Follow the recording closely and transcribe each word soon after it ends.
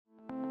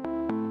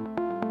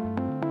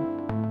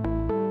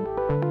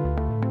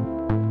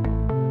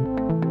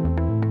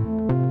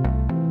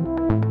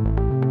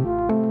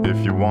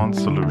If you want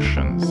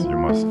solutions, you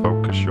must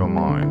focus your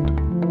mind.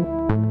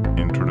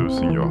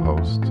 Introducing your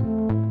host,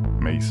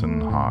 Mason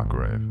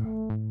Hargrave.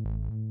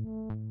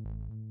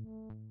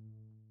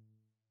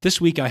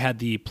 This week I had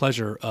the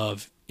pleasure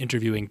of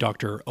interviewing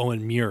Dr.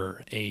 Owen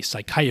Muir, a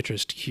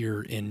psychiatrist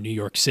here in New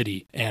York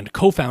City and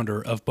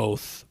co-founder of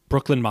both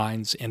Brooklyn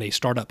Minds and a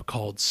startup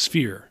called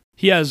Sphere.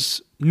 He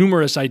has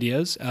numerous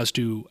ideas as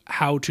to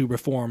how to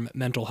reform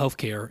mental health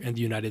care in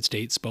the United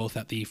States, both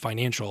at the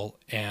financial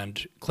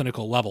and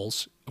clinical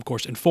levels, of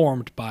course,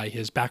 informed by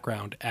his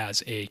background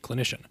as a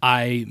clinician.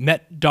 I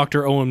met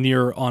Dr. Owen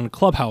Muir on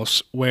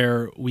Clubhouse,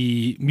 where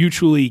we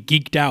mutually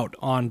geeked out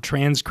on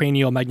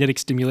transcranial magnetic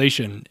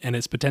stimulation and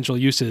its potential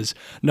uses,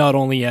 not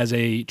only as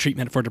a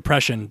treatment for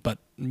depression, but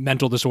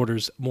mental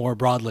disorders more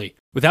broadly.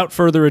 Without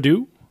further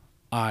ado,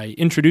 I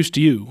introduce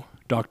to you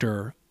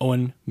Dr.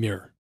 Owen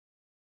Muir.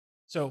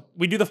 So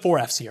we do the 4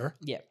 F's here.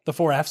 Yeah. The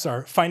 4 F's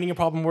are finding a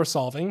problem worth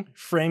solving,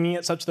 framing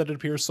it such that it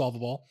appears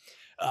solvable,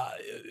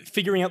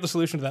 figuring out the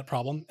solution to that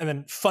problem, and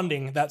then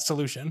funding that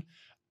solution.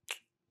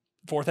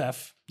 4th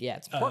F. Yeah,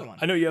 it's an important one.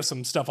 I know you have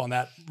some stuff on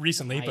that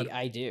recently, but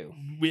I do.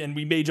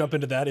 we may jump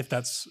into that if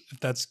that's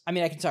I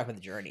mean, I can talk about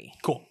the journey.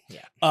 cool.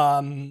 Yeah.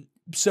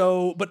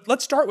 But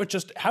let's start with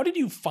just how did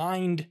you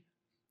find?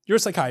 You're a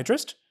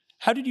psychiatrist.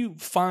 How did you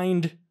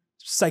find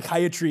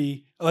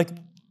psychiatry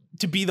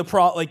to be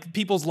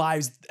people's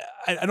lives?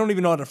 I don't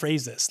even know how to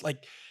phrase this.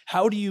 Like,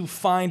 how do you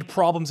find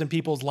problems in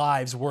people's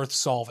lives worth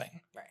solving?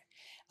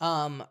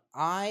 Right.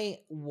 I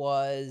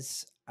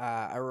was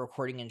a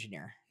recording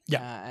engineer.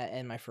 Yeah.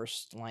 In my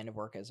first line of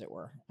work, as it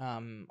were.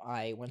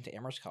 I went to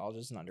Amherst College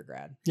as an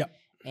undergrad. Yeah.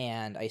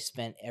 And I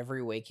spent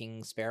every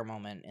waking spare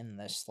moment in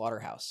the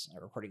Slaughterhouse,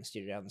 a recording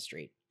studio down the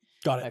street.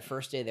 Got My it.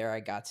 first day there, I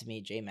got to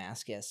meet Jay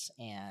Mascis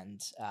and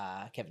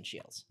Kevin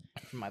Shields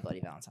from My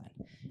Bloody Valentine.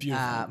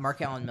 Beautiful.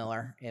 Mark Allen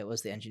Miller, it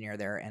was the engineer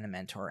there and a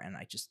mentor, and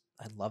I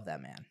love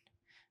that man.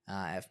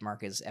 If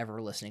Mark is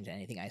ever listening to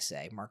anything I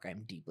say, Mark,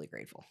 I'm deeply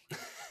grateful.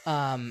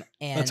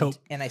 Let's hope.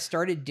 And I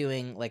started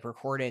doing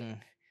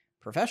recording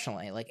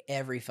professionally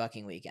every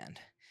fucking weekend.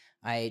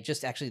 I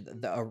just actually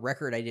a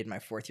record I did my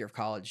 4th year of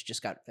college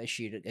just got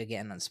issued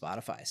again on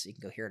Spotify, so you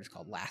can go hear it. It's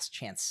called Last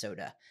Chance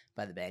Soda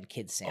by the band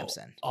Kid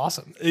Samson. Oh,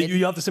 awesome.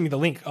 You have to send me the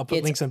link. I'll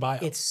put links in bio.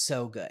 It's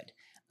so good.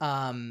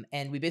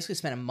 And we basically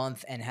spent a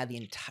month and had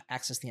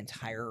access to the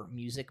entire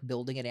music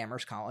building at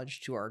Amherst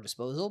College to our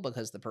disposal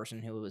because the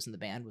person who was in the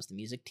band was the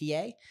music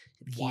TA,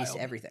 the keys Wild.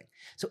 to everything.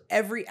 So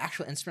every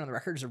actual instrument on the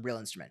record is a real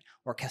instrument.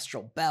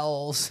 Orchestral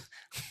bells.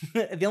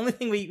 The only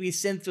thing we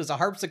synthed was a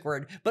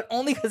harpsichord, but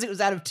only because it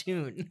was out of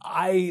tune.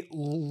 I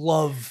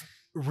love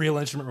real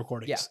instrument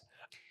recordings. Yeah.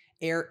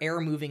 Air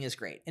moving is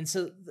great. And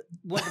so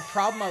the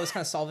problem I was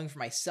kind of solving for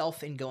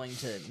myself in going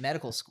to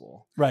medical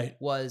school Right.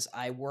 was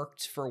I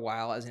worked for a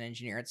while as an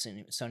engineer at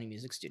Sony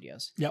Music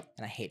Studios. Yep.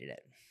 And I hated it.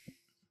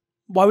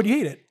 Why would you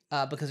hate it?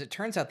 Because it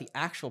turns out the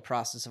actual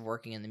process of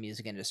working in the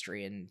music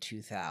industry in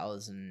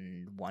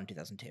 2001,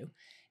 2002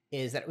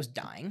 is that it was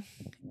dying.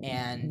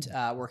 And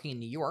working in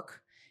New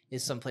York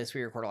is someplace where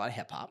you record a lot of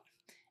hip hop.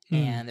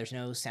 And there's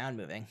no sound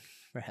moving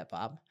for hip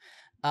hop.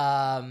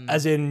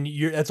 As in,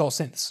 that's all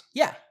synths.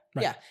 Yeah.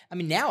 Right. Yeah. I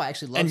mean, now I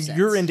actually love And synths.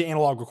 you're into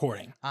analog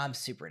recording. I'm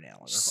super into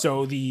analog recording.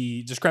 So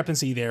the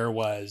discrepancy there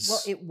was... Well,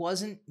 it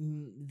wasn't...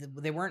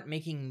 They weren't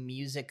making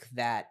music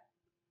that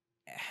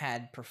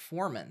had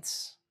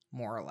performance,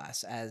 more or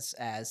less, as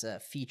a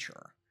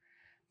feature.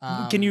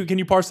 Can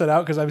you parse that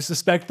out? Because I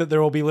suspect that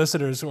there will be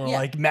listeners who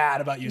are mad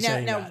about you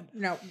saying that.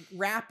 Now,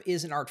 rap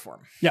is an art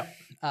form. Yeah.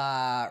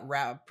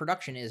 Rap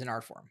production is an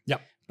art form. Yeah.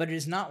 But it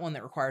is not one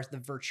that requires the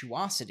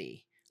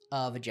virtuosity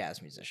of a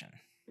jazz musician.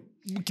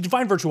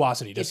 Define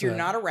virtuosity. If you're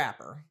not a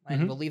rapper,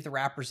 and we'll leave the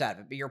rappers out of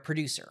it, but you're a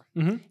producer,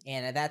 and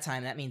at that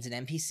time that means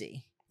an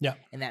MPC. Yeah.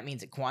 And that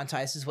means it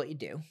quantizes what you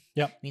do.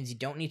 Yeah. It means you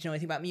don't need to know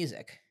anything about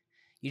music.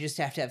 You just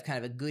have to have kind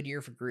of a good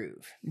ear for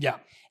groove. Yeah.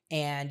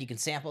 And you can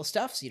sample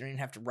stuff, so you don't even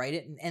have to write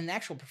it. And the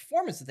actual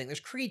performance of the thing, there's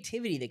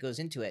creativity that goes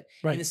into it.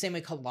 Right. In the same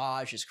way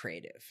collage is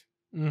creative.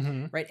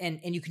 Mm-hmm. Right. And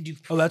you can do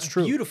that's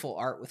true. Beautiful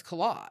art with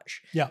collage.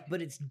 Yeah.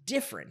 But it's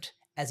different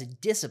as a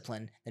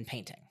discipline than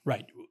painting.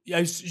 Right.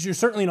 You're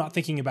certainly not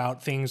thinking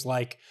about things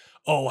like,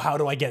 oh, how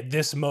do I get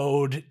this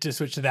mode to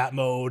switch to that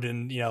mode?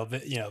 And,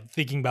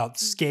 thinking about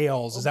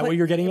scales. Is that what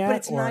you're getting at? But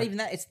it's not even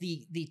that. It's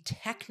the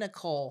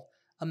technical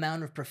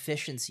amount of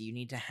proficiency you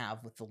need to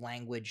have with the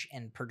language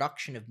and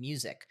production of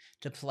music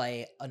to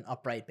play an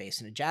upright bass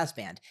in a jazz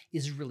band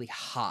is really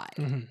high.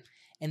 Mm-hmm.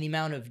 And the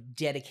amount of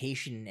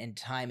dedication and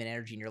time and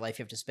energy in your life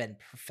you have to spend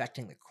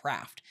perfecting the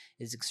craft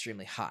is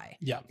extremely high.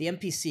 Yeah. The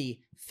MPC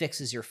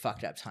fixes your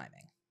fucked up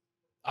timing.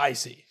 I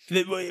see.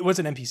 What's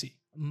an MPC?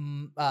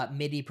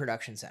 MIDI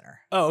Production Center.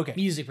 Oh, okay.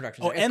 Music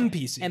Production Oh, Center.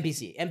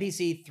 MPC.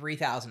 MPC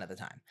 3000 at the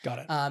time. Got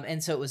it.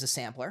 And so it was a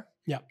sampler.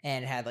 Yeah.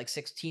 And it had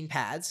 16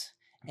 pads.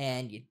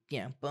 and you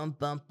know, bump,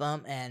 bump,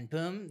 bump, and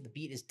boom, the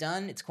beat is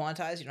done. It's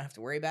quantized. You don't have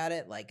to worry about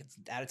it. Like, it's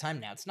out of time.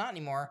 Now it's not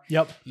anymore.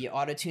 Yep. You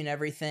auto-tune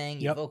everything.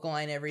 You Yep. vocal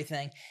line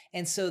everything.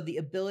 And so the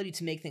ability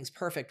to make things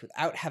perfect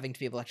without having to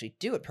be able to actually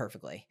do it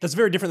perfectly. That's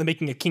very different than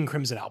making a King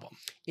Crimson album.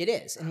 It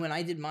is. And when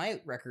I did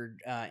my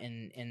record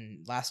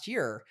in last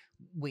year,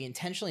 we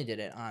intentionally did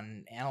it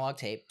on analog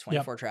tape,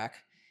 24 track,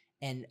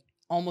 and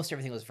almost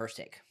everything was first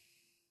take.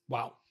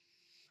 Wow.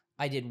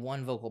 I did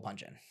one vocal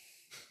punch in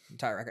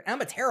entire record.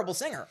 I'm a terrible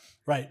singer.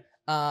 Right.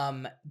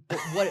 But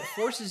what it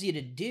forces you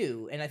to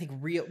do, and I think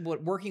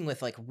working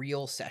with like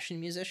real session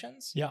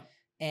musicians, Yeah.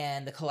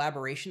 and the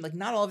collaboration, like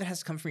not all of it has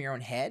to come from your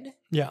own head.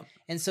 Yeah.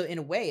 And so in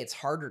a way, it's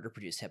harder to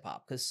produce hip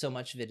hop because so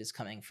much of it is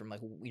coming from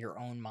like your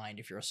own mind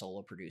if you're a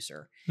solo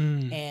producer.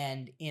 Mm.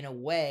 And in a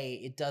way,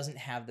 it doesn't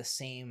have the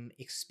same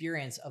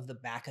experience of the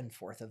back and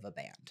forth of a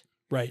band.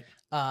 Right.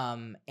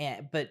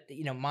 But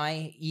you know,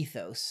 my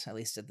ethos, at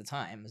least at the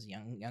time, as a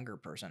younger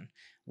person,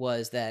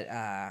 was that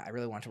I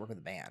really wanted to work with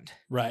a band.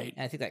 Right.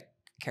 And I think that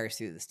carries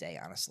through this day,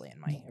 honestly, in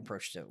my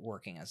approach to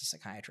working as a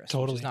psychiatrist.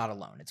 Totally. Which is not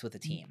alone; it's with a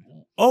team.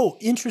 Oh,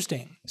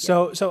 interesting.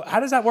 So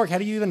how does that work? How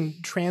do you even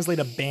translate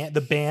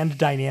the band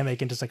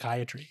dynamic into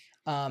psychiatry?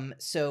 I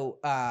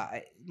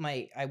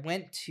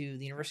went to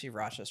the University of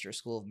Rochester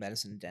School of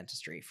Medicine and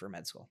Dentistry for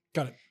med school.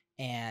 Got it.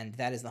 And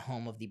that is the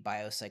home of the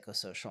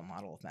biopsychosocial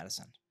model of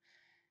medicine.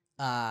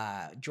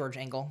 George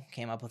Engel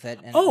came up with it.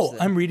 And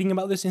I'm reading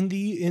about this in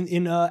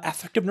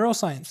Affective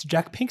Neuroscience,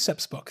 Jack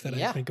Pinkstep's book that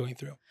I've been going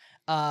through.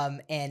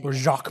 Or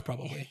Jacques,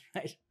 probably.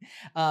 Right.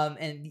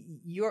 And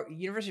your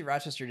University of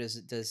Rochester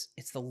does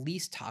it's the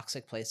least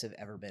toxic place I've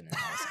ever been in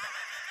medicine.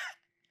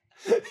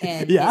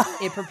 And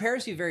it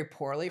prepares you very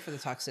poorly for the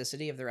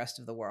toxicity of the rest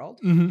of the world,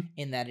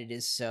 in that it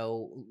is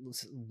so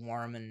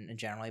warm and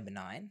generally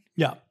benign.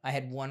 Yeah. I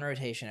had one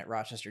rotation at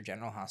Rochester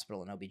General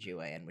Hospital in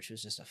OBGYN, which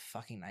was just a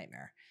fucking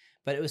nightmare.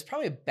 But it was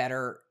probably a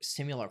better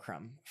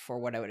simulacrum for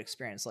what I would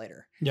experience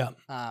later. Yeah.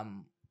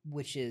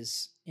 Which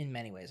is in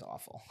many ways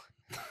awful.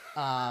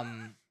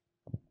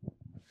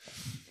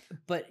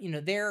 But you know,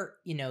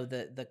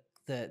 the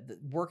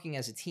working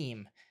as a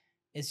team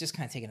is just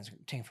kind of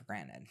taken for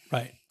granted.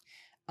 Right.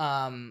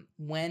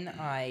 When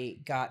I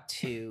got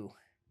to,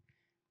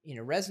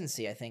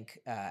 residency, I think,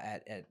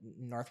 at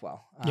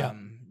Northwell,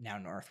 now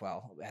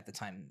Northwell at the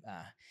time,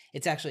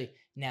 it's actually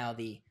now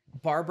the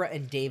Barbara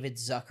and David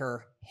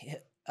Zucker,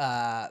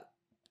 Hofstra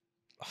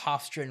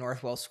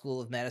Northwell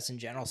School of Medicine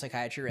General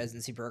Psychiatry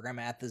Residency Program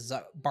at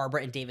the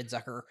Barbara and David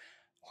Zucker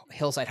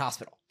Hillside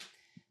Hospital.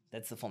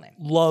 That's the full name.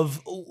 Love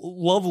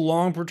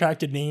long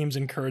protracted names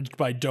encouraged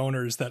by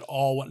donors that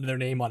all want their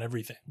name on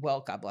everything.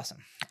 Well, God bless them.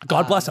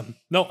 God bless them.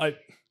 No, I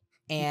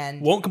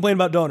won't complain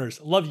about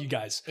donors. Love you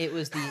guys. It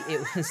was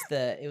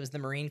the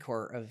Marine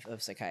Corps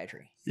of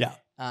psychiatry. Yeah.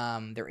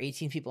 There were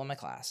 18 people in my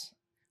class,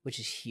 which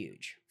is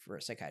huge for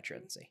a psychiatry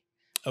residency.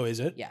 Oh,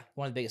 is it? Yeah,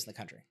 one of the biggest in the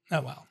country.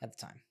 Oh, wow. At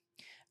the time.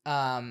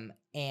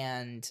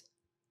 And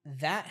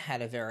that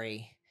had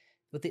they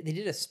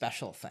did a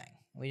special thing.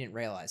 We didn't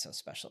realize how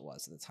special it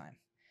was at the time.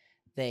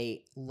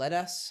 They let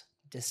us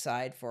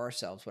decide for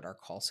ourselves what our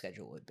call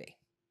schedule would be.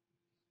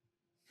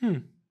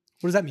 What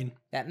does that mean?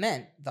 That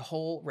meant the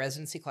whole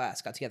residency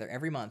class got together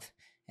every month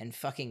and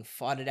fucking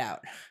fought it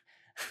out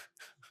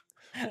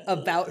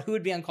about who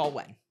would be on call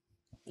when.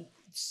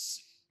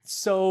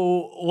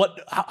 So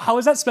how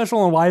is that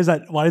special, and why does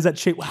that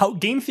shape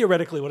game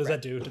theoretically, what does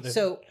that do to the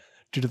system?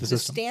 The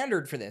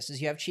standard for this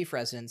is you have chief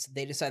residents,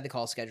 they decide the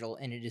call schedule,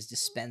 and it is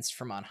dispensed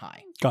from on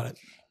high. Got it.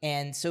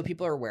 And so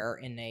people are aware,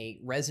 in a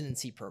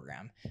residency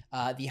program,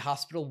 the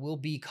hospital will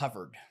be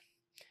covered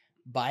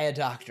by a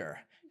doctor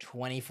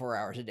 24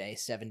 hours a day,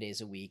 7 days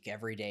a week,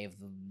 every day,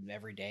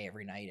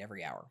 every night,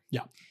 every hour.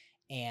 Yeah.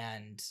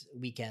 And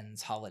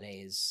weekends,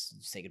 holidays,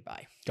 say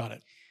goodbye. Got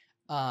it.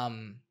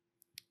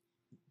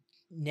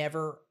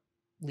 Never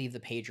leave the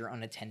pager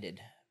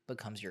unattended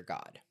becomes your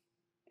God.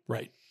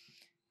 Right.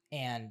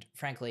 And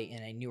frankly,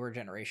 in a newer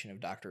generation of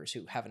doctors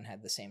who haven't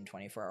had the same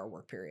 24-hour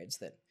work periods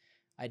that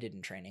I did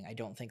in training, I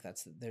don't think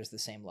there's the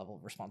same level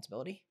of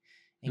responsibility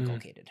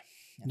inculcated.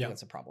 I think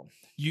that's a problem.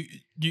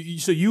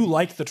 So you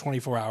like the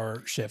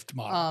 24-hour shift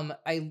model?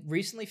 I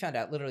recently found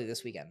out, literally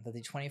this weekend, that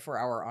the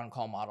 24-hour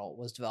on-call model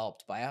was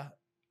developed by a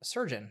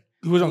surgeon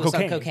who was on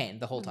cocaine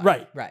the whole time.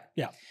 Right.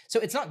 Yeah. So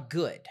it's not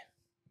good.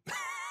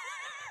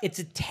 It's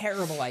a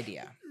terrible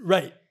idea.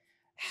 Right.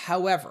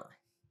 However,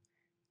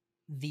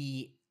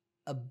 the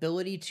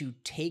ability to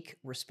take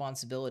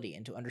responsibility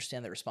and to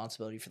understand that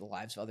responsibility for the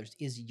lives of others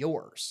is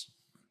yours.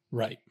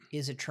 Right.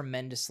 Is a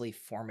tremendously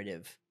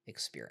formative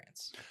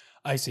experience.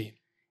 I see.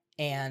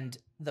 And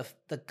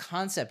the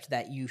concept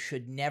that you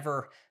should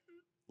never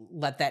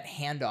let that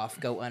handoff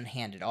go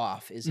unhanded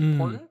off is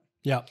important.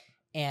 Yeah.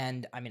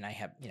 And I mean, I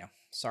have,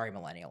 sorry,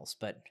 millennials,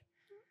 but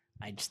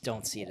I just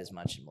don't see it as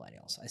much in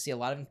millennials. I see a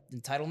lot of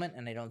entitlement,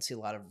 and I don't see a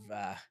lot of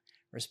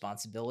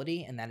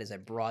responsibility, and that is a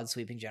broad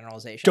sweeping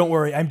generalization. Don't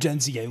worry, I'm Gen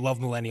Z. I love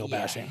millennial Yeah,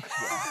 bashing.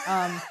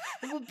 yeah.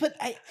 But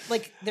I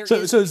like there So,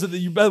 is.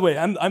 by the way,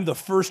 I'm the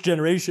first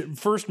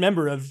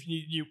member of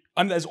you.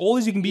 I'm as old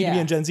as you can be to be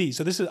Yeah. in Gen Z.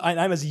 So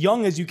I'm as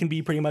young as you can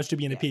be pretty much to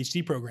be in a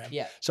PhD program.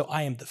 Yeah. So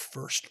I am the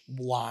first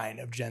line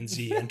of Gen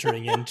Z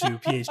entering into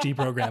PhD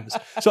programs.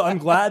 So I'm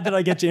glad that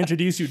I get to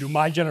introduce you to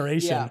my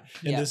generation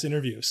in this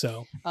interview.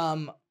 So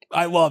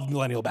I love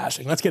millennial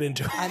bashing. Let's get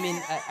into it. I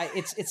mean,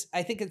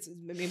 I think it's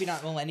maybe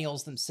not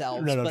millennials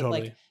themselves, No, but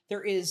totally. like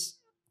there is,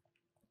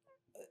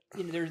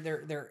 you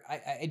know,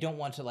 I don't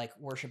want to like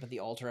worship at the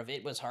altar of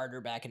it was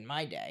harder back in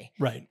my day,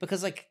 Right.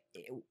 because like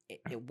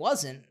it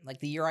wasn't.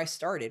 Like the year I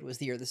started was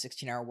the year the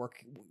 16-hour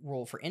work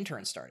rule for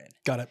interns started,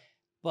 Got it.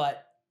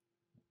 but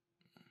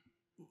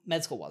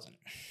med school wasn't.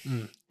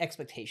 Mm.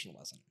 Expectation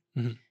wasn't.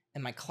 Mhm.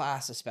 And my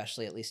class,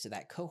 especially at least to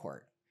that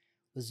cohort,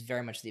 was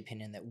very much the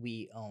opinion that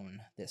we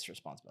own this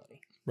responsibility.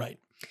 Right.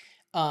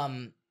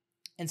 And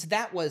so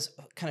that was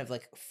kind of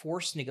like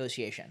forced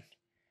negotiation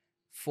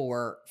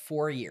for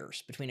 4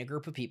 years between a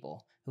group of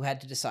people who had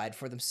to decide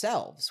for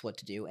themselves what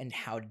to do and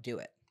how to do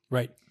it.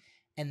 Right.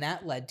 And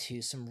that led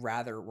to some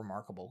rather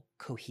remarkable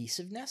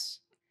cohesiveness.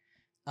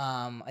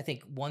 I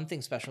think one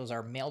thing special is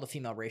our male to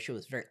female ratio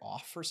is very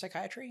off for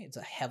psychiatry. It's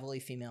a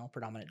heavily female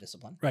predominant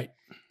discipline. Right.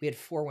 We had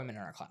 4 women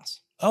in our class.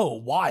 Oh,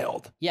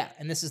 wild. Yeah,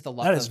 and this is the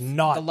luck. That is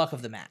not the luck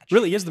of the match.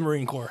 Really is the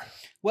Marine Corps.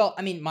 Well,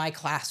 I mean, my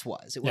class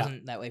was. It Yeah.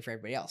 wasn't that way for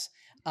everybody else.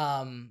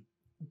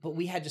 But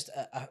we had just,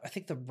 I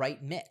think, the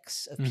right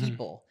mix of Mhm.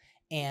 people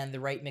and the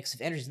right mix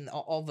of energies. And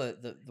all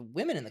the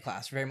women in the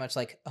class were very much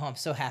like, oh, I'm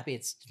so happy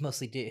it's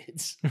mostly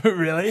dudes.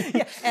 Really?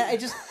 Yeah, and I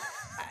just...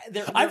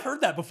 I've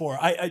heard that before.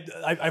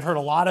 I've heard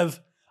a lot of...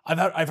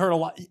 I've heard a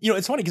lot... You know,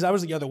 it's funny because I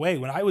was the other way.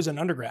 When I was an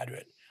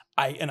undergraduate,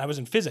 I was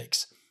in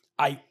physics,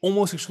 I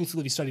almost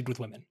exclusively studied with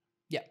women.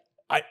 Yeah.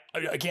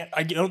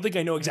 I don't think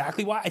I know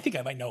exactly why. I think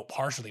I might know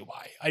partially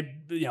why.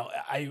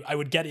 I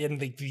would get in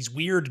these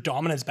weird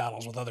dominance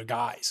battles with other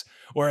guys.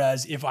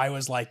 Whereas if I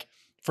was like,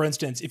 for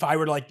instance, if I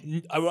were like,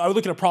 I would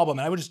look at a problem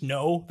and I would just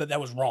know that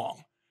was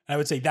wrong. And I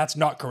would say, that's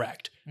not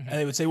correct. Mhm. And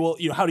they would say, well,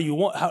 you know, how do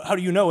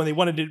you know? And they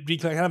wanted to be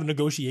kind of a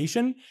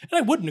negotiation. And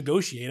I wouldn't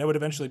negotiate. I would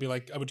eventually be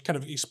like, I would kind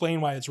of explain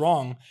why it's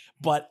wrong.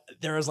 But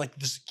there was like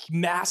this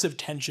massive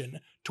tension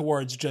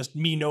towards just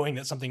me knowing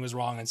that something was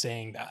wrong and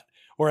saying that.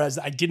 Whereas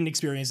I didn't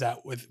experience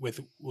that with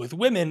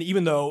women,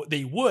 even though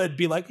they would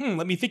be like,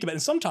 let me think about it.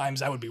 And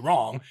sometimes I would be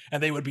wrong.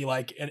 And they would be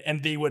like,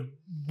 and they would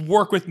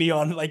work with me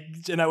on like,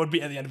 and I would be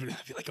at the end of it,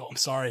 I'd be like, oh, I'm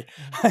sorry.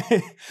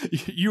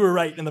 You were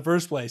right in the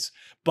first place.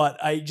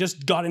 But I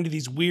just got into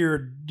these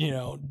weird, you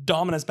know,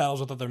 dominance battles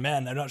with other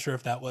men. I'm not sure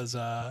if that was,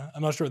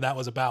 I'm not sure what that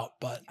was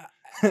about, but.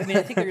 I mean,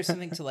 I think there's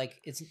something to like,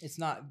 it's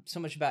not so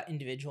much about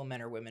individual men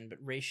or women, but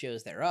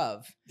ratios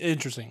thereof.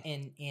 Interesting.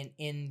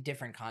 In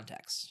different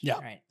contexts. Yeah.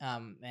 Right.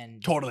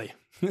 And totally.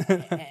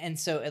 and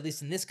so at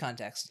least in this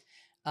context,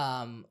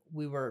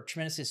 we were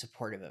tremendously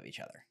supportive of each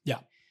other. Yeah.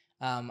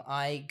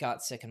 I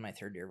got sick in my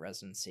 3rd year of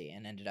residency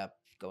and ended up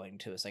going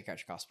to a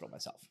psychiatric hospital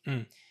myself.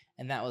 Mm.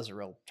 And that was a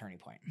real turning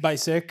point. By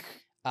sick?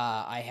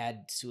 I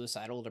had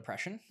suicidal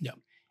depression. Yeah.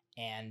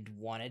 And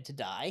wanted to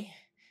die.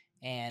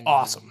 And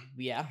awesome.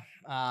 Yeah.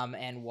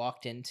 And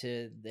walked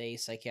into the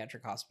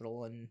psychiatric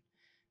hospital and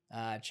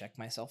checked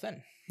myself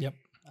in. Yep.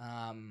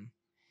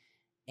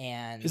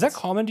 And is that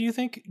common, do you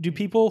think? Do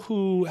people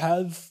who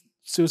have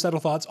suicidal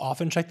thoughts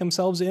often check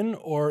themselves in,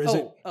 or is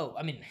it? Oh,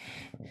 I mean,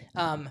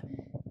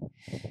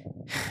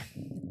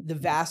 the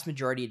vast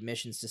majority of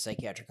admissions to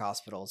psychiatric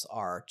hospitals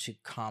are to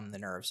calm the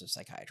nerves of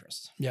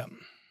psychiatrists. Yeah.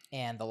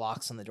 And the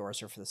locks on the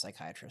doors are for the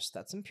psychiatrist.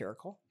 That's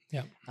empirical.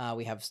 Yeah.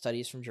 We have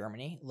studies from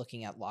Germany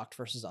looking at locked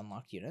versus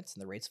unlocked units,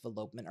 and the rates of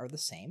elopement are the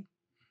same.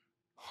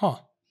 Huh.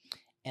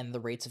 And the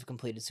rates of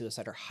completed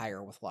suicide are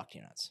higher with locked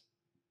units.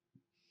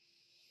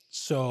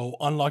 So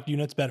unlocked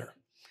units better.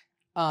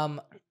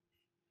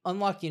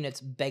 Unlocked units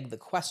beg the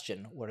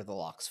question, what are the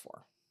locks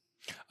for?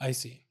 I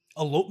see.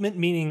 Elopement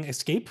meaning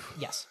escape?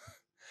 Yes.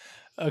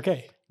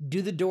 Okay.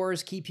 Do the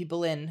doors keep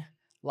people in,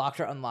 locked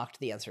or unlocked?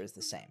 The answer is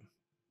the same.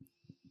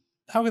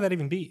 How could that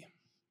even be?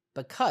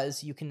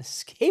 Because you can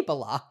escape a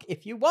lock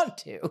if you want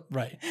to.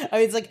 Right. I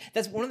mean, it's like,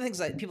 that's one of the things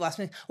that people ask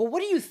me, well, what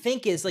do you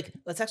think is like,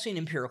 that's actually an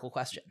empirical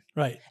question.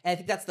 Right. And I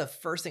think that's the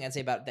first thing I'd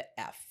say about the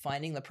F,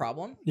 finding the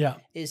problem. Yeah.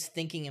 Is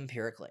thinking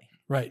empirically.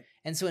 Right.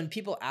 And so when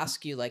people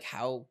ask you like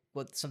how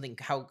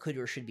could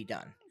or should be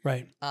done.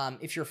 Right.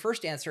 If your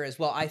first answer is,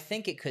 well, I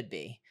think it could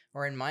be,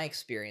 or in my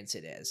experience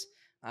it is,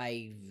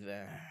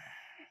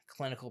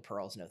 clinical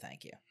pearls, no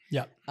thank you.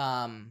 Yeah.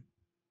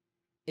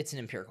 It's an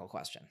empirical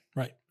question.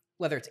 Right.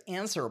 Whether it's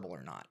answerable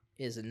or not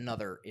is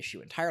another issue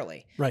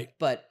entirely. Right.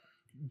 But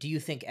do you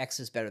think X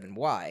is better than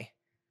Y?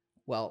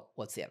 Well,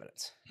 what's the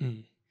evidence?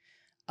 Mm.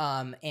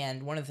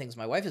 And one of the things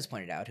my wife has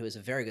pointed out, who is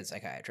a very good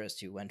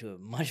psychiatrist who went to a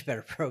much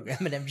better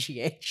program at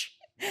MGH,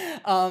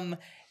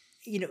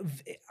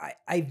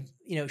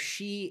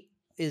 she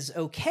is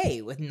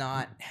okay with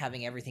not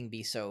having everything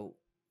be so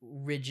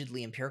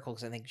rigidly empirical,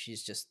 because I think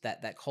she's just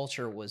that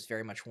culture was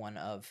very much one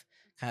of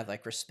kind of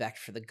like respect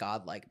for the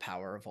godlike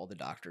power of all the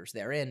doctors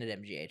therein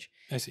at MGH.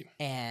 I see.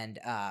 And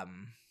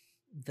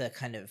the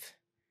kind of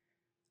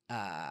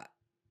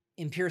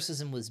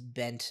empiricism was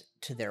bent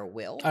to their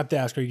will. I have to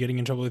ask, are you getting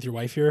in trouble with your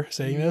wife here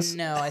saying this?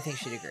 No, I think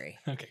she'd agree.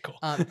 Okay, cool.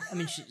 I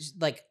mean, she's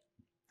like,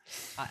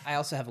 I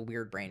also have a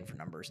weird brain for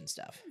numbers and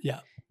stuff. Yeah.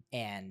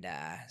 And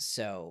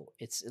so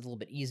it's a little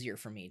bit easier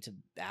for me to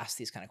ask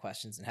these kind of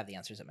questions and have the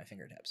answers at my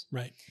fingertips.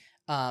 Right.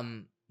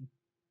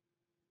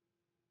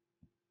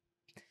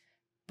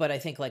 But I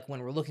think like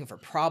when we're looking for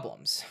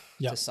problems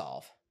Yeah. to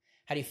solve,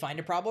 how do you find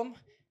a problem?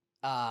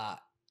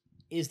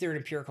 Is there an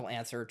empirical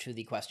answer to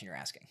the question you're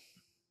asking?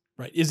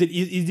 Right. Is it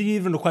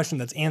even a question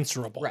that's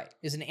answerable? Right.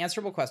 Is it an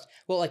answerable question?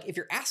 Well, like if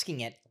you're asking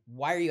it,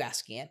 why are you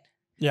asking it?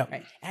 Yeah.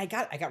 Right. And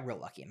I got real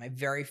lucky. In my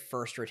very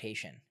first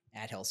rotation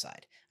at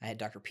Hillside, I had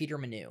Dr. Peter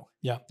Manu,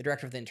 Yeah. the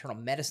director of the internal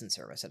medicine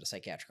service at a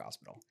psychiatric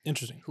hospital,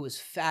 Interesting. who was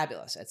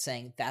fabulous at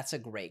saying, that's a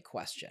great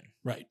question.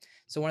 Right.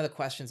 So one of the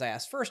questions I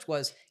asked first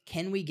was,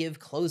 can we give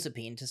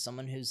clozapine to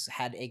someone who's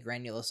had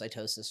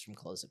agranulocytosis from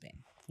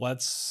clozapine?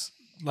 Let's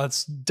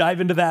dive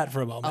into that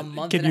for a moment. A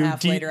month and a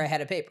half later, I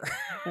had a paper.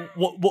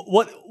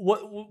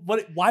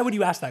 Why would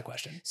you ask that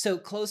question? So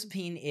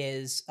clozapine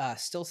is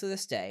still to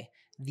this day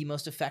the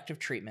most effective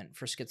treatment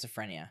for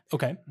schizophrenia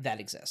Okay. that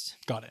exists.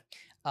 Got it.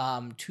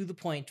 To the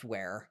point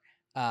where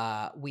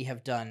we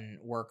have done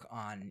work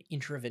on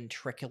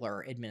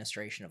intraventricular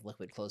administration of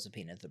liquid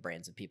clozapine into the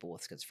brains of people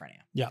with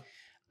schizophrenia. Yeah.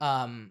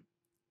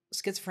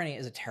 Schizophrenia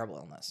is a terrible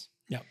illness.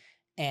 Yeah.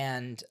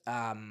 And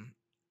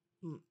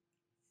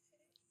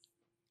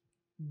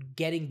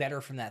getting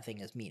better from that thing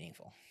is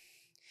meaningful.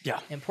 Yeah.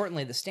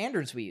 Importantly, the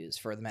standards we use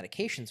for the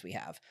medications we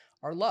have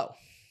are low.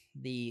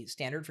 The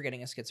standard for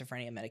getting a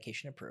schizophrenia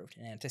medication approved,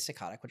 an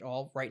antipsychotic, which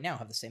all right now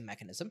have the same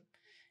mechanism,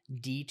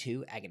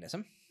 D2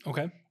 agonism.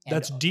 Okay.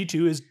 That's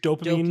D2 is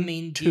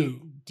dopamine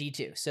 2.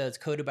 D2. So it's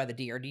coded by the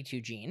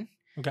DRD2 gene.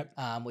 Okay.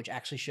 Which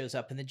actually shows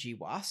up in the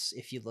GWAS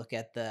if you look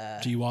at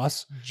the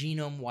GWAS.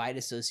 genome-wide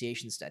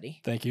association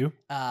study. Thank you.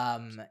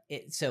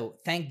 So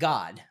thank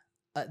God,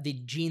 the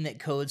gene that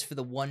codes for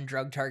the one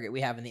drug target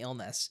we have in the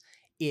illness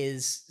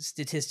is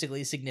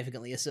statistically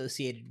significantly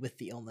associated with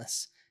the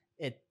illness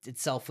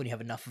itself when you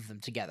have enough of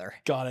them together.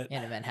 Got it.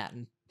 In a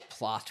Manhattan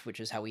plot, which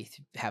is how we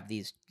have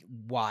these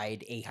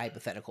wide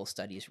ahypothetical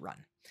studies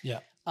run. Yeah.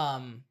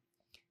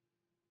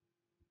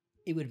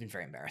 It would have been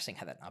very embarrassing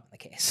had that not been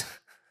the case.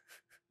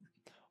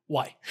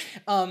 Why?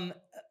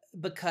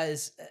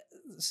 Because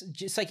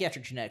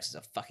psychiatric genetics is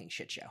a fucking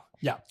shit show.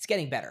 Yeah. It's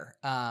getting better.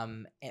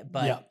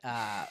 But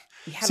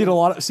seen a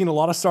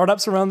lot of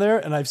startups around there,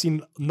 and I've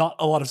seen not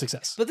a lot of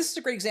success. But this is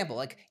a great example.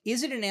 Like,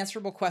 is it an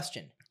answerable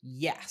question?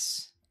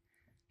 Yes.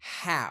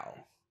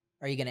 How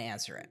are you going to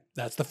answer it?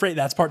 That's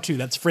that's part 2.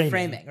 That's framing.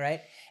 Framing,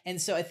 right? And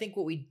so I think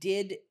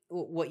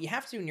what you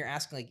have to do when you're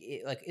asking,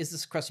 like, is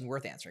this question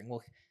worth answering?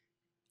 Well,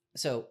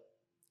 so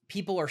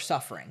people are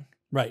suffering.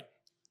 Right.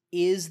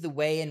 Is the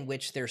way in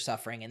which they're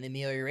suffering and the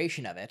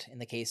amelioration of it, in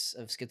the case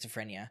of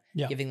schizophrenia,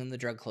 giving them the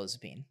drug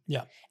clozapine,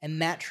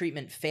 and that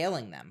treatment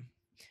failing them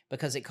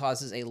because it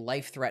causes a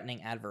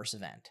life-threatening adverse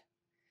event,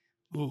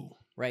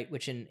 right?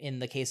 Which in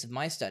the case of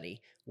my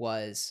study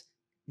was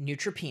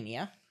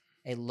neutropenia,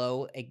 a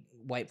low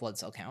white blood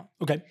cell count,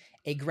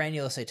 a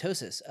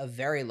granulocytosis, a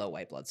very low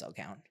white blood cell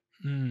count,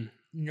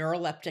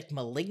 neuroleptic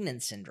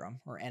malignant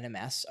syndrome, or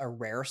NMS, a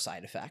rare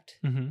side effect,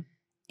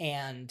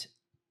 and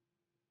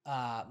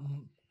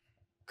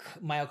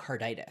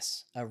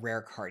myocarditis, a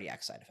rare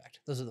cardiac side effect.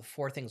 Those are the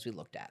 4 things we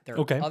looked at. There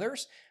are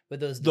others, but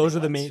those are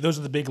the main. Those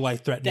are the big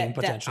life-threatening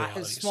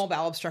potentialities. Small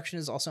bowel obstruction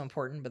is also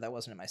important, but that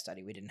wasn't in my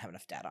study. We didn't have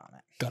enough data on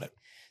it. Got it.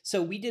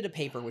 So we did a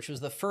paper, which was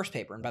the first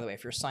paper. And by the way,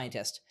 if you're a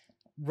scientist,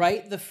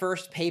 write the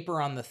first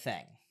paper on the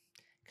thing,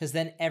 because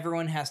then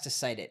everyone has to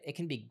cite it. It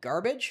can be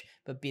garbage,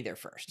 but be there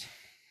first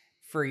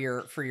for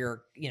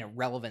your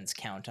relevance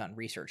count on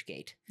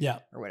ResearchGate. Yeah,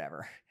 or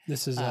whatever.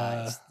 This is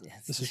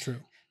true.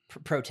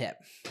 Pro tip.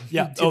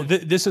 Yeah.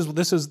 There's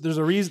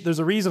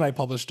a reason I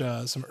published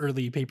some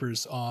early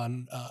papers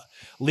on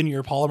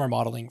linear polymer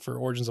modeling for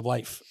origins of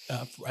life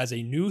as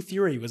a new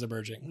theory was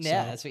emerging.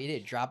 Yeah, that's what you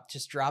did.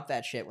 Just drop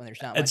that shit when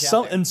there's not much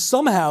out there. And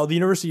somehow the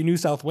University of New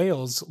South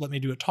Wales let me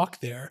do a talk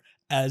there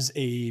as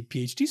a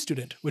PhD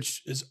student,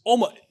 which is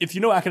almost, if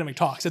you know academic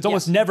talks, it's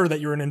almost never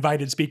that you're an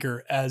invited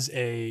speaker as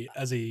a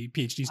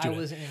PhD student. I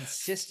was an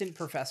assistant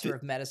professor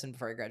of medicine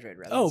before I graduated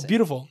residency. Oh,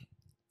 beautiful.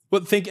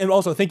 Well, thank God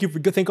for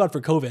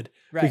COVID,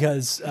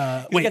 because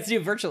we got to do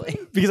it virtually.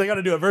 Because I got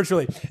to do it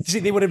virtually. See,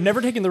 they would have never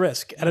taken the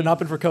risk had it not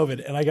been for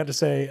COVID, and I got to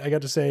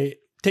say,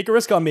 take a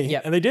risk on me,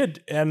 and they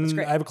did. And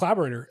I have a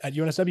collaborator at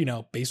UNSW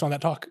now based on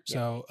that talk.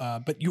 So,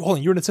 but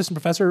you're an assistant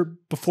professor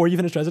before you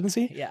finished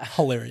residency. Yeah,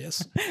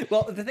 hilarious.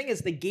 Well, the thing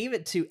is, they gave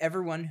it to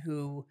everyone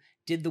who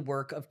did the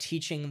work of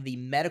teaching the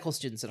medical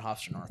students at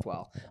Hofstra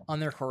Northwell on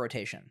their core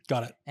rotation.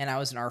 Got it. And I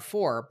was an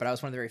R4, but I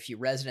was one of the very few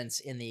residents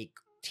in the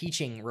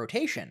teaching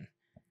rotation.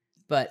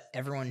 But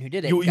everyone who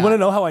did it, you want to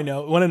know how I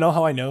know? Want to know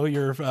how I know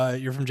you're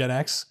from Gen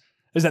X?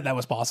 Is that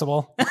was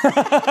possible?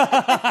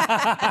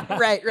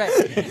 Right.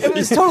 It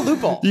was total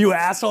loophole. You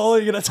asshole!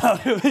 You're gonna tell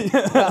me.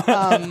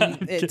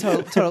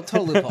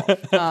 Total loophole.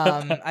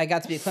 I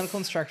got to be a clinical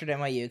instructor at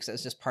NYU because that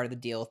was just part of the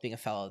deal with being a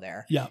fellow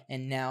there. Yeah.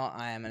 And now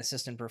I am an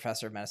assistant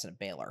professor of medicine at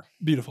Baylor.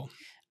 Beautiful.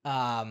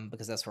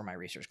 Because that's where my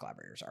research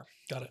collaborators are.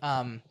 Got it.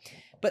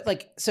 But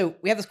like, so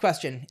we have this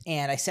question,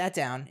 and I sat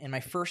down, and I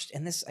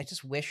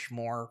just wish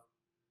more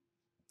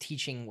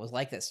teaching was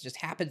like this. It just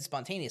happened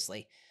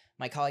spontaneously.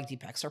 My colleague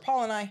Deepak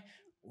Sarpal and I,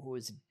 who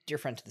is a dear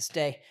friend to this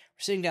day,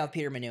 we're sitting down with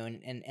Peter Manoon,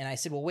 and I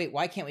said, well, wait,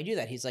 why can't we do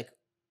that? He's like,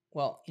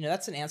 well,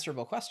 that's an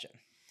answerable question.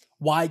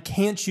 Why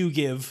can't you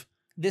give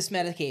this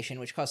medication,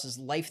 which causes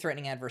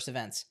life-threatening adverse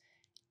events,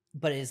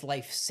 but is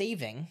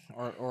life-saving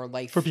or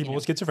life for people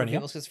with schizophrenia? For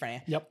people with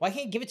schizophrenia. Yep. Why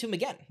can't you give it to them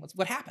again?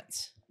 What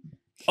happens?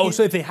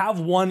 So if they have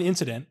one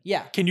incident,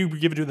 yeah, can you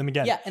give it to them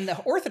again? Yeah, and the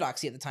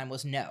orthodoxy at the time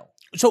was no.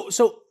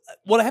 So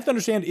what I have to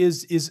understand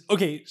is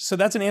okay. So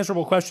that's an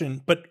answerable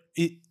question, but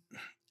is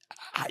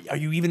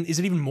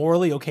it even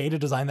morally okay to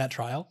design that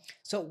trial?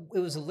 So it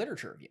was a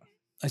literature review.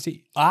 I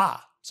see.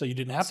 So you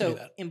didn't have to do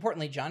that.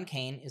 Importantly, John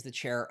Kane is the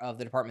chair of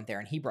the department there,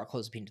 and he brought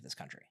clozapine to this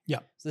country. Yeah.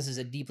 So this is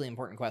a deeply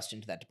important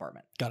question to that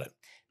department. Got it.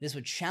 This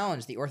would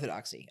challenge the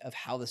orthodoxy of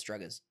how this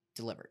drug is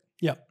delivered.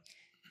 Yeah.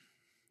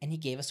 And he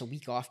gave us a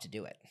week off to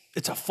do it.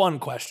 It's a fun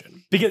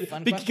question because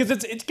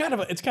it's kind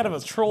of a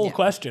troll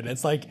question.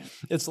 It's like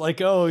it's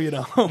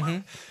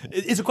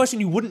a question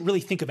you wouldn't really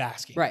think of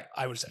asking. Right.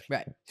 I would say.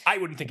 Right. I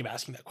wouldn't think of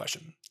asking that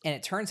question. And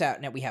it turns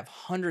out now we have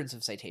hundreds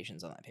of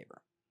citations on that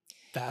paper.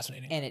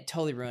 Fascinating. And it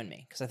totally ruined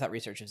me because I thought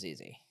research was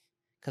easy.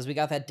 Because we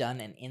got that done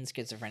in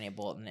Schizophrenia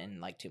Bulletin in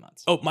like 2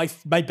 months. Oh, my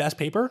best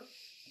paper?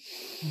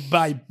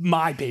 By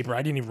my paper,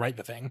 I didn't even write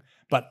the thing,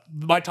 but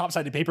my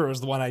top-sided paper was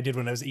the one I did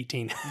when I was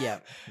 18. Yeah.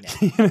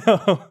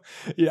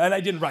 Yeah, and I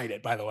didn't write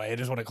it, by the way. I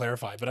just want to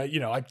clarify. But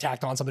I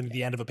tacked on something at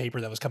the end of a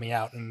paper that was coming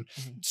out, and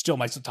still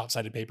my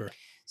top-sided paper.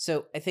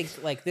 So I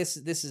think like this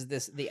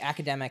is the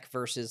academic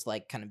versus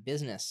like kind of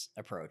business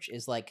approach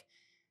is like,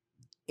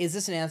 is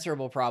this an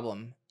answerable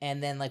problem?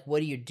 And then like,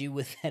 what do you do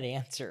with that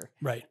answer?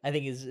 Right. I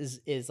think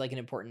is like an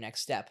important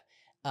next step.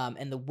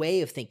 And the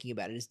way of thinking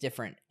about it is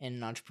different in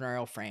an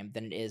entrepreneurial frame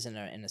than it is in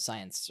a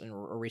science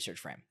or research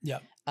frame. Yeah.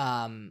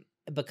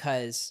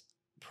 Because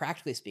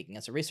practically speaking,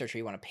 as a researcher,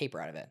 you want a paper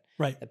out of it,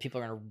 right? That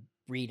people are going to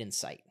read and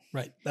cite.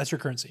 Right. That's your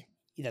currency.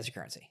 That's your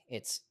currency.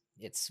 It's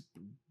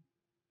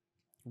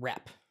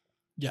rep.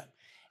 Yeah.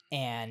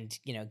 And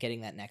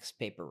getting that next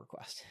paper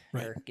request,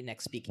 right, or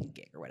next speaking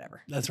gig or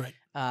whatever. That's right.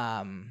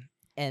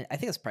 And I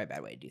think that's probably a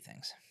bad way to do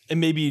things.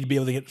 And maybe you'd be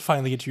able to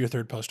finally get to your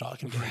third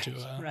postdoc and get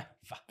into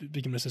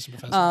become an assistant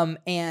professor.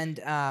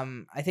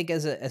 I think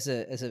as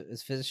a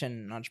physician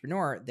and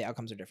entrepreneur, the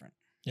outcomes are different.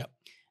 Yep.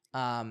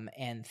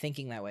 And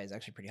thinking that way is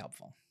actually pretty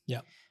helpful.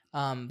 Yeah.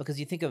 Because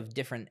you think of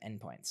different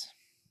endpoints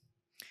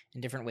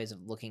and different ways of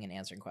looking and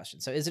answering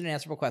questions. So is it an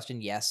answerable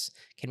question? Yes.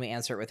 Can we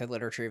answer it with a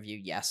literature review?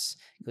 Yes.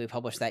 Can we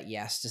publish that?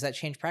 Yes. Does that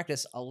change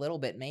practice? A little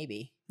bit,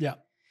 maybe. Yeah.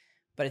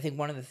 But I think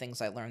one of the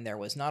things I learned there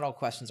was not all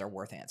questions are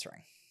worth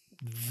answering.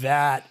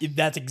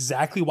 That's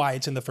exactly why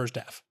it's in the first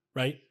F,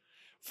 right?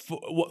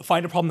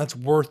 Find a problem that's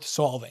worth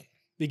solving,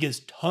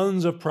 because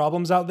tons of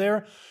problems out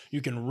there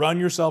you can run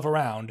yourself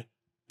around,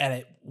 and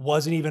it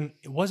wasn't even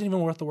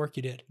worth the work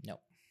you did. No,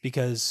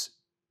 because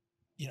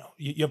you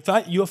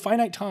have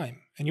finite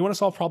time, and you want to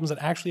solve problems that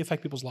actually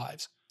affect people's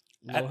lives.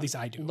 At least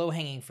I do. Low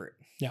hanging fruit.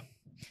 Yeah.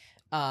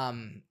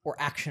 Or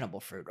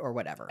actionable fruit, or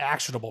whatever.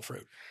 Actionable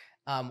fruit.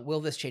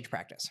 Will this change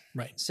practice?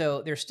 Right.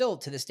 So there's still,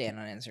 to this day, an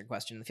unanswered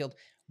question in the field.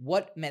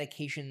 What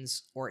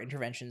medications or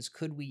interventions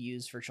could we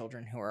use for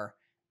children who are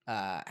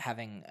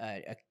having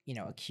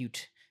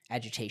acute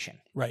agitation?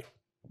 Right.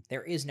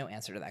 There is no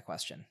answer to that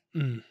question,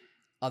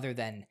 other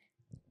than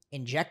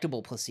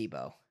injectable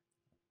placebo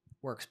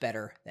works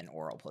better than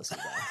oral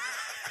placebo,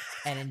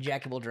 and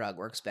injectable drug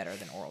works better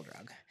than oral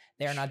drug.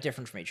 They are not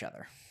different from each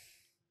other.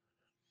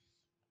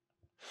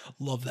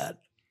 Love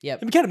that.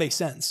 Yep. It kind of makes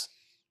sense.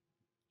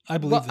 I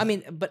believe. Well, I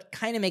mean, but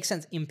kind of makes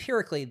sense.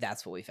 Empirically,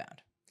 that's what we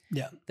found.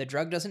 Yeah. The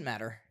drug doesn't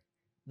matter.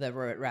 The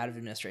route of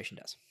administration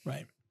does.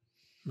 Right.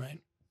 Right.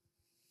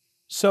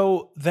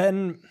 So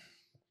then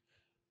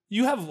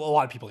you have a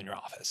lot of people in your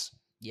office.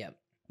 Yeah.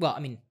 Well, I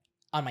mean,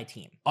 on my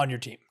team. On your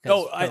team.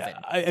 Oh,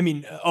 I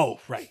mean,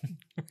 right.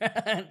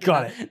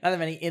 Got it. Not that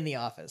many in the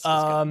office.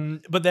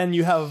 But then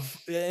you have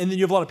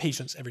a lot of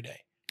patients every day.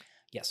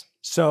 Yes.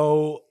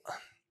 So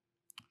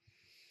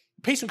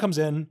patient comes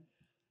in.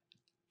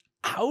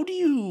 How do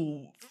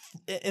you,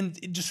 and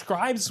it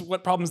describes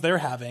what problems they're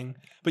having,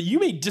 but you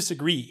may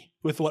disagree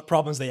with what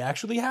problems they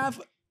actually have,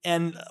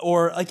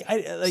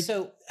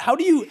 so how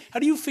do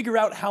you figure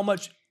out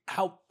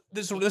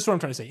this is what I'm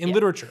trying to say. In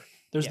literature,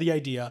 there's the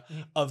idea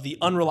of the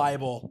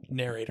unreliable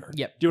narrator.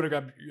 Yep. Do you want to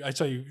grab? I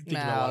saw you thinking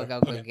about water. I'll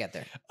go get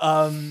there.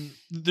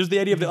 There's the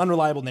idea of the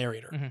unreliable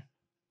narrator,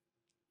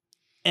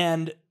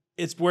 and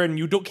it's when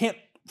you can't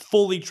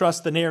fully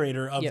trust the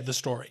narrator of the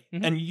story,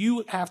 and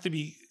you have to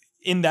be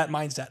in that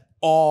mindset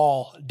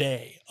all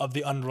day of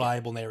the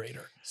unreliable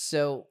narrator.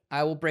 So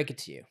I will break it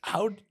to you.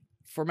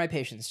 for my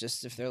patients,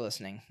 just if they're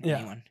listening, Yeah.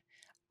 anyone,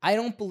 I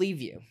don't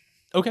believe you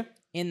Okay.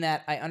 in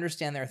that I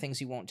understand there are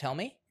things you won't tell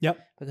me Yep.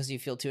 because you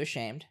feel too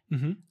ashamed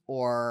Mm-hmm.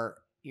 or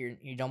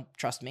you don't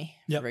trust me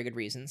for Yep. very good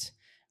reasons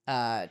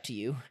to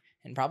you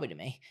and probably to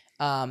me.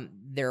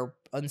 There are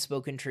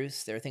unspoken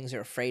truths. There are things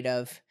you're afraid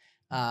of.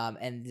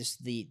 And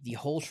the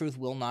whole truth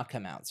will not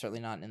come out, certainly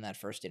not in that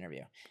first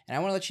interview. And I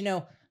want to let you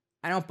know,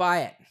 I don't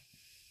buy it.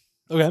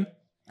 Okay.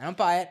 I don't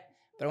buy it,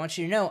 but I want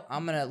you to know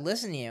I'm going to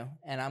listen to you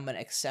and I'm going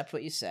to accept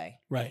what you say.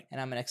 Right.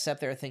 And I'm going to accept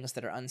there are things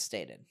that are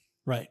unstated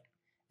Right.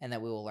 and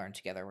that we will learn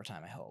together over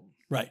time, I hope.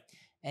 Right.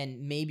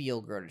 And maybe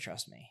you'll grow to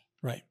trust me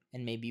Right.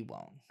 and maybe you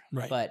won't.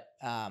 Right. But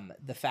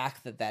the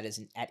fact that that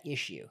is at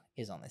issue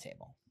is on the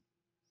table.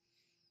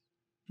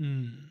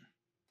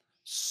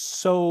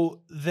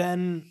 So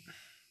then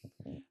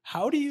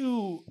how do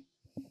you,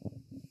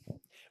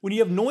 when you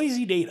have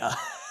noisy data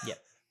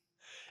Yep.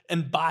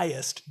 and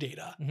biased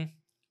data, Mhm.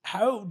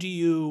 how do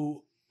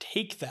you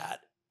take that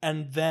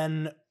and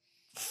then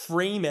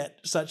frame it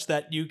such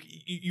that you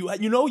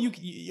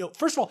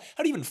first of all,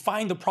 how do you even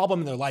find the problem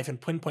in their life and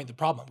pinpoint the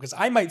problem? Because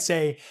I might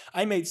say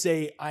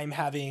I'm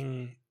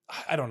having,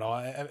 I don't know,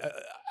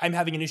 I'm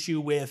having an issue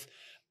with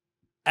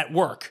at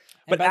work,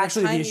 And but by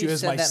actually time the issue you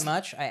is said my that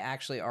much, I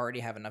actually already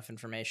have enough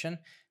information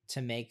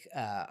to make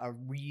a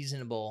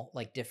reasonable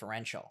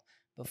differential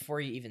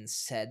before you even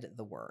said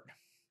the word,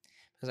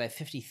 because I have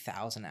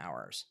 50,000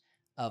 hours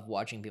of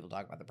watching people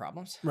talk about the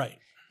problems. right,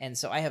 And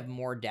so I have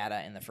more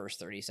data in the first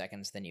 30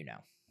 seconds than you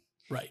know.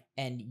 right,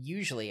 And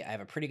usually I have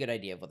a pretty good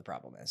idea of what the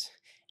problem is.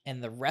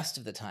 And the rest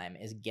of the time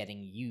is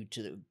getting you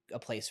to a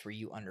place where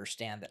you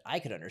understand that I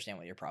could understand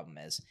what your problem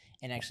is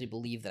and actually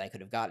believe that I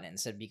could have gotten it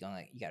instead of being going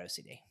like, you got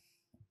OCD.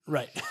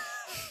 right.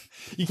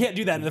 You can't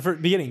do that in the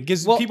beginning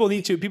because Well, people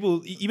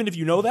even if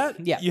you know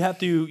that, Yeah. you have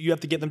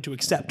to get them to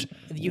accept.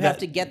 You have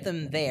to get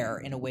them there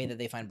in a way that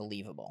they find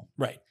believable.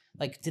 Right.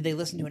 Like, did they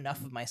listen to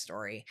enough of my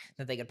story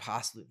that they could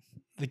possibly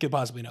They could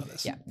possibly know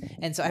this. Yeah.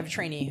 And so I have a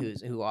trainee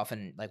who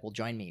often like will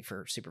join me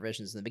for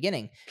supervisions in the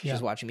beginning. She's Yeah.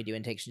 watching me do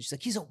intakes. And she's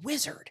like, he's a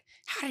wizard.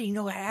 How do you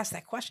know how to ask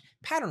that question?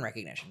 Pattern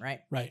recognition,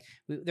 right? Right.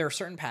 There are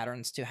certain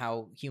patterns to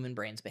how human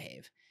brains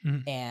behave.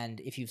 Mhm. And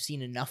if you've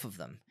seen enough of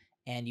them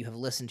and you have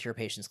listened to your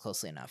patients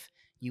closely enough,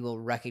 you will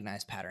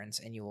recognize patterns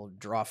and you will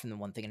draw from them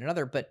one thing and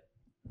another, but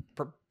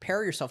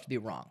prepare yourself to be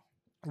wrong.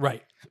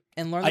 Right.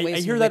 And learn the ways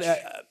I hear in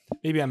that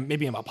which...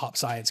 maybe I'm a pop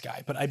science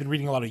guy, but I've been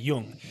reading a lot of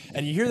Jung,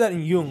 and you hear that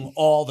in Jung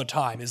all the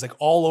time. It's like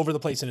all over the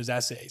place in his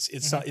essays.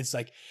 It's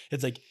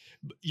like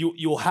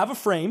you'll have a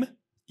frame.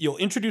 You'll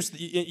introduce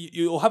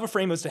you'll have a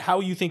frame as to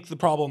how you think the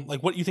problem,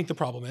 like what you think the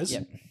problem is.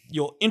 Yep.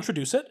 You'll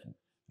introduce it,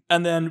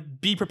 and then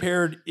be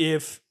prepared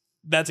if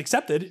that's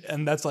accepted,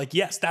 and that's like,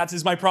 yes, that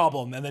is my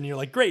problem, and then you're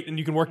like, great, and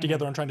you can work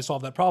together on trying to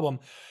solve that problem,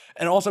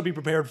 and also be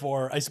prepared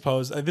for, I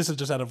suppose, this is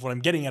just out of what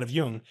I'm getting out of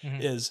Jung,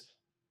 is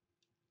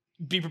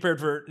be prepared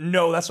for,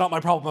 no, that's not my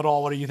problem at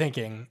all. What are you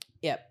thinking?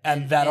 Yep.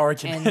 And that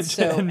argument,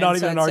 not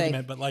even an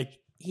argument, but like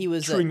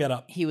chewing that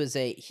up.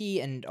 He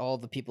and all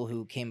the people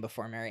who came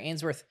before Mary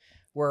Ainsworth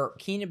were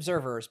keen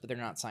observers, but they're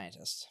not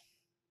scientists.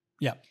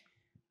 Yeah.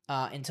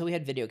 Until we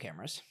had video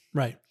cameras.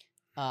 Right.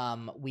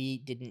 We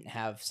didn't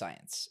have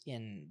science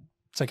in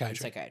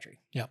Psychiatry.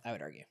 Yeah. I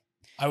would argue.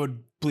 I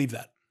would believe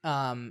that.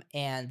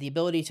 And the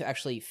ability to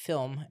actually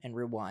film and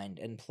rewind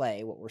and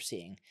play what we're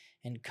seeing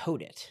and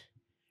code it,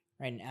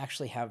 right, and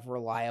actually have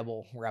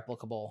reliable,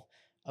 replicable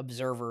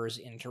observers,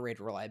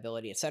 integrated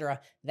reliability,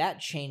 etc. That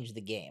changed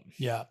the game.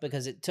 Yeah.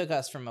 Because it took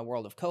us from a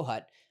world of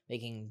Kohut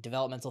making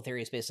developmental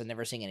theories based on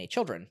never seeing any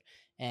children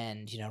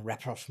and,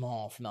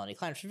 rapprochement from Melanie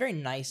Klein, which are very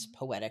nice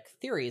poetic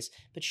theories,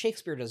 but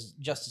Shakespeare does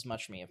just as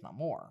much for me, if not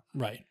more.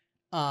 Right.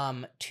 To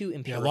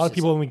empiricism. Yeah, a lot of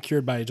people have been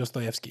cured by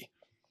Dostoevsky.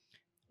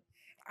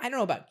 I don't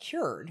know about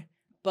cured,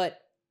 but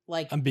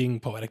like I'm being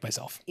poetic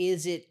myself.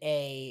 Is it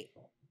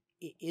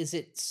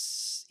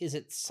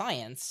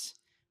science?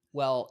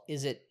 Well,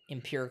 is it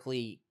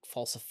empirically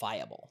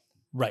falsifiable?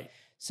 Right.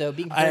 So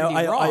being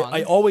completely wrong.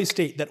 I always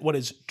state that what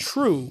is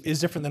true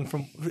is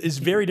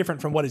very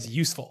different from what is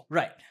useful.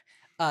 Right.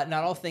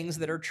 Not all things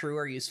that are true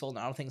are useful.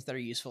 Not all things that are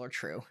useful are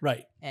true.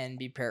 Right. And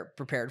be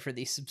prepared for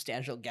the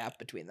substantial gap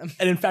between them.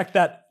 And in fact,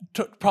 that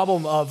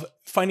problem of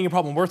finding a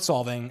problem worth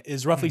solving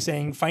is roughly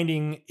saying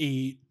finding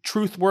a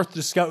truth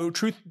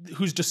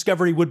whose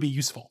discovery would be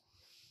useful.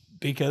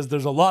 Because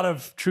there's a lot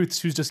of truths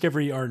whose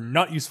discovery are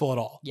not useful at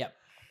all. Yep.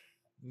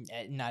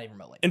 Not even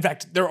remotely. In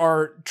fact, there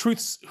are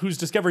truths whose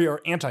discovery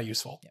are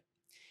anti-useful. Yep.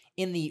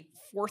 In the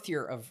 4th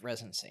year of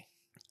residency,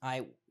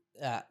 I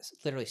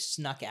literally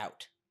snuck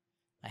out.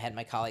 I had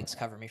my colleagues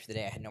cover me for the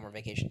day. I had no more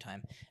vacation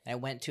time. And I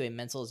went to a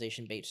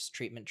mentalization-based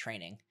treatment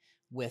training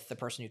with the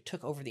person who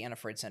took over the Anna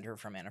Freud Center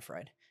from Anna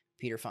Freud,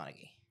 Peter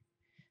Fonagy.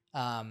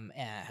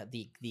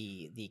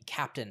 The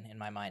captain, in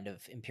my mind,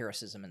 of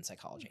empiricism and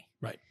psychology.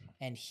 Right.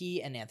 And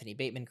he and Anthony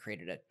Bateman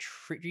created a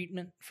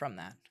treatment from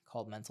that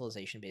called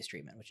mentalization-based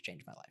treatment, which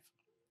changed my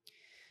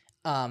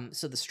life.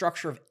 So the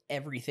structure of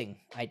everything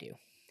I do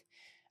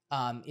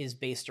is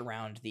based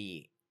around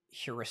the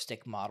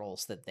heuristic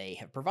models that they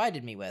have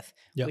provided me with,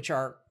 Yep. which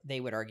are, they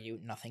would argue,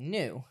 nothing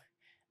new,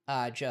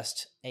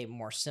 just a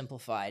more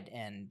simplified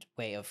and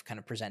way of kind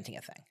of presenting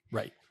a thing.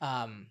 Right.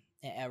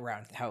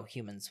 Around how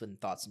humans with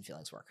thoughts and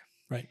feelings work.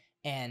 Right.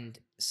 And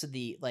so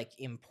the like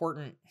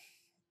important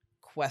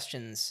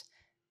questions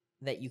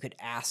that you could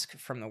ask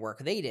from the work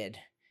they did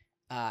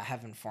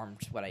have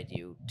informed what I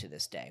do to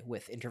this day,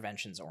 with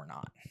interventions or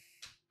not.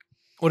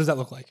 What does that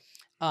look like?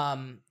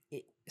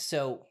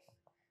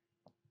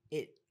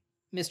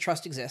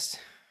 Mistrust exists.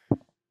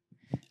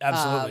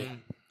 Absolutely.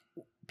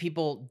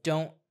 People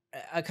don't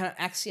kind of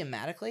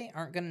axiomatically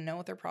aren't going to know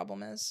what their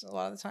problem is a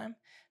lot of the time,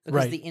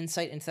 because the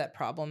insight into that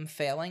problem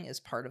failing is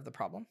part of the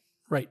problem.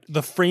 Right.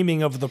 The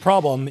framing of the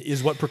problem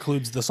is what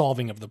precludes the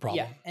solving of the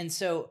problem. Yeah. And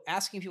so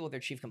asking people what their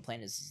chief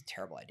complaint is a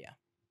terrible idea.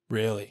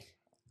 Really?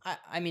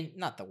 I mean,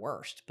 not the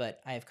worst, but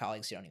I have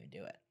colleagues who don't even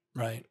do it.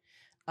 Right.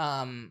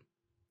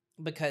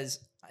 Because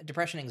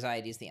depression,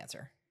 anxiety is the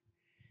answer.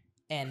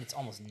 And it's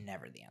almost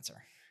never the answer.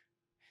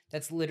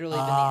 That's literally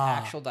been the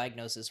actual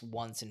diagnosis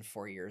once in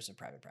 4 years of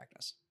private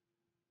practice.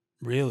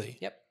 Really?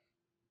 Yep.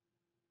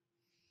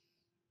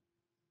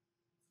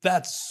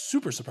 That's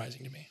super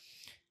surprising to me.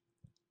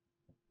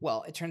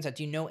 Well, it turns out,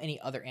 do you know any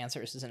other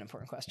answers is an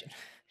important question.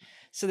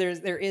 So there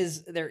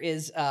is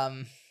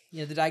the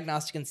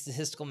Diagnostic and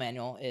Statistical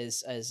Manual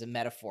is a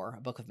metaphor,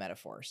 a book of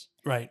metaphors.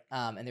 Right.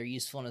 And they're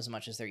useful in as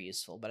much as they're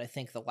useful. But I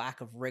think the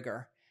lack of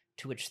rigor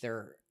to which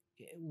there's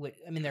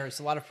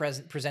a lot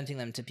of presenting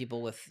them to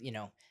people with,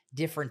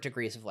 different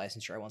degrees of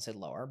licensure. I won't say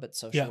lower, but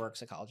social work,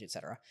 psychology,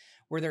 etc.,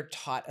 where they're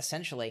taught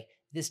essentially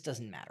this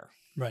doesn't matter.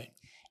 Right.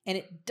 And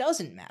it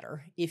doesn't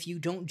matter if you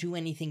don't do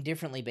anything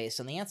differently based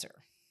on the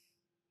answer.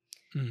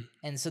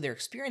 And so their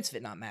experience of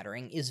it not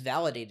mattering is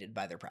validated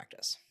by their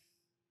practice.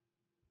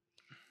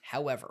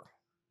 However,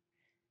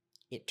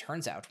 it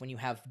turns out when you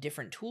have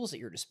different tools at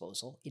your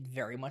disposal, it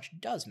very much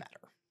does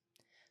matter.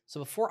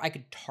 So before I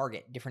could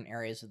target different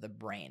areas of the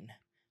brain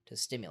to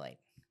stimulate,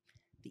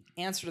 the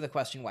answer to the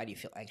question, why do you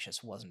feel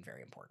anxious, wasn't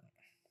very important.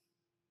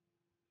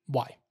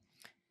 Why?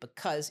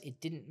 Because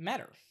it didn't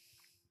matter.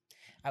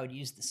 I would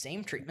use the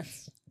same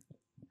treatments.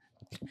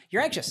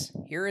 You're anxious.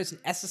 Here is an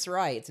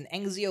SSRI. It's an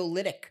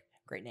anxiolytic.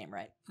 Great name,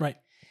 right? Right.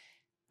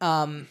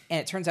 And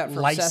it turns out for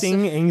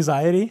lysing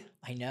anxiety.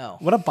 I know.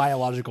 What a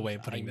biological way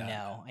of putting that.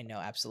 I know,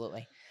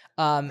 absolutely.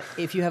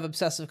 If you have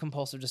obsessive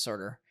compulsive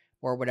disorder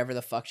or whatever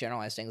the fuck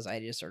generalized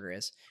anxiety disorder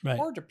is, right,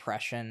 or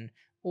depression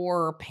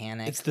or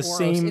panic, it's the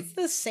same. It's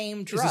the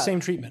same drug. It's the same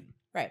treatment.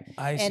 Right.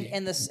 I see.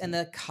 And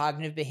the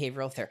cognitive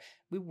behavioral therapy.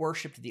 We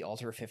worshipped the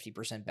altar of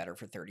 50% better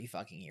for 30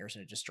 fucking years,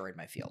 and it destroyed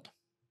my field.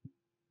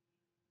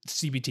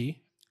 CBT.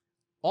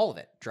 All of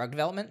it. Drug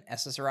development,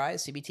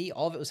 SSRIs, CBT,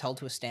 all of it was held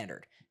to a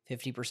standard.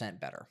 50%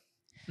 better.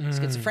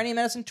 Schizophrenia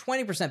medicine,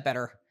 20%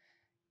 better.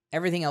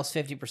 Everything else,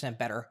 50%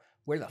 better.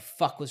 Where the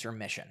fuck was your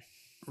mission?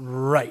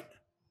 Right.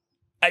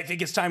 I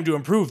think it's time to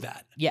improve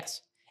that.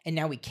 Yes. And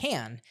now we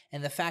can.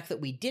 And the fact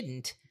that we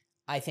didn't,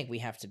 I think we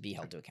have to be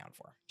held to account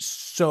for.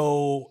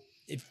 So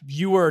if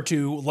you were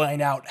to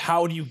line out,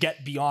 how do you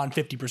get beyond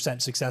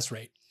 50% success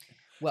rate?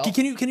 Well,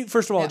 can you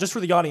first of all, just for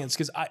the audience,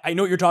 because I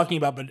know what you're talking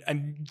about, but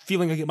I'm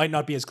feeling like it might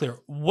not be as clear.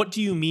 What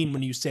do you mean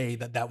when you say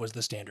that was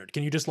the standard?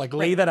 Can you just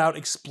lay that out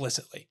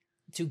explicitly?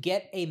 To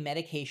get a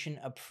medication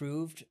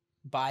approved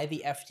by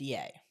the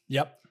FDA,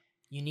 yep,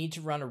 you need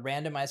to run a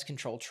randomized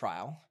controlled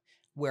trial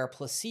where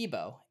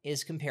placebo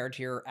is compared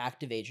to your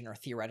active agent or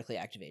theoretically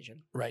active agent.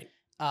 Right.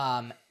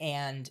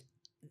 And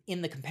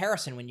in the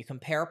comparison, when you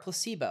compare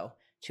placebo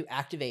to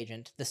active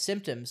agent, the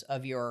symptoms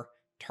of your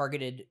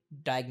targeted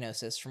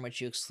diagnosis, from which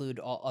you exclude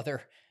all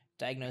other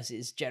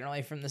diagnoses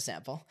generally from the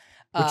sample.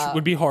 Which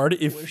would be hard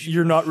if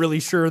you're not really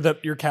sure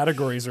that your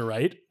categories are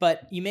right.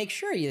 But you make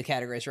sure the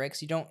categories are right,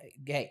 because you don't,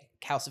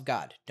 House of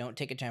God, don't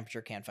take a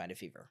temperature, can't find a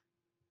fever.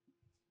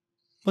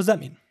 What does that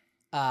mean?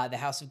 The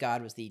House of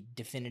God was the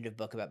definitive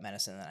book about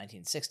medicine in the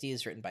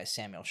 1960s, written by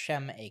Samuel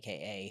Shem,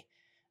 a.k.a.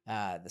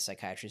 The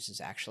psychiatrist is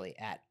actually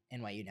at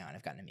NYU now, and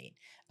I've gotten to meet.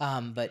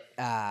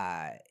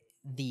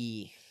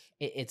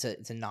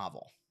 It's a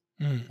novel.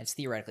 It's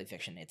theoretically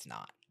fiction. It's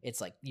not.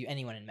 It's like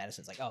anyone in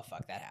medicine is like, oh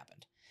fuck, that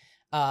happened.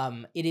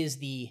 It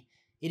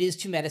is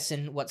to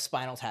medicine what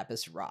Spinal Tap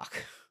is to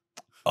rock.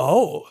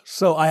 Oh,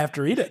 so I have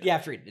to read it. You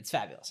have to read it. It's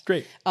fabulous.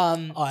 Great.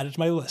 I'll add it to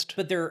my list.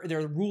 But there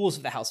are rules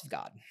of the House of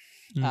God,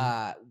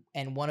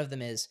 and one of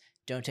them is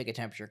don't take a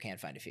temperature, can't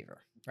find a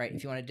fever. Right?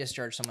 If you want to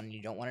discharge someone and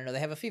you don't want to know they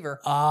have a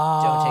fever,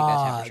 don't take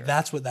that temperature.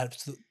 That's what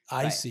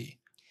I see.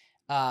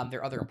 There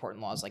are other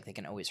important laws, like they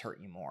can always hurt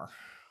you more,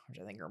 which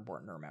I think are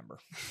important to remember.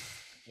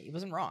 He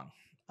wasn't wrong.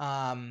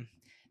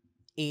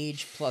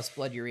 Age plus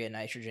blood urea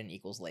nitrogen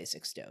equals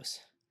Lasix dose.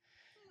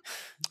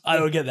 I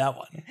don't get that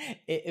one.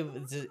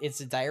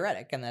 It's a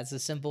diuretic, and that's a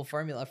simple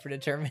formula for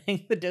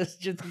determining the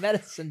dosage of the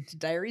medicine to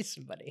diurese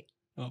somebody.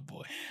 Oh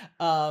boy.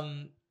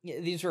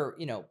 These were,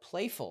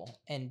 playful,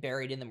 and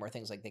buried in them were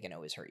things like they can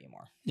always hurt you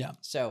more. Yeah.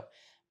 So,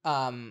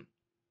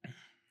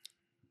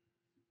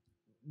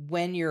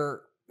 when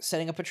you're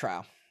setting up a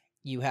trial,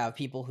 you have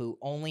people who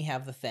only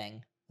have the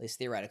thing, at least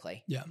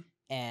theoretically. Yeah.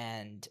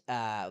 and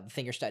the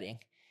thing you're studying,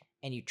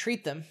 and you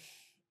treat them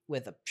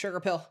with a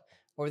sugar pill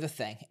or the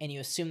thing, and you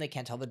assume they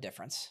can't tell the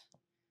difference.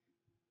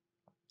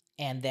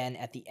 And then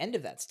at the end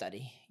of that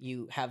study,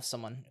 you have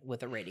someone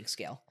with a rating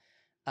scale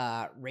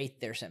rate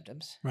their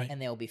symptoms, Right.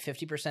 and they'll be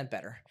 50%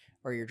 better,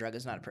 or your drug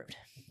is not approved.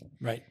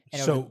 Right.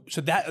 And So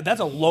that's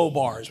a low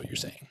bar is what you're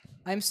saying.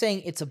 I'm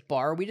saying it's a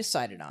bar we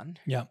decided on.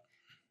 Yeah.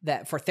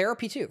 That for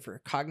therapy too, for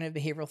cognitive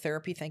behavioral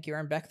therapy, thank you,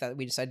 Aaron Beck, that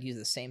we decided to use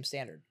the same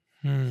standard.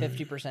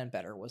 50%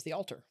 better was the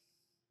alter.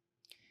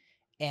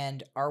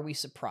 And are we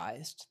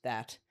surprised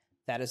that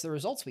that is the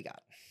results we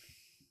got?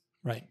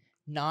 Right.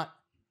 Not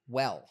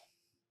well.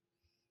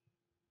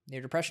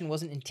 Their depression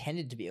wasn't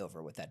intended to be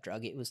over with that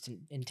drug. It was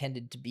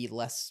intended to be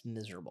less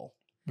miserable.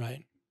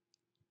 Right.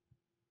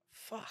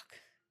 Fuck.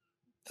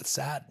 That's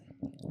sad.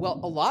 Well,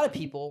 a lot of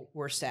people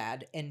were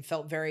sad and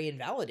felt very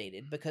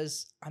invalidated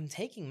because I'm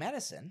taking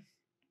medicine.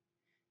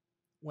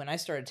 When I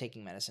started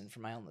taking medicine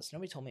for my illness,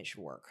 nobody told me it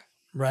should work.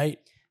 Right.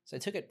 So I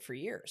took it for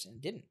years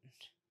and didn't.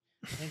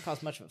 I didn't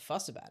cause much of a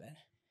fuss about it.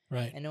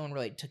 Right. And no one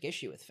really took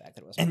issue with the fact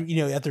that it wasn't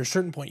And, at a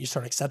certain point, you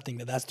start accepting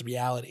that that's the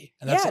reality.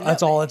 And Yeah,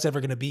 that's no, all it's ever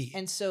going to be.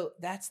 And so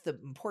that's the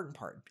important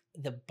part.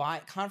 The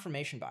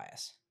confirmation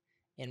bias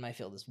in my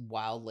field is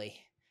wildly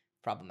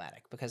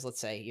problematic because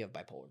let's say you have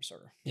bipolar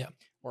disorder. Yeah.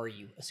 Or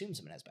you assume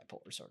someone has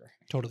bipolar disorder.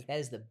 Totally. That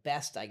is the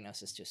best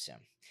diagnosis to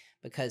assume.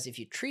 Because if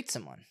you treat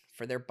someone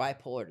for their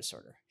bipolar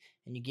disorder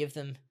and you give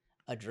them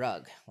a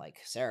drug like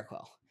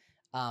Seroquel,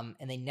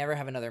 and they never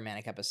have another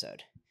manic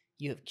episode,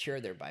 you have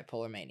cured their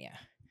bipolar mania.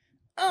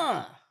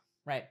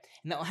 Right.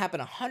 And that will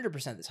happen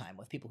 100% of the time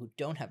with people who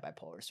don't have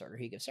bipolar disorder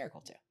who you give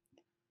Seroquel to.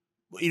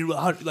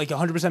 Like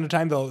 100% of the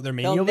time, though, they're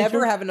mania. They'll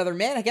never have another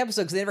manic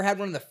episode because they never had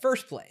one in the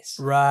first place.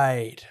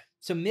 Right.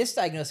 So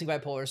misdiagnosing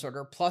bipolar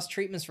disorder plus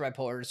treatments for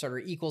bipolar disorder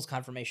equals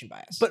confirmation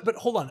bias. But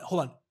hold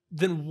on.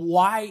 Then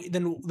why?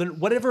 Then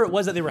whatever it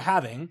was that they were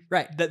having,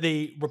 Right. that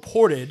they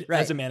reported Right.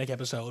 as a manic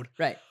episode,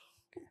 Right.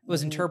 It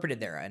was interpreted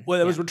therein. well,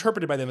 it was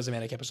interpreted by them as a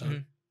manic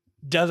episode.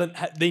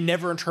 They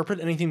never interpret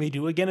anything they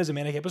do again as a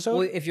manic episode?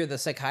 Well, if you're the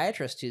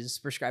psychiatrist who's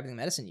prescribing the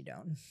medicine, you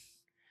don't.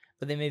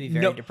 But they may be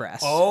very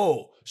depressed.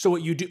 Oh, so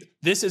what you do,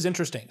 this is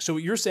interesting. So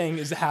what you're saying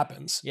is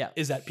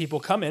is that people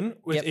come in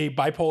with a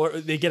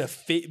bipolar, they get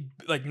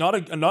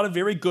not a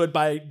very good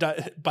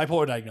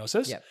bipolar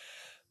diagnosis. Yep.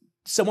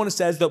 Someone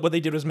says that what they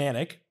did was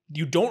manic.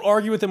 You don't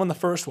argue with them on the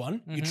first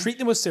one. You treat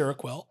them with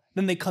Seroquel.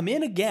 Then they come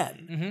in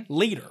again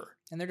later.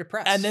 And they're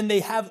depressed. And then they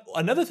have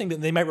another thing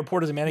that they might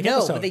report as a manic no,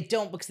 episode. but they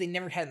don't because they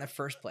never had it in the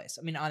first place.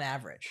 I mean, on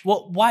average.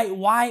 Well,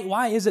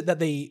 why is it that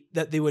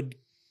they would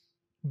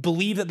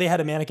believe that they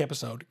had a manic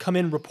episode, come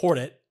in, report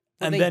it,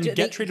 and then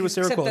get treated with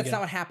Seroquel except that's again?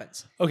 not what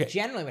happens. Okay.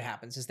 Generally what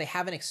happens is they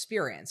have an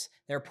experience.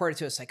 They report it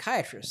to a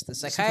psychiatrist. The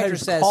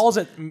psychiatrist says, calls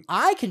it,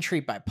 I can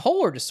treat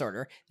bipolar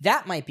disorder.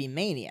 That might be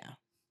mania.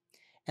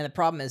 And the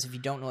problem is if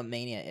you don't know what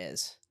mania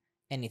is,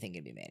 anything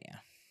can be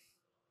mania.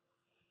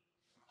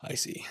 I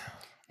see.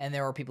 And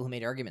there were people who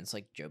made arguments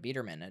like Joe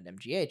Biederman at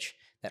MGH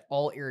that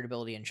all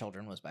irritability in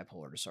children was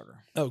bipolar disorder.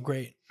 Oh,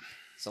 great.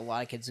 So a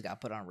lot of kids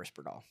got put on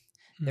Risperdal.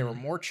 There were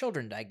more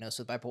children diagnosed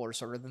with bipolar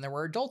disorder than there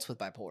were adults with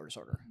bipolar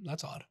disorder.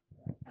 That's odd.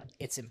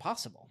 It's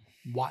impossible.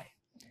 Why?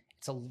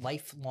 It's a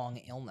lifelong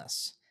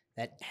illness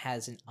that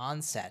has an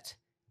onset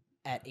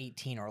at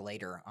 18 or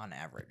later on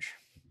average.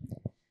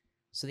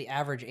 So the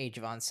average age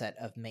of onset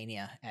of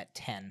mania at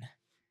 10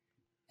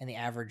 and the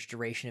average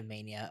duration of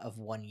mania of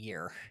 1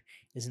 year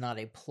is not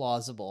a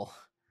plausible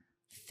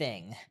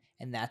thing.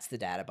 And that's the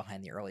data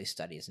behind the early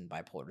studies in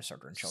bipolar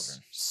disorder in children.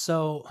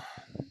 So,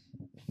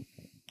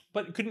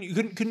 but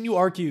couldn't you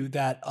argue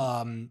that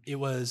it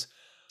was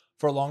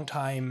for a long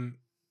time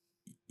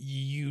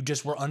you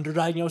just were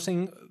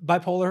underdiagnosing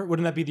bipolar?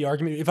 Wouldn't that be the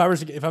argument? If I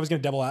was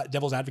going to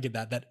devil's advocate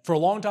that for a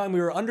long time we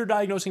were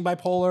underdiagnosing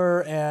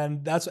bipolar,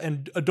 and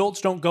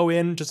adults don't go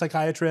in to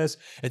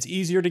psychiatrists. It's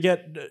easier to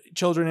get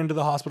children into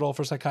the hospital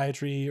for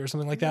psychiatry or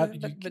something like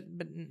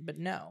that. But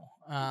no.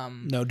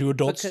 No, do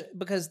adults?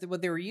 Because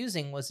what they were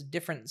using was a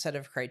different set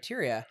of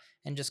criteria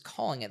and just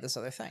calling it this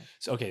other thing.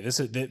 So, okay, this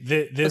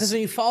Because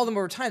when you follow them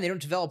over time, they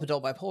don't develop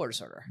adult bipolar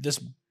disorder. This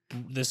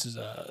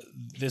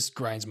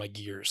grinds my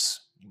gears.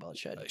 Well, it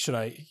should.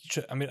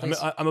 I'm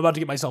about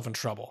to get myself in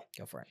trouble.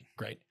 Go for it.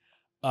 Great.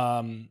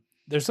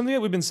 There's something that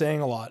we've been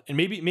saying a lot, and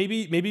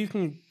maybe you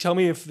can tell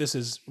me if this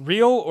is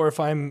real or if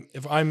I'm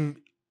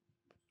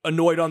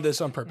annoyed on this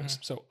on purpose.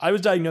 Mm-hmm. So I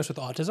was diagnosed with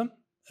autism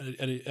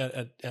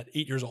at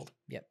 8 years old.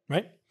 Yep.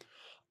 Right.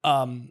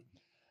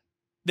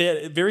 They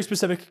had very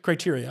specific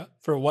criteria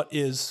for what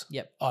is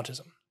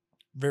autism.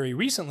 Very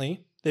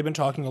recently, they've been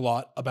talking a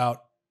lot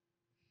about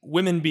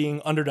women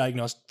being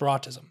underdiagnosed for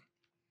autism.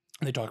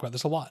 And they talk about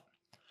this a lot.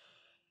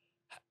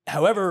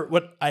 However,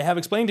 what I have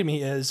explained to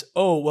me is,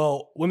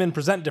 women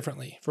present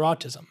differently for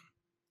autism.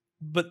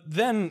 But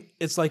then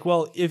it's like,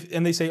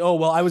 and they say,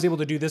 I was able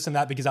to do this and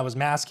that because I was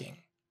masking.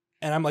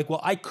 And I'm like,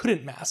 I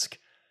couldn't mask.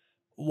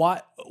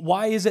 Why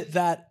is it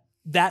that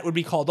that would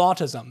be called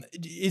autism.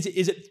 Is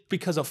it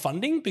because of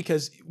funding?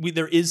 Because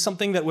there is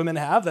something that women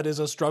have that is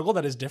a struggle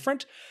that is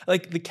different?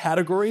 Like the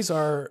categories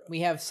are... We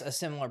have a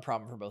similar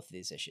problem for both of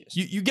these issues.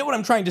 You get what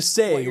I'm trying to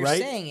say, what you're right?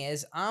 saying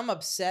is, I'm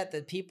upset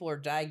that people are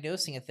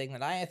diagnosing a thing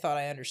that I thought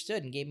I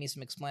understood and gave me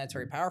some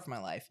explanatory power for my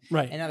life.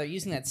 Right. And now they're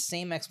using that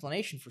same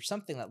explanation for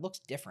something that looks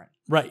different.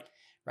 Right.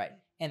 Right.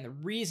 And the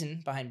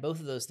reason behind both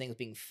of those things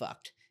being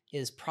fucked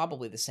is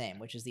probably the same,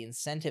 which is the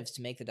incentives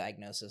to make the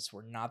diagnosis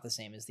were not the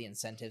same as the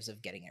incentives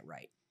of getting it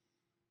right.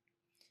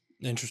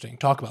 Interesting.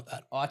 Talk about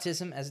that.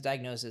 Autism as a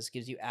diagnosis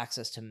gives you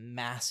access to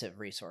massive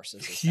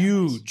resources.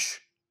 Huge.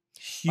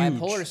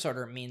 Bipolar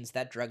disorder means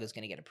that drug is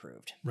going to get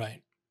approved.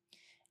 Right.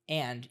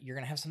 And you're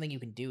going to have something you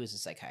can do as a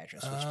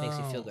psychiatrist, which makes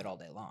you feel good all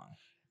day long.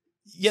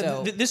 Yeah,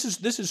 So,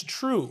 this is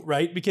true,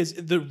 right? Because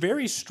the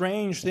very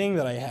strange thing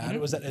that I had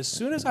was that as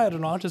soon as I had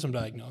an autism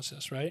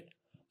diagnosis, right,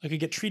 I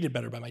could get treated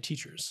better by my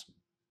teachers,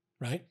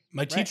 right?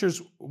 My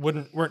teachers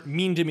weren't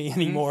mean to me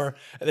anymore.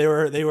 They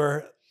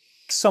were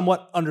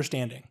somewhat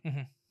understanding,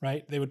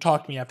 right? They would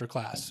talk to me after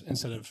class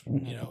instead of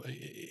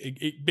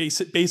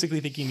basically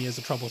thinking me as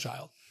a trouble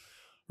child,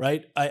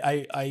 right?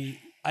 I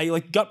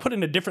like got put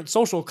in a different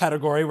social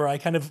category where I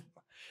kind of,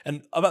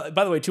 and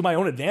by the way, to my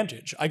own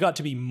advantage, I got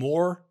to be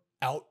more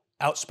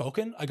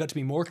outspoken. I got to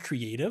be more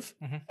creative,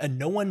 and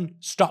no one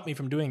stopped me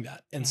from doing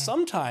that. And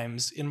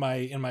sometimes in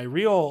my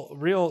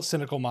real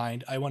cynical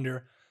mind, I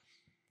wonder,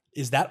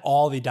 is that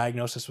all the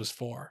diagnosis was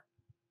for?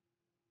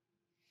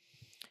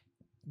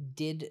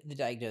 did the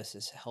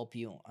diagnosis help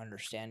you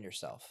understand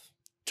yourself?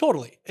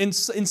 Totally. In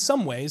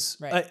some ways.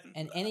 Right.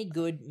 And any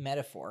good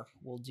metaphor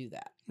will do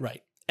that.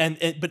 Right.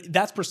 But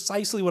that's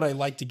precisely what I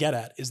like to get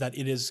at, is that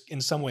it is,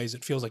 in some ways,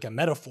 it feels like a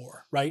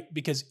metaphor, right?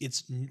 Because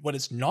what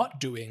it's not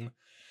doing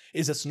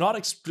is it's not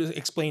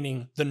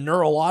explaining the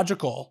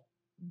neurological,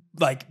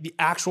 like the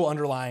actual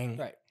underlying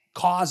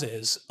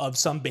causes of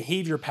some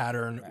behavior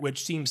pattern,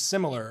 which seems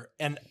similar.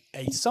 And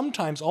I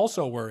sometimes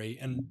also worry,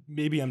 and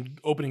maybe I'm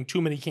opening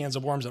too many cans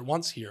of worms at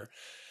once here,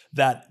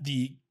 that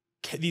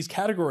these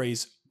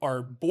categories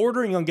are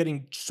bordering on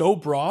getting so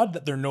broad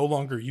that they're no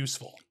longer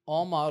useful.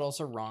 All models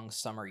are wrong,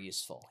 some are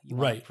useful. You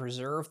want to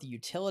preserve the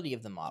utility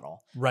of the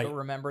model, but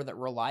remember that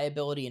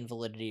reliability and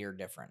validity are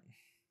different.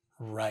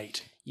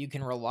 Right. You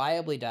can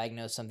reliably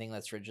diagnose something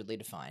that's rigidly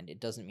defined.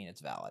 It doesn't mean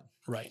it's valid.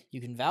 Right. You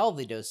can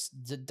validly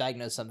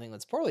diagnose something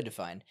that's poorly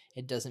defined.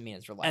 It doesn't mean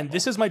it's reliable. And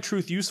this is my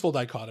truth-useful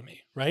dichotomy,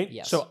 right?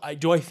 Yes. So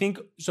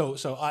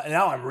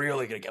now I'm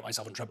really going to get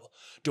myself in trouble.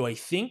 Do I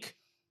think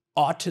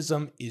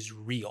autism is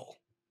real?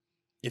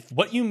 If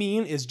what you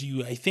mean is,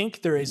 I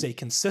think there is a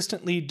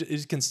consistent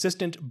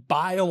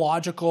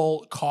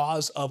biological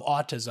cause of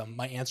autism,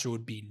 my answer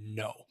would be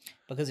no.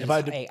 Because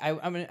I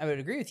would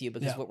agree with you,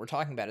 because what we're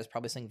talking about is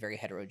probably something very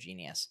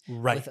heterogeneous,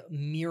 with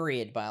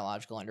myriad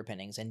biological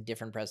underpinnings and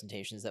different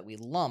presentations that we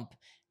lump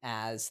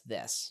as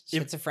this.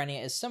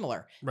 Schizophrenia is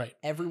similar. Right.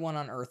 Everyone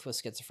on Earth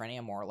with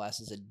schizophrenia, more or less,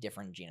 is a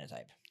different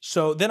genotype.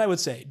 So then I would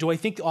say, do I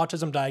think the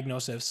autism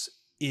diagnosis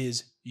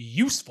is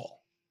useful?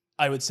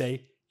 I would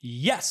say,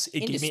 yes,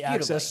 it gave me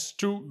access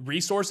to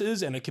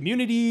resources and a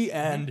community,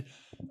 and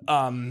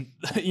when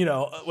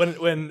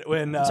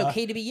it's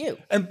okay to be you.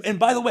 And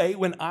by the way,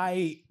 when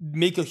I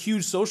make a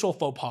huge social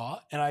faux pas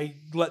and I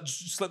let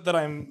slip that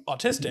I'm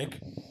autistic,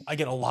 I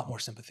get a lot more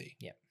sympathy.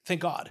 Yeah, thank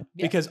God,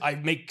 because I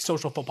make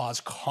social faux pas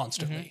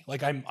constantly.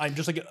 Like I'm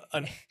just like I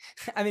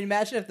mean,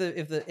 imagine if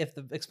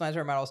the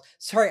explanatory model is,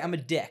 sorry, I'm a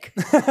dick.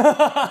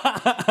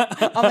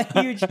 I'm a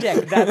huge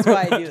dick. That's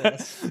why I do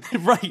this.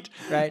 Right.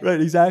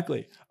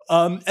 Exactly.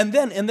 So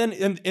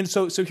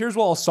here's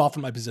where I'll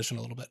soften my position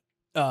a little bit.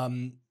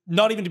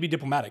 Not even to be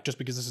diplomatic, just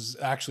because this is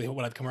actually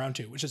what I've come around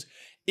to, which is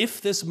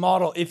if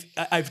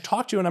I've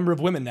talked to a number of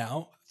women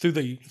now through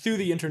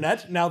the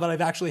internet, now that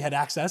I've actually had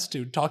access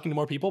to talking to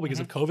more people because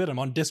of COVID. I'm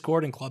on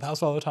Discord and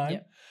Clubhouse all the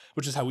time,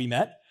 which is how we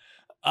met.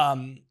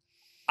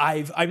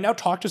 I've now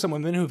talked to some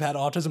women who've had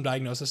autism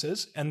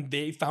diagnoses, and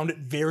they found it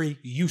very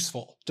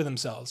useful to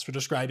themselves for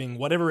describing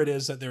whatever it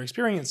is that they're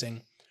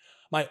experiencing.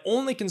 My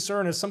only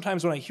concern is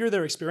sometimes when I hear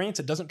their experience,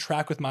 it doesn't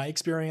track with my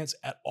experience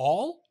at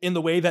all, in the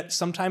way that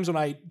sometimes when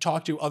I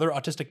talk to other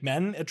autistic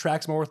men, it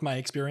tracks more with my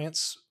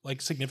experience,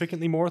 like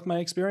significantly more with my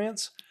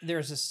experience.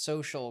 There's a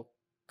social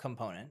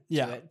component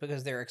to it,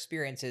 because their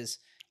experience is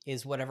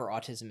whatever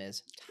autism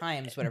is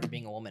times whatever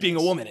being a woman is. Being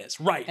a woman is,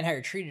 right. And how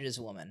you're treated as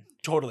a woman.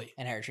 Totally.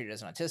 And how you're treated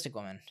as an autistic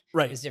woman.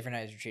 Right. Is different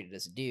how you're treated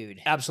as a dude.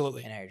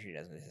 Absolutely. And how you're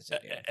treated as an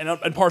autistic dude.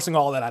 And parsing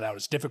all of that out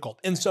is difficult.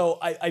 And so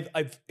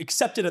I've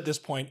accepted at this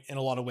point in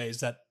a lot of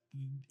ways that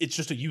it's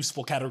just a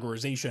useful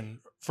categorization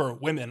for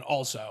women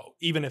also,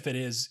 even if it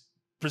is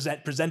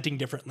presenting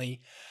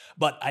differently.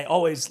 But I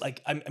always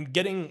I'm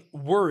getting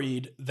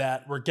worried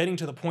that we're getting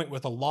to the point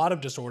with a lot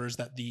of disorders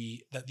that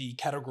the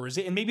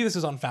categorization, and maybe this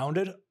is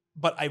unfounded,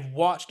 but I've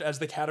watched as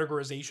the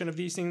categorization of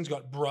these things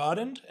got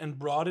broadened and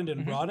broadened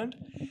and broadened.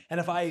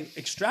 And if I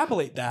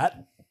extrapolate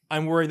that,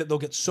 I'm worried that they'll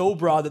get so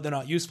broad that they're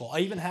not useful. I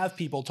even have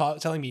people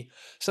telling me,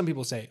 some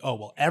people say, oh,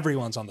 well,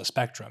 everyone's on the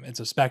spectrum.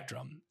 It's a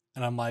spectrum.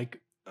 And I'm like,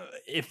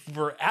 if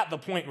we're at the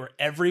point where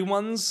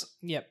everyone's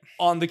Yep.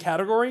 on the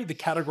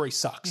category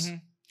sucks.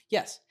 Mhm.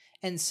 Yes.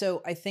 And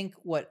so I think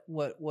what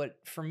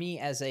for me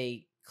as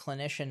a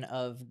clinician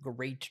of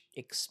great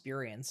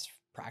experience,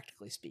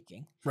 practically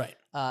speaking, Right.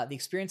 the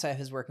experience I have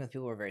is working with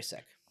people who are very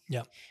sick.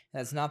 Yeah.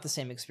 That's not the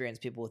same experience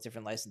people with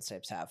different license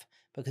types have,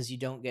 because you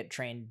don't get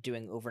trained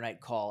doing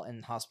overnight call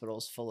in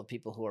hospitals full of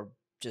people who are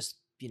just,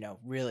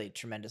 really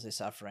tremendously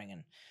suffering,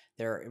 and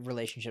their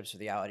relationships with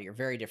reality are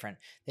very different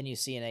than you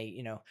see in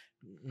a,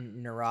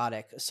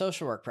 neurotic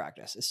social work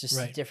practice. It's just a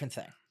Right. different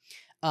thing.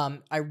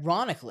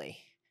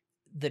 Ironically,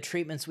 the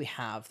treatments we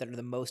have that are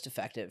the most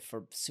effective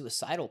for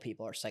suicidal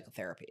people are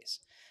psychotherapies.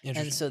 And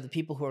Interesting. so the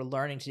people who are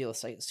learning to deal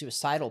with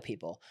suicidal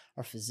people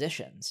are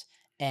physicians,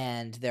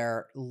 and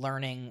they're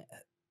learning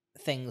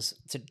things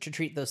to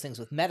treat those things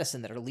with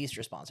medicine that are least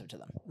responsive to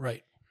them.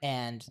 Right.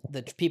 And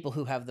the people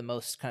who have the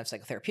most kind of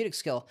psychotherapeutic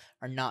skill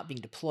are not being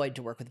deployed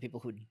to work with the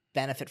people who would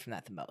benefit from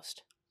that the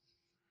most.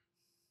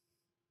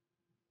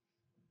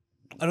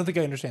 I don't think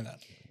I understand that.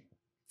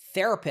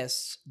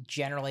 Therapists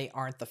generally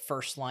aren't the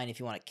first line if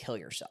you want to kill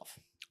yourself.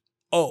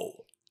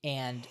 Oh,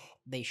 And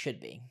they should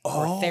be.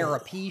 Oh. Or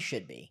therapy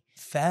should be.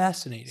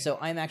 fascinating. So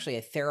I'm actually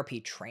a therapy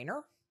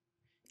trainer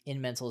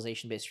in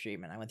mentalization-based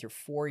treatment. I went through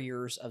 4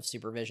 years of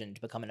supervision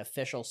to become an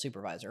official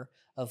supervisor,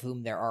 of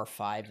whom there are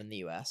 5 in the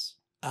U.S.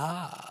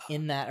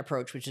 In that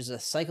approach, which is a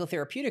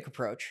psychotherapeutic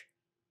approach,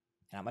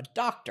 and I'm a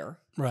doctor,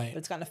 right. but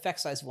it's got an effect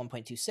size of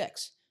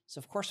 1.26. So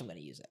of course I'm going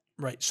to use it.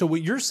 Right. So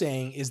what you're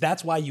saying is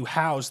that's why you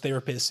house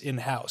therapists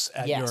in-house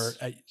at Yes.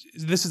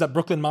 this is at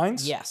Brooklyn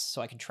Minds? Yes,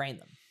 so I can train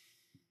them.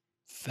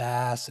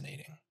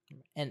 Fascinating.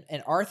 And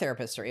our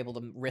therapists are able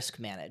to risk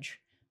manage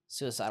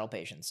suicidal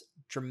patients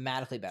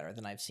dramatically better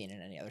than I've seen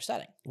in any other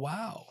setting,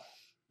 Wow.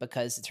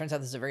 because it turns out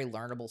this is a very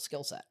learnable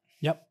skill set,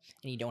 Yep.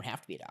 and you don't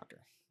have to be a doctor.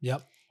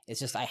 Yep. It's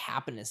just I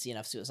happen to see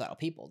enough suicidal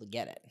people to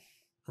get it.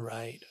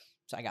 Right.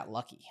 So I got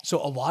lucky. So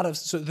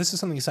this is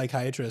something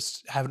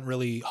psychiatrists haven't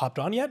really hopped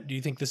on yet. Do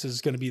you think this is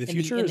going to be the In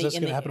the- future? in Is the- this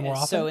in going to the- happen more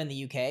often? So in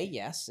the UK,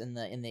 yes.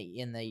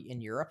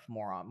 In Europe,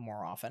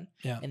 more often.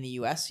 Yeah. In the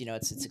US,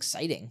 it's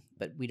exciting,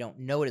 but we don't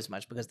know it as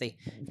much because they've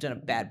done a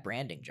bad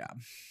branding job.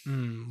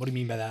 What do you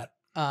mean by that?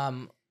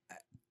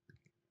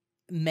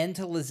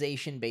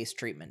 Mentalization-based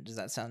treatment. Does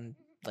that sound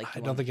like I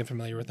don't think I'm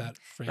familiar with that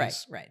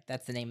phrase. Right.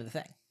 That's the name of the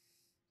thing.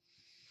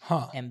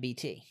 Huh.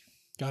 MBT.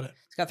 Got it.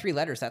 It's got 3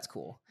 letters. That's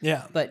cool.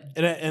 Yeah. But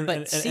And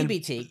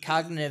CBT,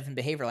 cognitive and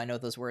behavioral, I know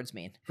what those words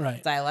mean.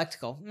 right.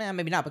 Dialectical,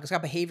 maybe not, because it's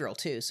got behavioral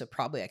too, so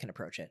probably I can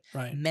approach it.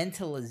 Right.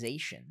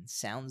 Mentalization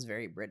sounds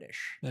very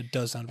British That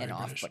does sound very and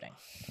British. off-putting.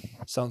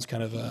 Sounds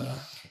kind of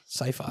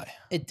sci-fi.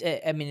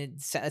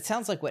 It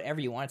sounds like whatever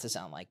you want it to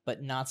sound like,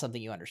 but not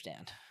something you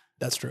understand.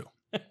 That's true.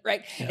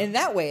 Right? Yeah. In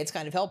that way, it's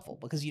kind of helpful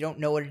because you don't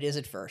know what it is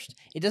at first.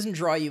 It doesn't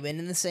draw you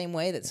in the same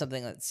way that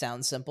something that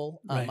sounds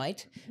simple Right.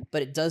 might,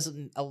 but it does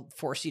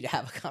force you to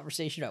have a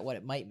conversation about what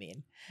it might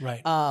mean.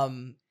 Right.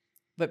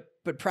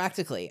 But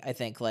practically, I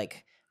think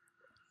like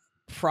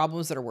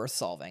problems that are worth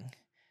solving,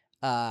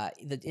 that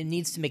it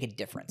needs to make a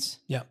difference.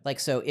 Yeah. Like,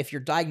 so if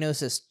your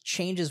diagnosis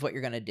changes what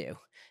you're going to do,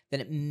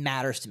 then it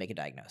matters to make a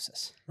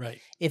diagnosis.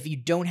 Right. If you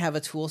don't have a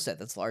tool set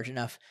that's large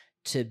enough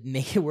to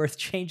make it worth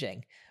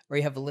changing, or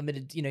you have a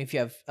limited, if you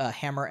have a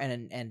hammer and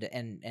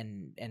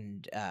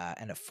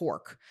a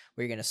fork,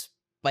 where you're going to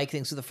spike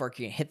things with a fork,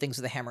 you're going to hit things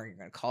with a hammer, and you're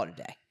going to call it a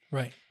day.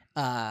 Right.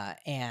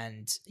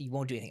 And you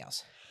won't do anything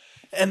else.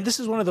 And this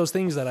is one of those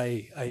things that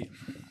I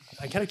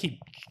kind of keep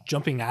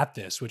jumping at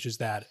this, which is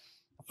that,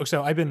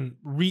 so I've been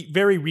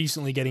very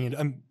recently getting into,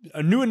 I'm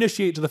a new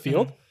initiate to the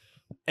field,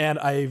 and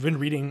I've been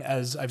reading,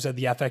 as I've said,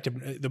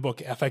 the book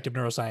Affective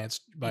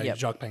Neuroscience by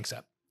Jacques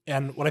Panksepp.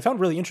 And what I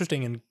found really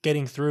interesting in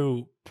getting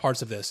through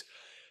parts of this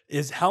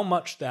is how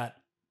much that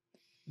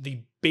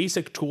the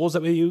basic tools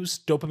that we use,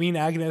 dopamine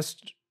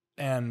agonist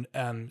and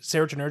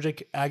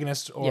serotonergic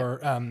agonists, or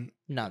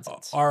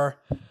Nonsense.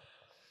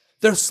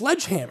 they're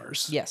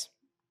sledgehammers. Yes.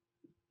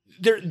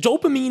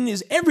 Dopamine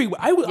is everywhere.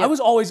 I was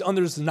always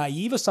under this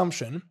naive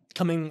assumption,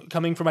 coming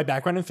from my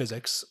background in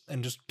physics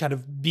and just kind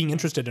of being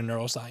interested in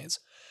neuroscience,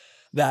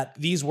 that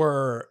these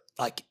were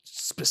like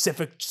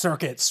specific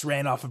circuits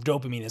ran off of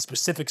dopamine and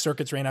specific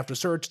circuits ran after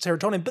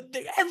serotonin, but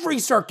every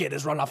circuit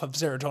is run off of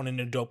serotonin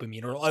and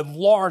dopamine, or a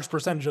large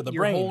percentage of the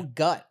Your brain. whole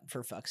gut,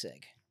 for fuck's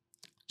sake.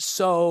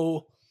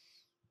 So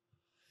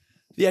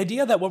the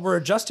idea that what we're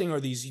adjusting are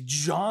these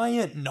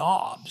giant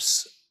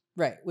knobs,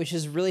 Right, which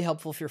is really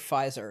helpful if you're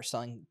Pfizer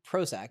selling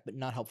Prozac, but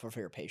not helpful for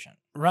your patient.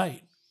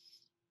 right,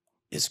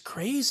 is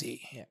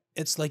crazy. Yeah.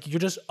 It's like you're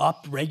just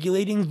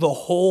up-regulating the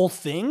whole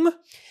thing.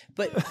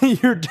 But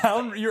you're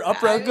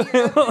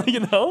up-regulating,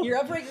 you know? you're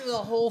upregulating the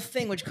whole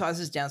thing, which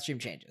causes downstream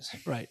changes.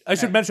 Right. I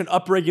should mention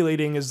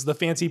up-regulating is the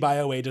fancy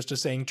bio way just to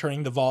saying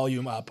turning the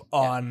volume up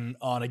on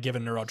a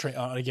given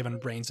on a given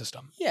brain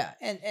system. Yeah,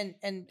 and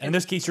In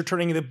this case, you're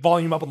turning the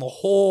volume up on the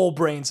whole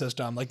brain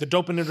system. Like the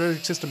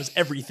dopaminergic system is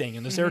everything,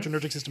 and the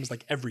serotonergic system is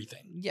like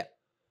everything. yeah,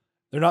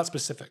 They're not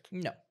specific.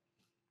 no.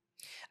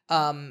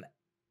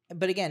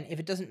 But again, if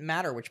it doesn't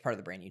matter which part of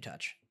the brain you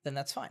touch, then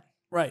that's fine.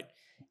 Right.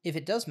 If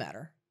it does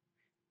matter,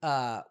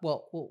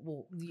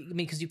 well, I mean,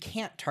 because you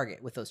can't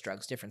target with those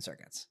drugs different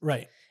circuits,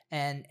 Right.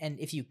 and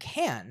if you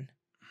can,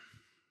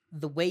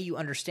 the way you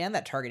understand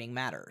that targeting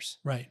matters.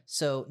 Right.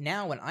 So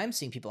now when I'm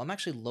seeing people, I'm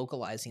actually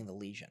localizing the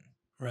lesion.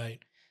 Right.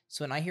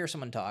 So when I hear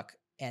someone talk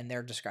and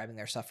they're describing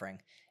their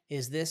suffering,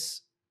 is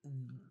this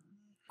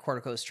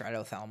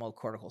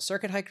cortico-stratothalamo-cortical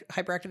circuit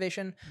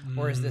hyperactivation,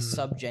 or is this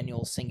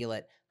subgenual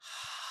cingulate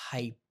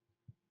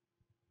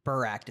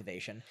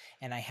hyperactivation?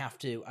 And I have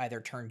to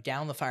either turn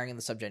down the firing in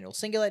the subgenual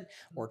cingulate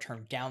or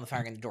turn down the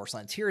firing in the dorsal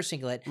anterior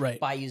cingulate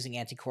by using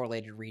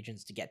anti-correlated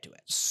regions to get to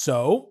it.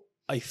 So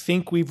I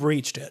think we've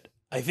reached it.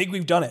 I think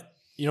we've done it.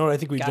 You know what I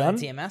think we've done?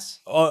 TMS?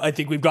 Oh, I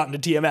think we've gotten to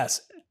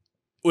TMS,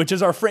 which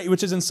is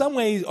which is in some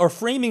ways our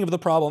framing of the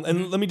problem.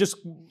 And let me just,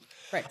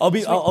 I'll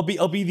be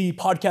the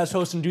podcast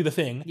host and do the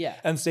thing. Yeah.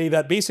 And say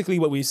that basically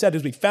what we said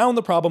is we found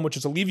the problem, which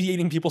is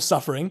alleviating people's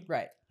suffering.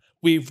 Right.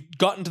 We've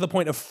gotten to the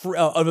point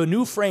of a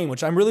new frame,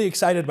 which I'm really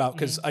excited about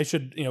because I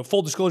should,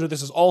 full disclosure,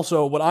 this is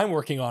also what I'm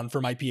working on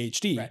for my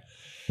PhD,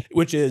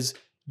 which is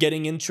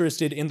getting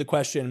interested in the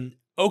question,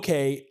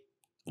 okay,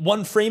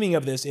 one framing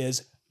of this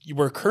is,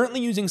 we're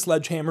currently using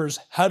sledgehammers.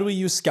 How do we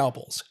use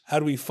scalpels? How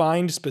do we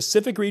find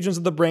specific regions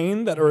of the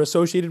brain that are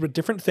associated with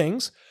different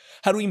things?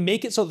 How do we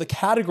make it so the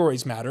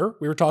categories matter?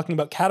 We were talking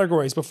about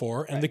categories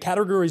before, and the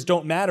categories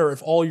don't matter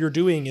if all you're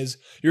doing is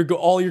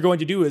all you're going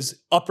to do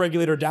is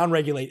upregulate or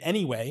downregulate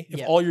anyway.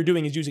 If all you're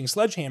doing is using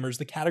sledgehammers,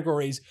 the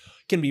categories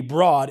can be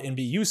broad and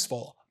be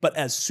useful. But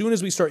as soon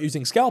as we start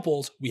using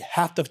scalpels, we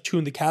have to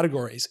tune the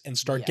categories and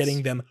start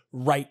getting them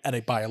right at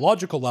a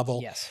biological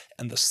level. Yes.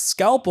 And the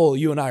scalpel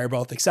you and I are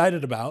both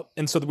excited about.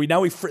 And so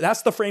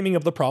that's the framing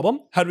of the problem.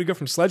 How do we go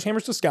from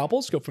sledgehammers to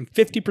scalpels? Go from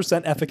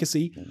 50%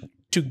 efficacy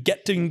to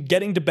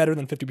getting to better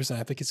than 50%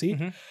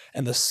 efficacy.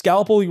 And the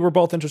scalpel you were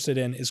both interested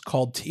in is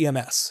called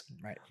TMS.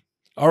 Right.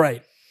 All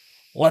right.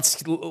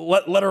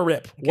 Let her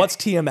rip. Okay. What's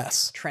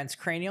TMS?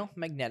 Transcranial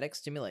magnetic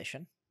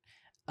stimulation.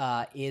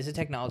 Is a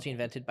technology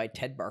invented by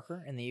Ted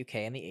Barker in the UK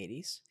in the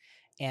 80s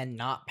and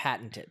not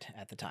patented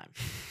at the time.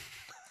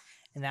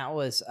 And that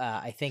was,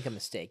 I think, a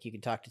mistake. You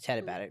can talk to Ted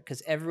about it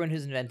because everyone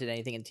who's invented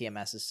anything in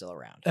TMS is still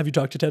around. Have you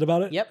talked to Ted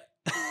about it? Yep.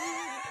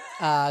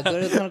 Go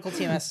to the Clinical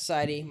TMS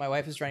Society. My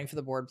wife is running for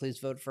the board. Please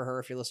vote for her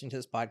if you're listening to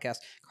this podcast.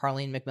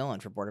 Carlene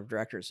McMillan for Board of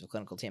Directors of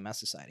Clinical TMS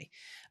Society.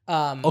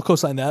 I'll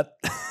co-sign that.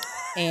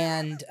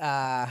 And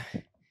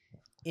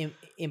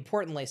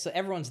importantly, so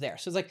everyone's there.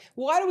 So it's like,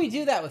 why do we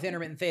do that with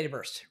intermittent theta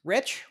burst?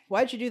 Rich,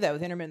 why'd you do that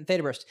with intermittent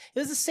theta burst? It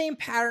was the same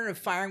pattern of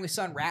firing we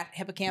saw in rat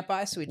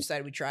hippocampi, so we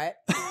decided we'd try it.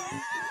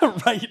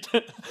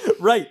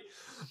 Right.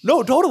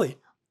 No, totally.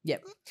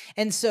 Yep.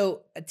 And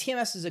so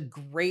TMS is a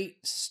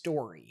great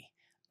story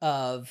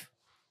of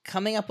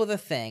coming up with a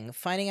thing,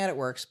 finding out it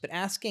works, but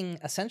asking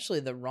essentially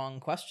the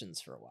wrong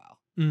questions for a while.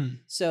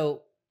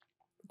 So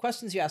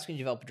questions you ask when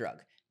you develop a drug.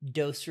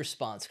 Dose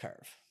response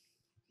curve.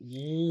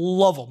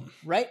 Love them.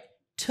 Right?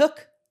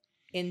 Took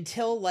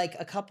until like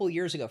a couple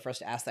years ago for us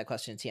to ask that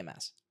question in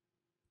TMS.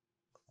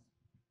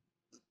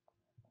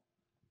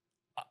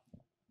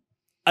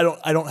 I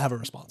don't have a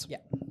response. Yeah.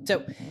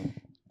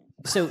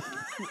 So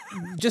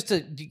just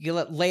to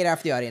lay it out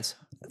for the audience,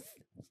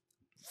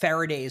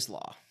 Faraday's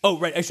law. Oh,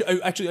 right.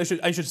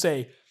 I should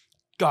say,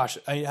 gosh,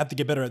 I have to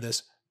get better at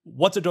this.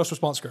 What's a dose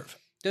response curve?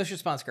 Dose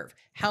response curve.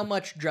 How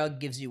much drug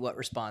gives you what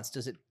response?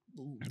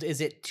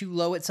 Is it too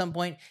low at some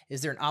point?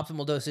 Is there an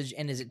optimal dosage?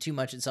 And is it too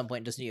much at some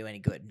point? Doesn't do you any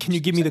good? Can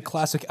you give me the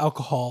classic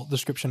alcohol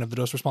description of the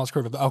dose response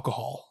curve of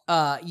alcohol?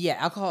 Yeah,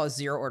 alcohol is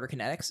zero order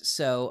kinetics.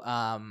 So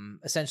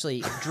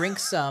essentially, drink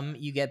some,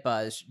 you get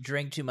buzzed.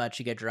 Drink too much,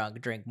 you get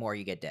drunk. Drink more,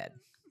 you get dead.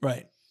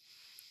 Right.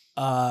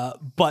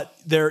 But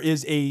there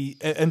is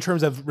in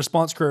terms of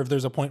response curve,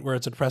 there's a point where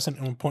it's a depressant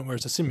and a point where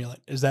it's a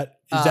stimulant. Is that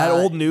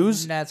old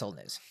news? That's old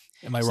news.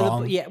 Am I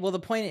wrong? The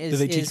point is...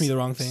 Did they teach me the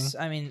wrong thing?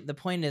 I mean, the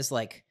point is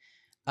like,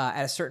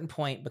 at a certain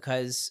point,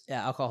 because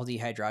alcohol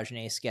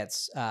dehydrogenase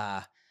gets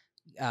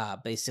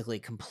basically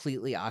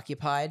completely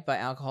occupied by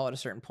alcohol at a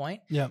certain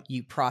point,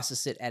 you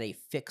process it at a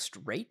fixed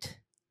rate,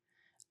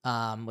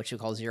 which we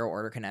call zero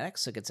order kinetics.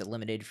 So it gets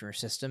eliminated from your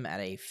system at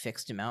a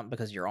fixed amount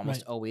because you're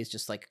almost always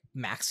just like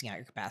maxing out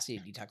your capacity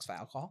to detoxify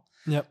alcohol.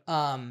 Yep.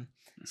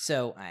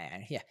 So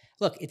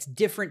look, it's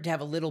different to have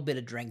a little bit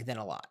of drink than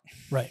a lot.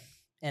 Right.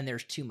 And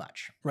there's too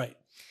much. Right.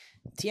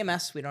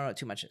 TMS, we don't know what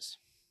too much is.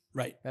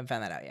 Right. We haven't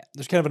found that out yet.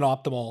 There's kind of an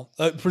optimal,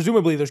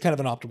 presumably there's kind of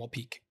an optimal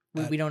peak.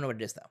 We don't know what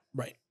it is though.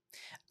 Right.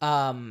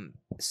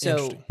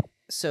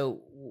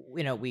 So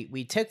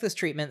we took this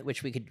treatment,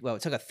 which we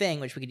took a thing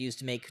which we could use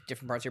to make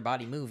different parts of your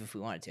body move if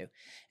we wanted to. And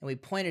we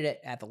pointed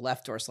it at the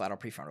left dorsolateral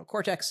prefrontal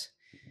cortex.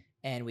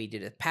 And we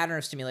did a pattern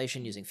of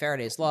stimulation using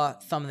Faraday's law,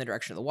 thumb in the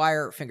direction of the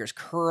wire, fingers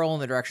curl in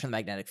the direction of the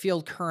magnetic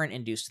field, current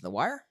induced in the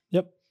wire.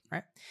 Yep.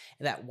 Right.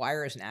 And that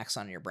wire is an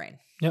axon in your brain.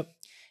 Yep.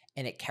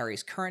 And it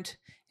carries current.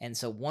 And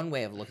so one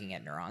way of looking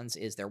at neurons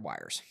is their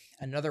wires.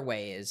 Another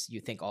way is you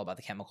think all about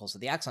the chemicals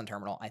of the axon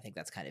terminal. I think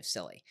that's kind of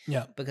silly.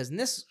 Yeah. Because in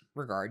this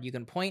regard, you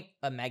can point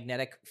a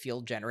magnetic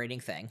field generating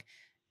thing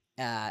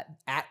at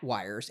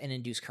wires and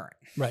induce current.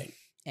 Right.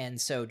 And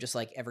so just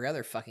like every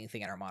other fucking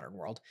thing in our modern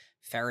world,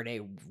 Faraday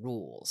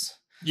rules.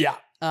 Yeah.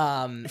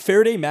 Um,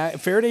 Faraday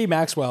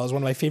Maxwell is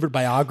one of my favorite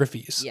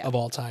biographies Yeah. of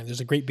all time. There's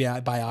a great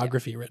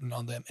biography written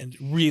on them and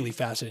really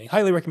fascinating.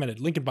 Highly recommended.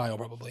 Link in bio,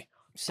 probably.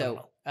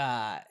 so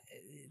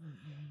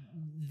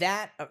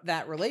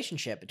that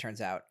relationship, it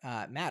turns out,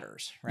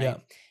 matters, right? Yeah.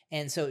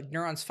 And so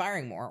neurons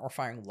firing more or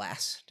firing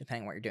less,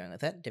 depending on what you're doing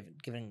with it,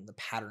 given the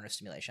pattern of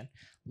stimulation,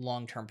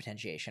 long-term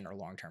potentiation or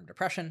long-term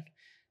depression.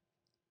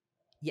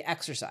 You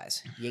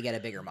exercise, you get a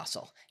bigger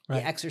muscle.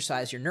 Right. You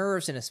exercise your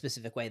nerves in a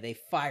specific way, they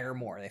fire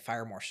more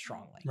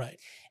strongly. Right.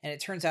 And it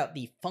turns out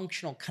the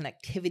functional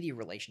connectivity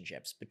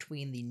relationships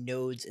between the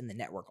nodes in the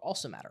network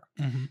also matter.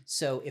 Mm-hmm.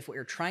 So if what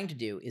you're trying to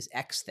do is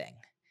X thing,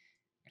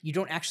 you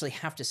don't actually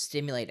have to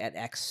stimulate at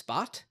X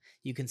spot.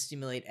 You can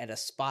stimulate at a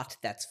spot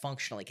that's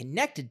functionally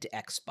connected to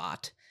X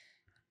spot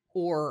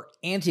or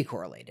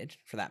anti-correlated,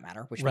 for that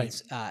matter, which Right.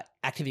 means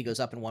activity goes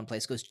up in one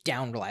place, goes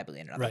down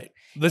reliably in another. Right.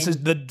 This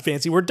is the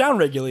fancy word down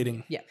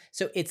regulating. Yeah.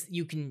 So it's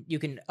you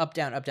can up,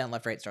 down,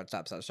 left, right, start,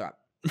 stop, start, stop.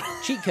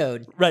 Cheat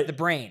code, Right. the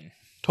brain,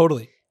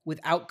 Totally.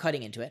 without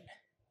cutting into it.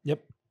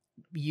 Yep.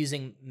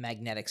 Using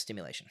magnetic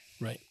stimulation.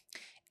 Right.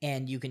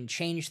 And you can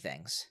change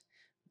things.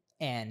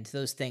 And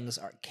those things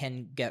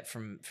can get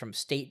from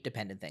state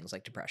dependent things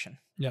like depression.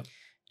 Yep.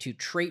 To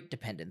trait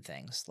dependent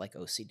things like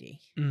OCD.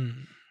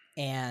 Mm.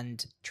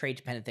 And trait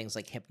dependent things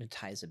like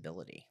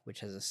hypnotizability,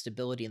 which has a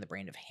stability in the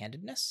brain of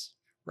handedness,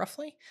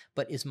 roughly,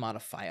 but is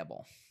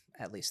modifiable,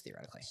 at least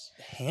theoretically.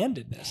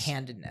 Handedness.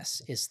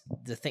 Handedness is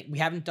the thing. We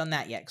haven't done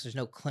that yet because there's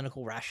no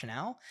clinical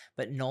rationale,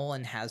 but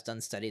Nolan has done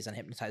studies on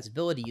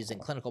hypnotizability using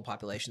clinical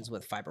populations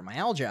with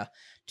fibromyalgia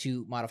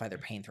to modify their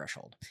pain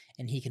threshold.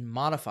 And he can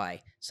modify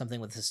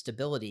something with a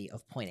stability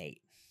of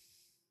 0.8.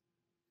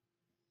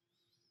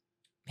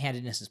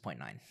 Handedness is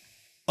 0.9.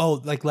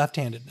 Oh, like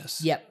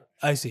left-handedness. Yep.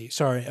 I see.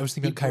 Sorry, I was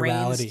thinking of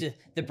chirality.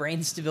 The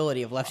brain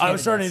stability of left. I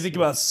was starting to think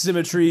about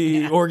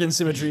symmetry, organ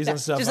symmetries and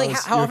stuff. Just like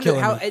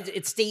how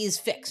it stays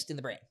fixed in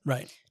the brain.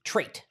 Right.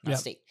 Trait, not Yep.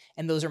 state.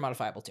 And those are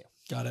modifiable too.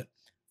 Got it.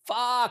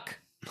 Fuck.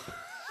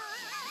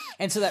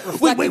 And so that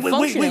reflective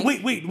functioning.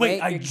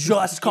 Wait. I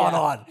just caught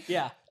on.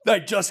 Yeah. I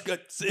just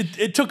got,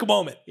 it took a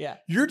moment. Yeah.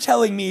 You're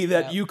telling me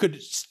that Yep. you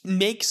could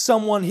make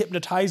someone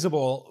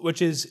hypnotizable,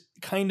 which is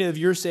kind of,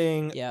 you're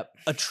saying Yep.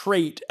 a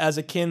trait as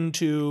akin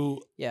to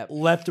Yep.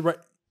 left to right.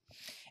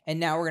 And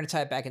now we're going to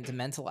tie it back into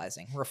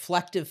mentalizing.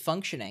 Reflective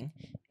functioning,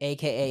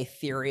 aka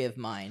theory of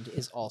mind,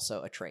 is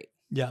also a trait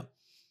Yeah.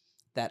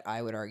 that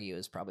I would argue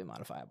is probably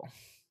modifiable.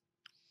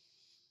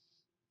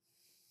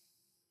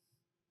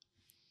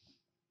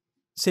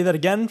 Say that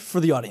again for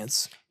the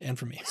audience and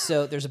for me.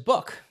 So there's a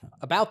book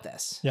about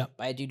this Yeah.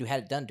 by a dude who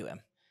had it done to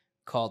him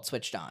called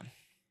Switched On.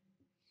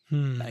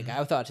 Hmm. A guy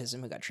with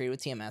autism who got treated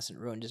with TMS and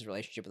ruined his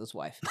relationship with his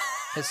wife.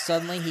 Because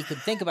suddenly he could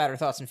think about her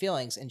thoughts and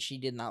feelings, and she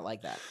did not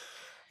like that.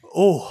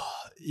 Oh,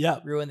 yeah.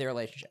 Ruined their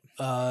relationship.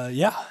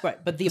 Yeah.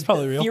 Right, but the It's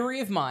probably real. theory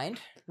of mind,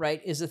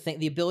 right, is the thing.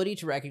 The ability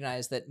to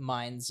recognize that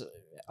minds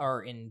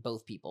are in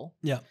both people.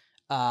 Yeah.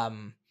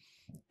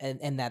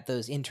 And that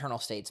those internal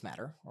states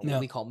matter, or what Yeah.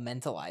 we call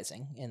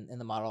mentalizing in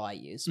the model I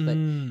use. But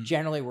Mm.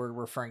 generally, we're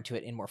referring to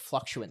it in more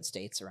fluctuant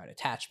states around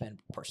attachment,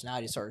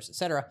 personality disorders,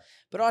 etc.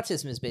 But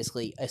autism is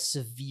basically a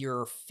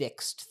severe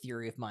fixed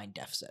theory of mind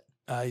deficit.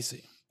 I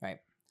see. Right.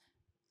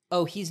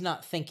 Oh, he's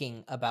not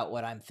thinking about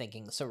what I'm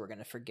thinking, so we're going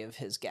to forgive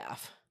his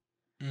gaffe.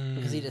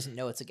 Because he Mm. doesn't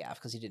know it's a gaffe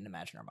because he didn't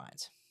imagine our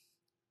minds.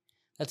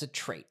 That's a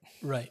trait.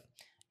 Right.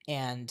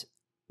 And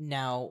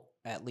now,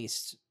 at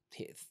least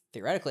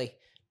theoretically,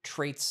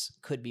 traits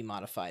could be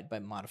modified by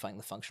modifying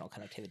the functional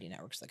connectivity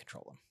networks that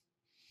control them.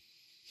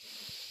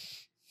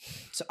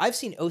 So I've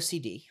seen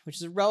OCD, which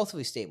is a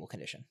relatively stable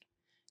condition,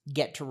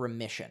 get to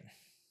remission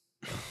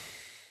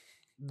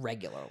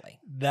regularly.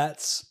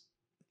 That's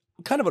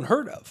kind of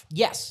unheard of.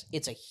 Yes,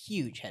 it's a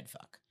huge head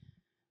fuck.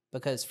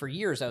 Because for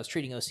years I was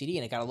treating OCD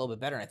and it got a little bit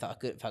better and I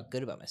felt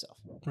good about myself.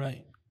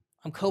 Right.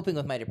 I'm coping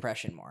with my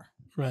depression more.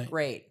 Right.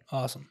 Great.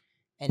 Awesome.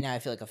 And now I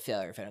feel like a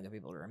failure if I don't get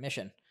people to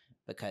remission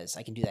because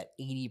I can do that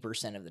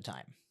 80% of the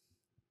time.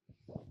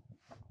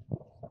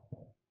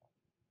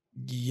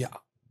 Yeah.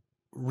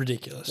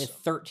 Ridiculous. With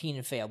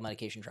 13 failed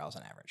medication trials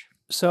on average.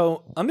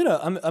 So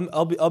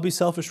I'll be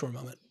selfish for a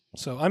moment.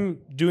 So I'm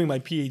doing my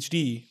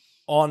PhD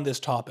on this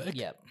topic.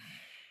 Yep.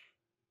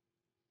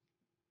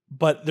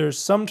 But there's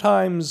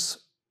sometimes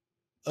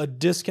a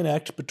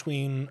disconnect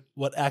between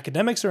what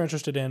academics are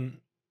interested in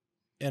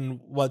and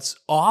what's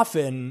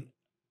often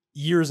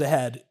years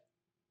ahead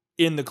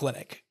in the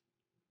clinic.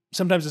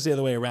 Sometimes it's the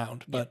other way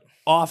around, but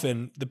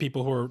often the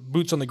people who are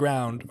boots on the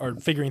ground are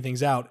figuring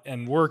things out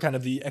and we're kind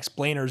of the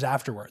explainers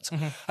afterwards.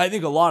 Mm-hmm. I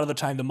think a lot of the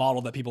time the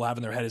model that people have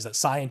in their head is that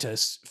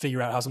scientists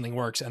figure out how something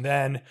works and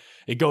then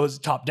it goes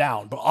top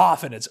down, but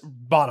often it's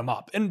bottom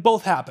up and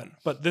both happen.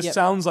 But this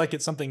sounds like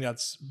it's something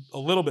that's a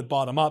little bit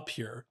bottom up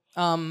here.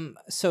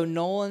 So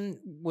Nolan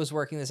was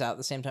working this out at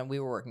the same time we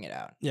were working it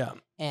out. Yeah.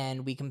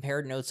 And we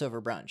compared notes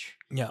over brunch.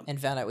 Yeah.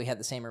 And found out we had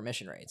the same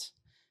remission rates.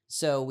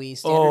 So we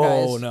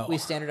standardized no. we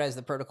standardized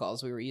the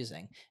protocols we were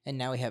using, and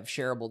now we have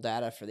shareable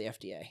data for the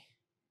FDA.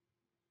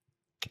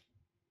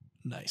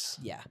 Nice.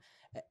 Yeah.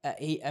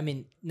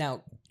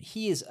 Now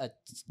he is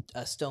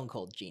a stone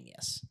cold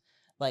genius.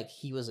 Like,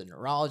 he was a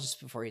neurologist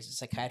before he's a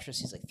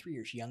psychiatrist. He's like 3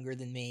 years younger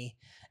than me.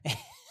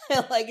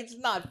 Like, it's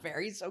not fair.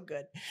 He's so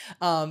good.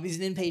 He's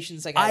an inpatient I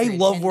psychiatrist.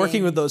 love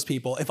working with those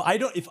people. If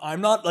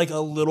I'm not like a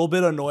little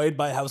bit annoyed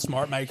by how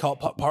smart my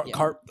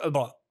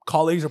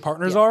colleagues or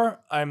partners are,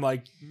 I'm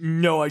like,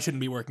 no, I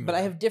shouldn't be working. But with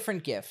I them. have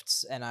different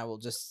gifts, and I will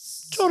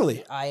just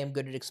Totally. I am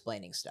good at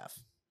explaining stuff.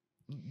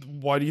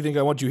 Why do you think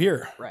I want you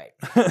here? Right.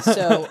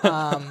 So,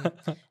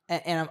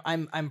 and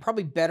I'm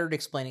probably better at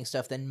explaining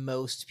stuff than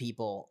most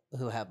people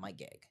who have my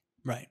gig.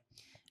 Right.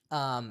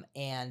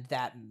 And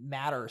that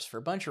matters for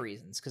a bunch of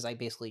reasons, because I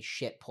basically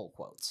shit pull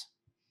quotes.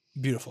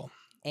 Beautiful.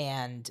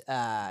 And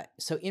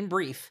so, in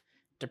brief,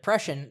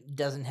 depression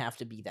doesn't have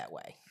to be that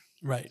way.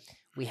 Right.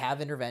 We have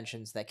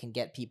interventions that can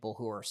get people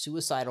who are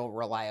suicidal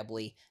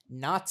reliably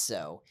not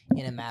so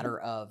in a matter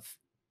of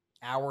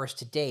hours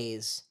to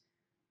days,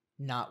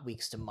 not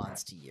weeks to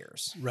months to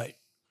years. Right.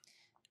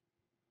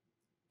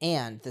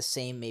 And the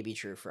same may be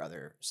true for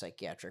other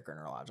psychiatric or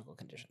neurological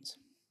conditions.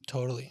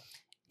 Totally.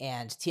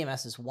 And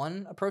TMS is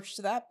one approach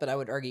to that, but I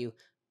would argue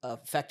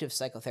effective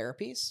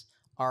psychotherapies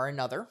are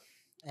another,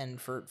 and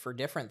for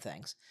different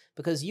things,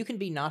 because you can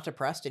be not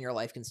depressed and your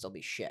life can still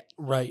be shit.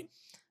 Right.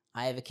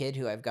 I have a kid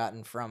who I've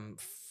gotten from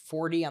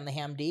 40 on the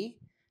HAM-D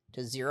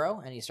to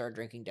 0, and he started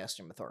drinking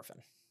dextromethorphan.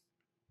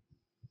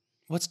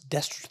 What's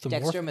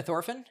dextromethorphan?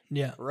 Dextromethorphan?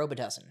 Yeah.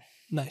 Robitussin.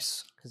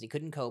 Nice. Because he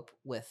couldn't cope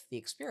with the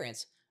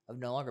experience of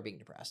no longer being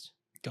depressed.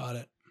 Got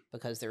it.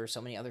 Because there were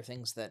so many other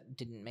things that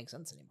didn't make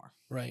sense anymore.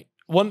 Right.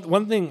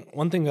 One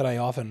thing that I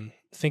often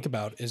think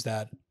about is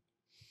that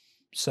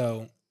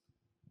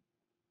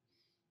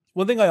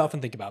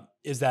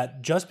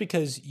just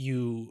because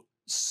you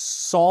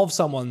solve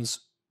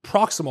someone's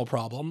proximal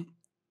problem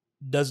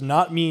does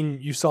not mean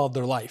you solve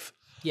their life.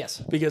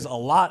 Yes. Because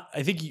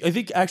I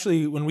think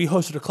actually when we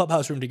hosted a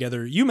clubhouse room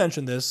together, you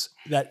mentioned this,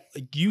 that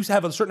like you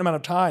have a certain amount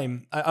of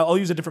time. I'll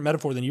use a different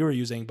metaphor than you were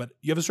using, but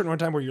you have a certain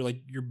amount of time where you're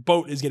like, your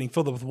boat is getting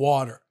filled up with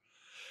water.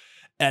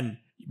 And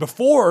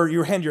before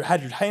you had your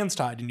hands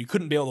tied and you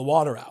couldn't bail the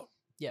water out.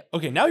 Yep.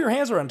 Okay, now your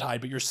hands are untied,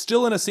 but you're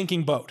still in a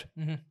sinking boat.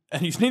 Mm-hmm.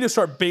 And you need to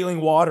start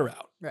bailing water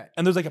out. Right.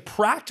 And there's like a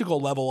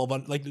practical level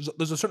of like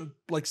there's a certain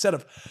like set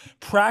of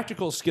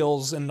practical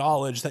skills and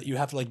knowledge that you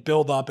have to like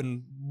build up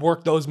and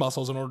work those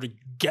muscles in order to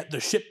get the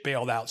ship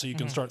bailed out so you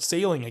can start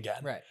sailing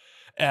again. Right.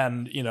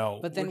 And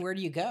but then where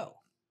do you go?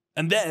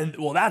 And then,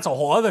 well, that's a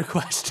whole other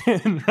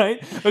question,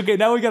 right? Okay,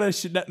 now we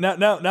gotta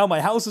now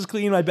my house is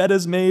clean, my bed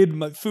is made,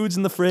 my food's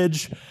in the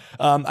fridge,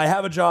 I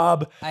have a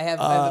job. I have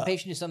a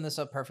patient who summed this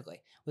up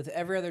perfectly. With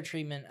every other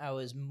treatment, I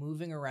was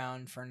moving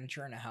around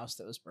furniture in a house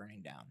that was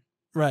burning down.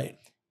 Right.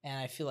 And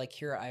I feel like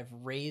here I've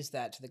raised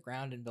that to the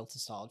ground and built a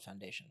solid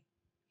foundation.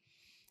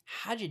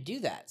 How'd you do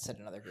that? Said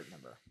another group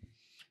member.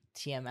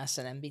 TMS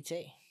and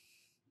MBT.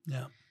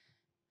 Yeah.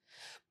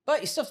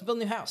 But you still have to build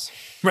a new house.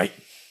 Right.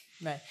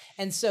 Right.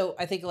 And so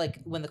I think like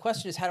when the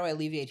question is how do I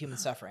alleviate human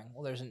suffering?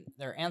 Well,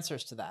 there are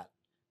answers to that.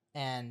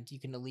 And you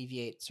can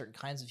alleviate certain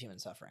kinds of human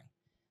suffering.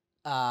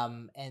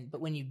 But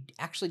when you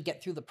actually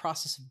get through the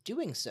process of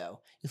doing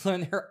so, you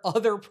learn there are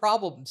other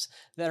problems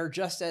that are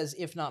just as,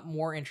 if not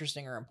more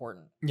interesting or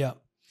important. Yeah.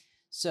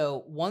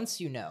 So once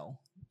you know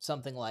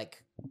something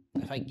like,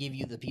 if I give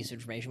you the piece of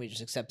information we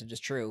just accepted as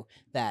true,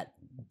 that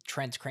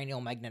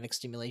transcranial magnetic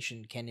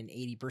stimulation can in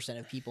 80%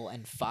 of people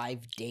in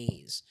 5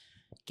 days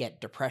get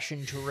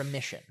depression to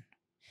remission.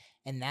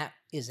 And that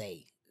is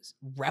a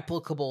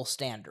replicable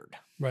standard.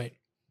 Right.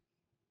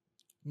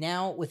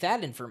 Now, with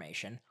that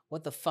information,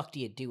 what the fuck do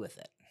you do with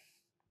it?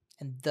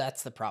 And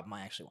that's the problem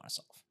I actually want to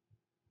solve.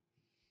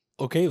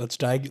 Okay, let's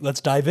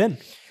dive in.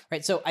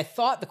 Right. So I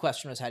thought the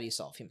question was, how do you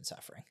solve human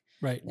suffering?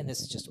 Right. And this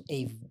is just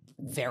a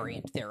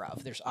variant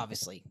thereof. There's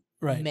obviously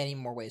many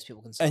more ways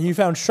people can solve And you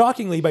found,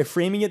 shockingly, by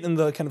framing it in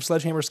the kind of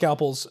sledgehammer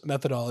scalpels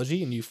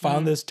methodology, and you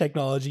found this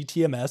technology,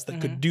 TMS, that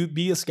could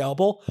be a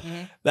scalpel,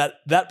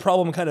 that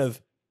problem kind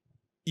of,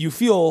 you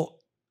feel...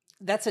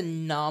 That's a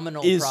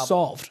nominal is problem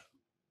solved.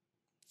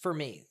 For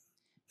me.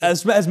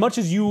 As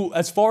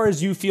far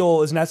as you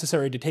feel is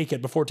necessary to take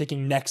it before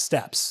taking next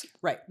steps.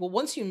 Right. Well,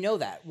 once you know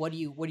that, what are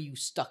you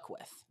stuck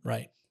with?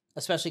 Right.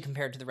 Especially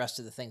compared to the rest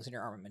of the things in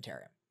your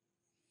armamentarium.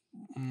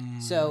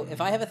 So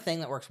if I have a thing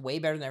that works way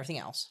better than everything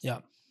else, yeah,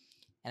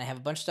 and I have a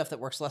bunch of stuff that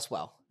works less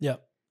well, yeah,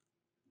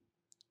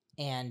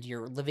 and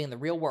you're living in the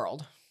real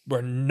world,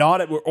 where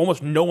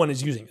almost no one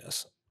is using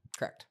this,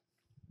 correct,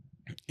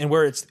 and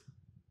where it's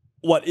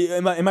what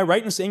am I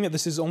right in saying that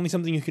this is only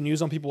something you can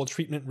use on people with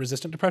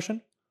treatment-resistant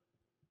depression?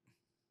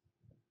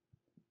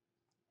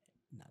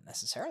 Not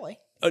necessarily.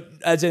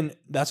 As in,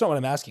 that's not what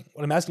I'm asking.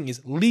 What I'm asking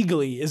is,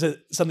 legally, is it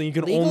something you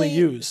can only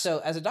use? So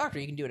as a doctor,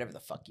 you can do whatever the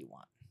fuck you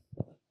want.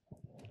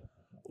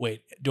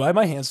 Wait, do I have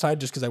my hands tied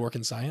just because I work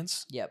in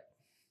science? Yep.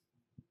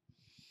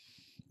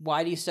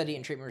 Why do you study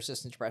in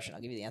treatment-resistant depression?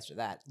 I'll give you the answer to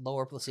that.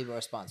 Lower placebo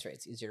response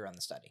rates, easier to run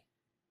the study.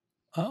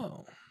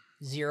 Oh.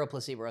 0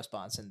 placebo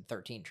response and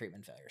 13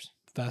 treatment failures.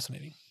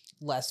 Fascinating.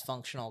 less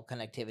functional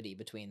connectivity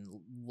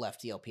between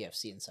left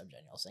DLPFC and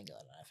subgenual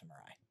cingulate on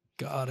fMRI.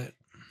 Got it.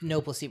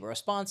 No placebo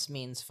response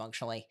means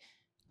functionally,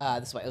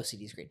 this is why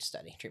OCD is great to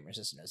study,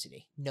 treatment-resistant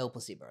OCD. No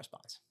placebo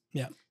response.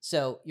 Yeah.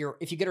 So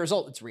if you get a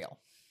result, it's real.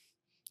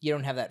 You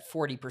don't have that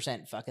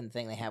 40% fucking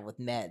thing they have with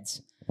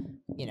meds.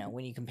 You know,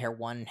 when you compare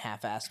one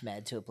half-assed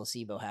med to a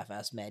placebo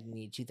half-assed med, you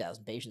need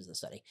 2,000 patients in the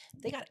study.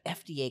 They got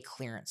FDA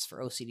clearance for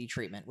OCD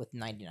treatment with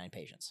 99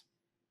 patients.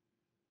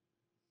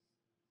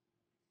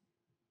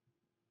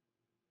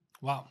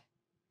 Wow.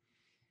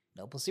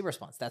 No placebo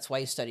response. That's why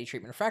you study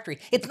treatment refractory.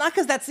 It's not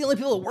because that's the only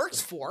people it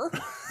works for.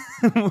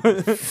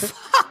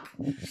 Fuck.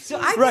 So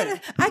I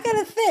got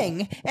a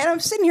thing, and I'm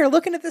sitting here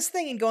looking at this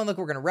thing and going, look,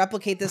 we're going to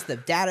replicate this. The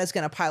data is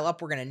going to pile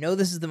up. We're going to know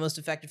this is the most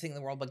effective thing in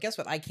the world. But guess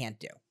what? I can't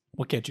do.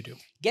 What can't you do?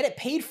 Get it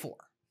paid for.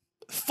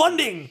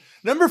 Funding.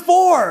 Number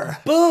 4.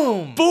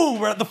 Boom. Boom.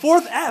 We're at the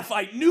 4th F.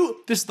 I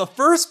knew this is the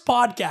first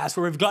podcast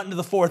where we've gotten to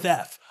the 4th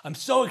F. I'm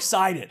so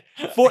excited.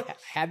 I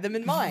had them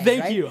in mind.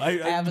 Thank right? you.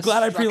 I'm a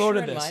glad I structure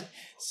preloaded in this. mind.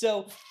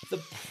 So the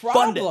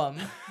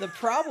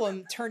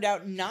problem turned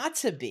out not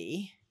to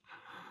be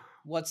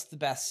what's the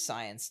best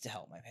science to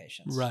help my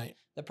patients. Right.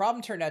 The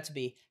problem turned out to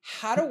be,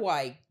 how do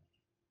I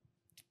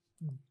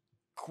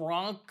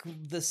gronk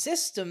the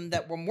system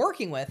that we're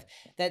working with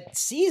that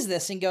sees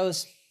this and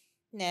goes,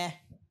 nah.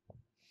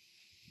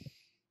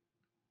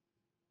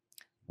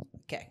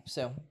 Okay,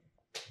 so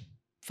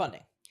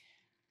funding.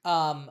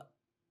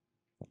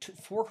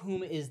 For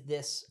whom is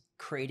this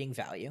creating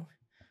value?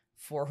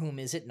 For whom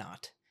is it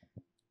not?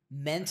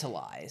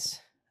 Mentalize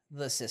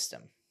the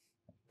system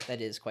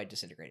that is quite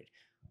disintegrated.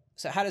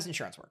 So how does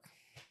insurance work?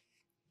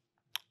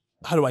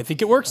 How do I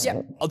think it works?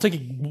 Yeah. I'll take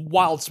a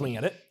wild swing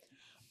at it.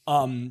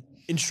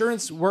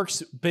 Insurance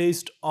works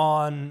based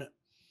on...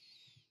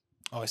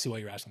 Oh, I see why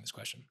you're asking this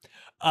question.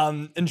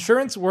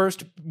 Insurance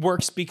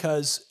works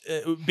because,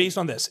 based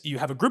on this, you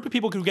have a group of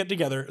people who get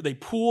together, they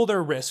pool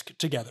their risk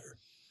together.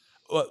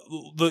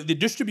 The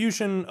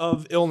distribution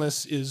of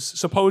illness is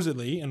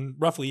supposedly, and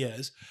roughly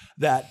is,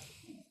 that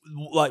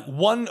like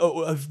one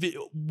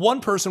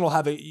person will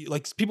have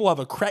people have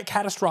a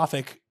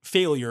catastrophic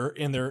failure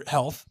in their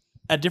health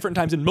at different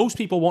times, and most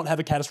people won't have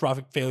a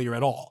catastrophic failure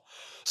at all.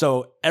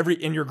 So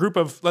in your group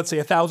of, let's say,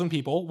 1,000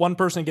 people, one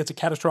person gets a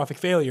catastrophic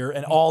failure,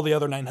 and all the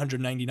other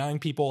 999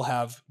 people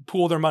have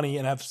pooled their money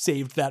and have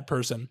saved that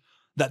person,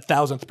 that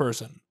 1,000th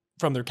person,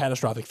 from their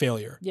catastrophic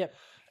failure. Yep.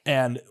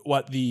 And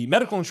what the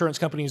medical insurance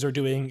companies are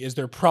doing is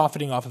they're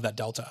profiting off of that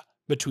delta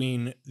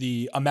between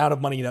the amount of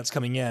money that's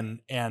coming in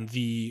and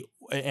the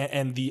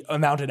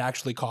amount it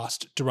actually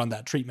cost to run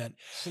that treatment.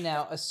 So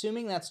now,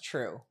 assuming that's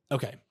true,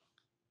 okay,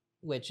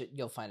 which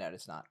you'll find out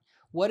it's not.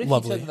 What if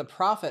Lovely. you took the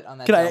profit on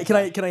that?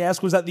 Can I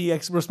ask? Was that the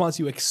response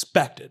you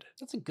expected?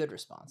 That's a good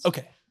response.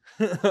 Okay.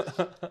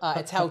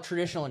 It's how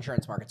traditional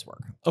insurance markets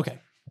work. Okay.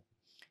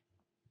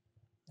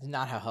 It's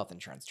not how health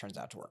insurance turns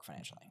out to work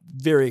financially.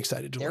 Very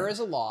excited to learn. There is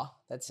a law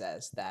that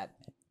says that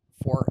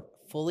for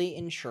fully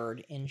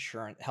insured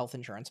health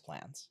insurance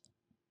plans,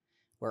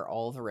 where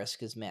all the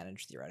risk is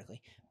managed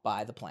theoretically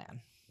by the plan,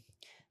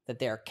 that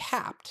they are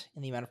capped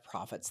in the amount of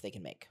profits they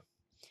can make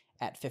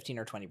at 15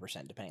 or 20%,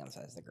 depending on the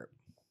size of the group.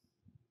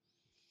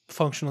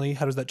 Functionally,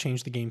 how does that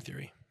change the game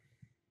theory?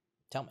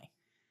 Tell me.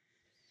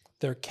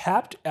 They're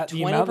capped at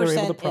the amount they're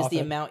able to profit. 20% is the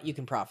amount you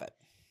can profit.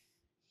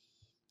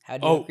 How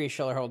do you increase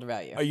shareholder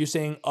value? Are you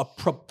saying a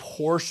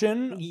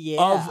proportion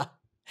Yeah. of...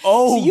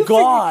 Oh, so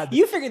God.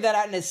 You figured that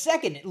out in a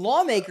second.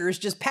 Lawmakers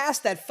just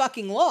passed that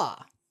fucking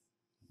law.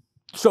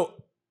 So,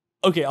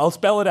 okay, I'll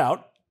spell it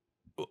out.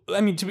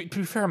 I mean, to be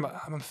fair, I'm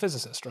a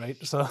physicist, right?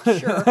 So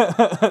Sure.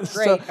 Great.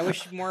 So, I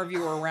wish more of you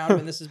were around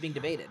when this is being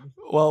debated.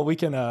 well, we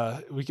can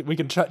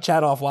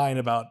chat offline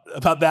about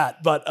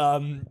that, but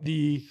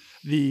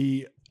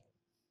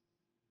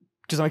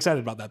because I'm excited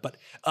about that.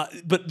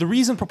 But the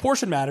reason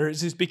proportion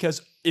matters is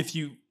because if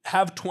you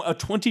have a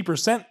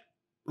 20%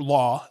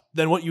 law,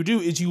 then what you do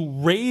is you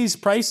raise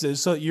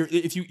prices. So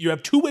you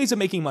have two ways of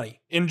making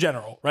money in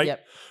general, right?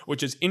 Yep.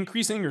 Which is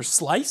increasing your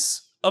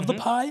slice of the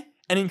pie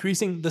and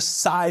increasing the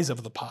size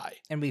of the pie.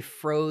 And we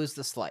froze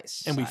the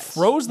slice. And we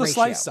froze the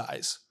slice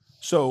size.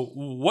 So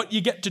what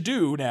you get to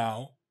do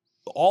now,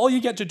 all you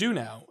get to do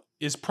now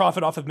is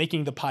profit off of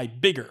making the pie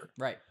bigger.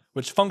 Right.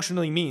 Which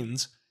functionally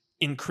means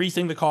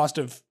increasing the cost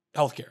of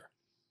healthcare.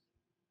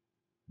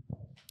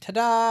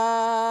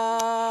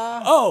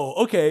 Ta-da! Oh,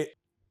 okay.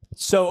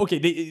 So,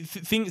 okay,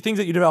 things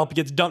that you develop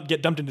get dumped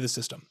into the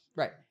system.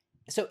 Right.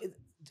 So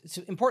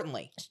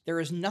importantly, there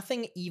is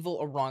nothing evil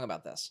or wrong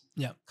about this.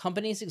 Yeah.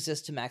 Companies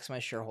exist to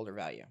maximize shareholder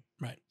value.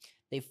 Right.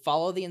 They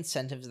follow the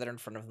incentives that are in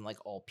front of them,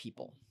 like all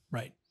people.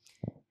 Right.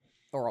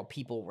 Or all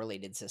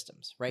people-related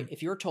systems, right?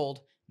 If you're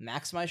told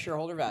maximize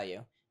shareholder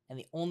value, and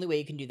the only way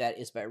you can do that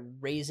is by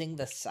raising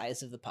the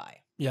size of the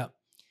pie. Yeah.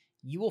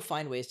 You will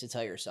find ways to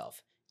tell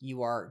yourself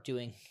you are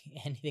doing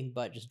anything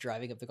but just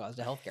driving up the cost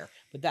of healthcare.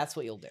 But that's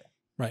what you'll do.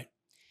 Right.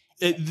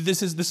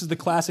 This is the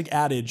classic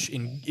adage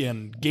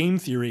in game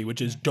theory,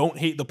 which is don't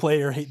hate the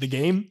player, hate the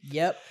game.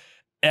 Yep.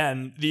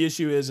 And the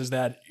issue is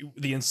that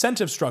the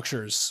incentive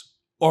structures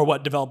or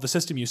what developed the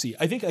system you see.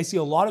 I think I see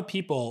a lot of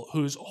people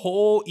whose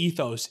whole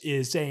ethos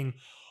is saying,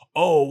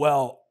 oh,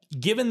 well,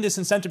 given this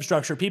incentive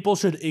structure, people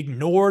should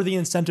ignore the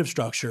incentive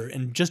structure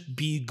and just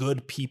be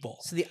good people.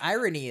 So the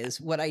irony is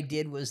what I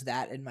did was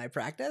that in my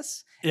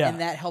practice, Yeah.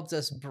 and that helped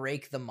us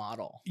break the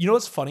model. You know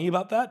what's funny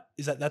about that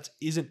is that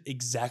isn't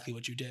exactly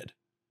what you did.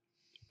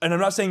 And I'm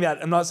not saying that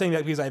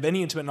because I have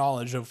any intimate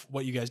knowledge of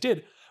what you guys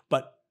did,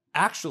 but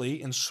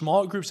actually in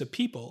small groups of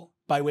people,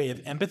 by way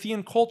of empathy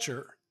and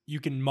culture, you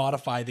can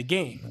modify the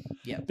game.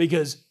 Yeah.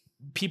 Because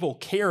people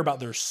care about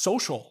their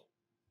social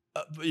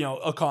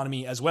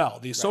economy as well.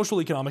 The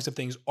social economics of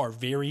things are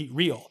very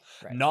real.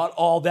 Right. Not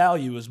all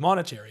value is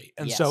monetary.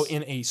 And so Yes.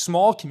 in a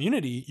small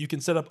community, you can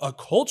set up a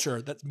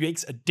culture that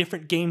makes a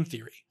different game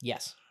theory.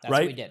 Yes, that's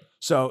Right? what we did.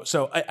 So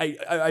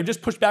I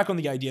just pushed back on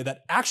the idea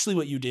that actually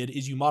what you did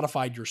is you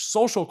modified your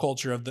social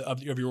culture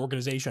of your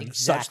organization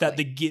such that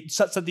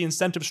the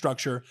incentive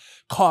structure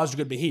caused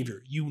good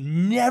behavior. You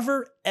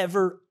never,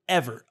 ever,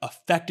 ever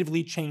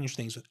effectively change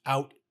things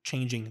without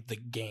changing the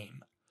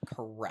game.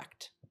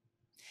 Correct.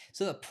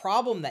 So the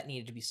problem that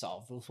needed to be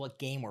solved was what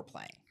game we're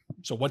playing.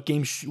 So what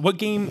game?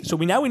 So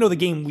we know the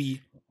game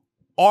we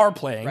are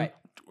playing, Right.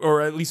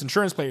 or at least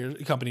insurance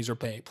companies are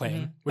playing,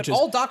 which But is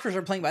all doctors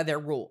are playing by their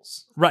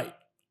rules right,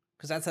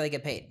 because that's how they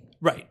get paid.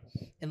 right.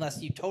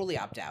 Unless you totally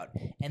opt out,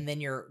 and then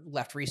you're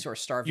left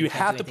resource starved. You can't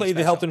have do to anything play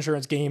the health special.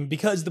 insurance game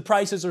because the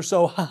prices are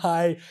so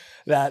high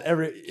that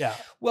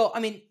Well,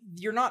 I mean,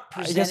 you're not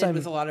I guess presented I'm-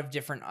 with a lot of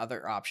different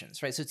other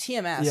options, right? So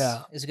TMS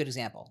Yeah. is a good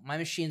example. My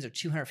machines are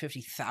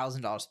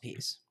 $250,000 a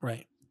piece.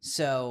 right.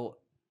 So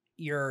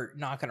you're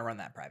not going to run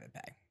that private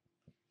pay.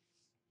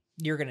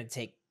 You're going to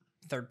take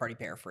third-party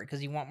payer for it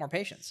because you want more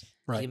patients.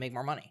 Right. So you make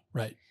more money.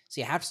 Right.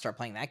 So you have to start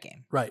playing that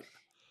game. Right.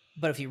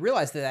 But if you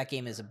realize that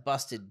game is a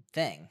busted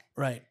thing,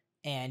 Right.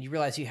 and you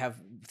realize you have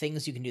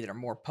things you can do that are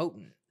more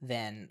potent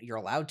than you're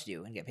allowed to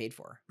do and get paid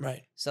for,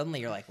 Right. suddenly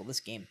you're like, well, this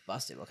game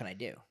busted. What can I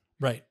do?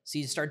 Right. So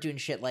you start doing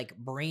shit like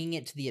bringing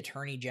it to the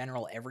attorney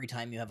general every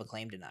time you have a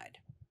claim denied.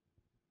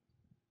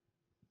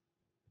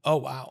 Oh,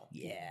 wow.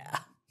 Yeah.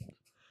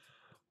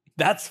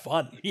 That's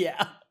fun.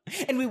 Yeah.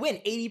 And we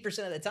win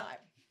 80% of the time.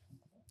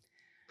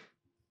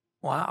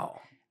 Wow.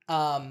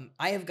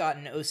 I have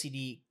gotten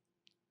OCD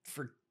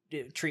for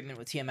treatment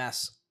with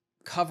TMS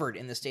covered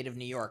in the state of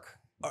New York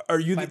Are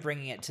you by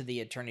bringing it to the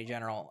attorney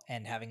general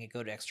and having it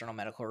go to external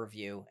medical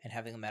review and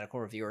having the medical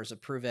reviewers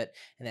approve it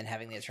and then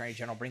having the attorney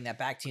general bring that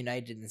back to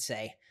United and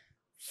say,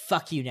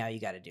 fuck you, now you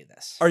got to do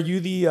this. Are you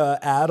the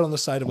ad on the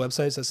side of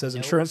websites that says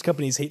Nope. insurance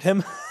companies hate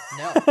him?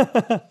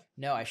 No.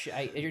 No,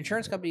 your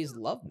insurance companies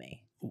love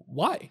me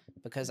Why?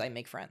 because I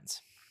make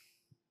friends.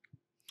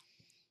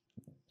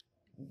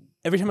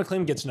 Every time a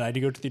claim gets denied,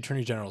 you go to the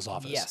attorney general's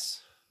office.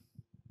 Yes.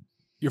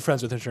 You're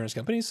friends with insurance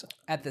companies?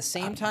 At the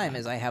same time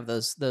as I have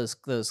those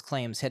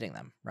claims hitting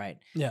them, right?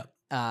 Yeah.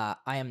 I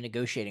am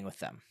negotiating with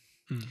them.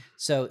 Hmm.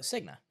 So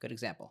Cigna, good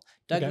example.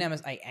 Doug Okay.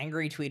 Nemec, I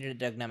angry tweeted at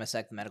Doug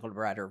Nemesek, the medical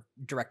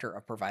director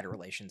of provider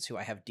relations, who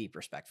I have deep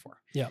respect for.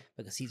 Yeah.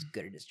 Because he's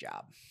good at his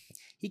job.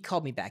 He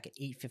called me back at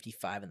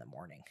 8:55 in the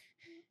morning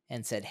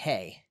and said,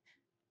 "Hey,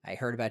 I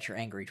heard about your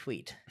angry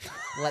tweet.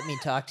 Let me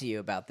talk to you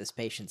about this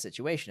patient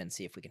situation and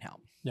see if we can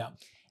help." Yeah.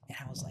 And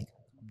I was like,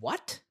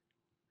 "What?"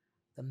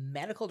 The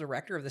medical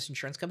director of this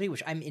insurance company,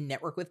 which I'm in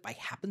network with by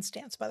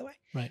happenstance, by the way,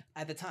 Right.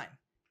 at the time,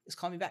 is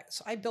calling me back.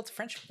 So I built a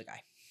friendship with the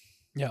guy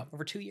Yeah.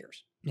 over 2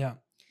 years. Yeah.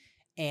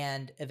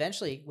 And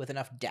eventually, with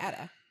enough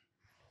data,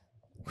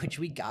 which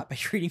we got by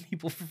treating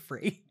people for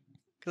free,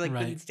 because I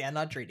couldn't Right. stand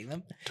not treating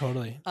them.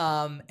 Totally.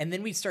 And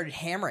then we started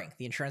hammering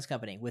the insurance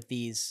company with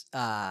these,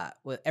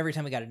 every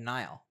time we got a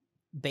denial,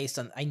 based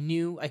on, I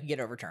knew I could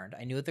get overturned.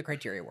 I knew what the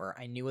criteria were.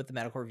 I knew what the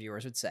medical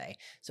reviewers would say.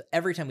 So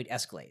every time we'd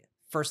escalate,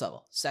 first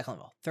level, second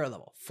level, third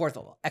level, fourth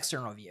level,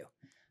 external review,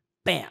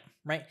 bam,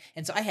 right?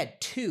 And so I had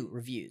 2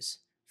 reviews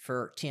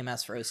for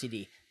TMS for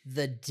OCD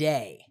the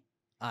day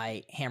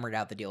I hammered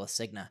out the deal with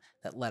Cigna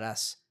that let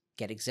us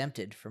get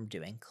exempted from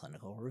doing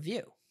clinical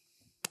review.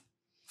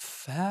 We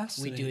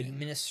Fascinating. do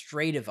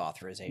administrative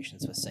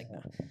authorizations with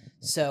Cigna.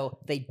 So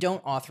they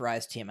don't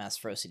authorize TMS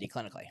for OCD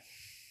clinically.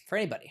 For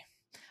anybody.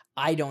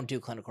 I don't do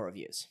clinical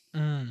reviews.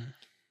 Mm.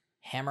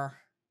 Hammer,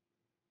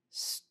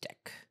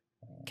 stick,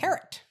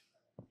 carrot.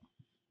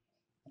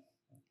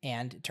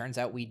 And it turns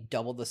out we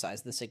doubled the size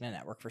of the Cigna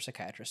network for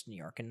psychiatrists in New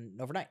York in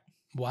overnight.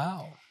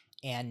 Wow.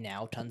 And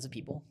now tons of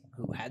people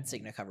who had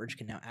Cigna coverage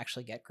can now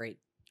actually get great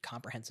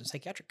comprehensive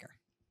psychiatric care.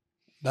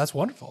 That's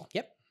wonderful.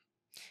 Yep.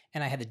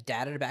 And I had the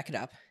data to back it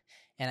up.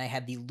 And I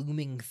had the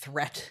looming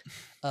threat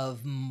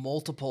of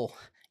multiple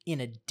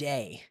in a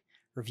day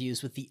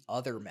reviews with the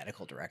other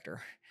medical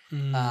director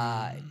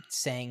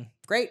saying,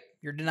 great,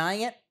 you're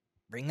denying it.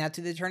 Bring that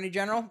to the attorney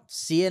general.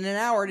 See you in an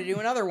hour to do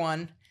another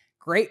one.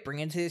 Great, bring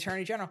it to the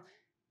attorney general.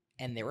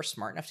 And they were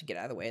smart enough to get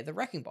out of the way of the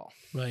wrecking ball.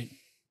 Right.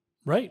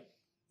 Right.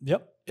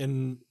 Yep.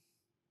 And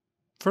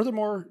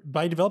furthermore,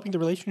 by developing the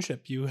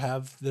relationship, you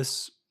have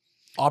this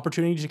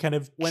opportunity to kind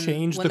of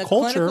change when the the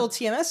culture. Clinical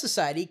TMS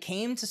Society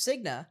came to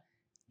Cigna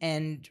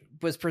and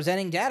was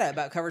presenting data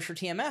about coverage for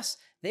TMS,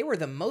 They were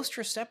the most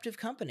receptive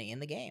company in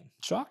the game.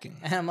 Shocking.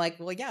 And I'm like,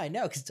 well, yeah, I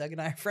know, because Doug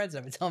and I are friends.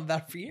 I've been telling them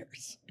about it for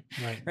years.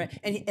 Right. Right.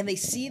 And they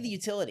see the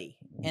utility,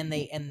 and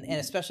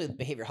especially the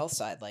behavioral health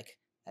side, like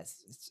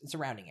it's a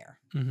rounding error.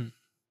 Mm-hmm.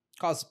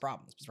 Causes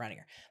problems, it's rounding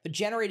error. But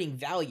generating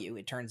value,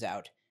 it turns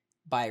out,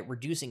 by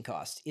reducing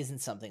cost isn't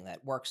something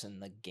that works in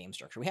the game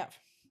structure we have.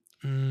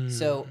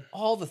 So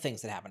all the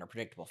things that happen are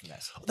predictable from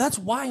this. That's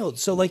wild.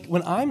 So like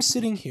when I'm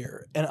sitting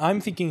here and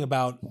I'm thinking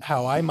about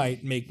how I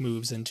might make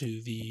moves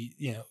into the,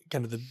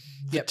 kind of the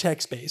Yep.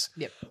 tech space,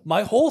 Yep.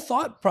 my whole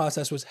thought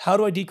process was, how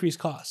do I decrease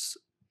costs?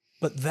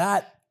 But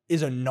that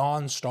is a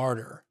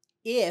non-starter.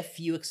 If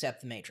you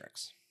accept the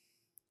matrix.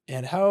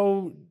 And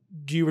how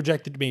do you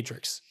reject the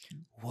matrix?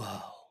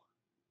 Whoa.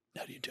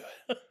 How do you do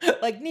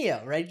it? Like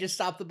Neo, right? He just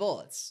stopped the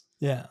bullets.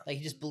 Yeah. Like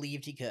he just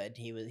believed he could.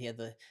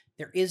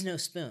 There is no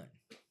spoon.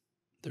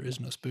 There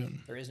is no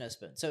spoon. There is no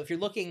spoon. So if you're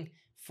looking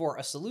for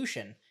a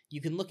solution,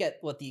 you can look at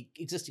what the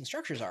existing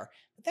structures are,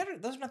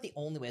 but those are not the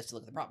only ways to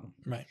look at the problem.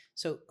 Right.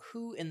 So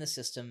who in the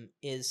system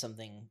is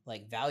something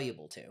like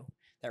valuable to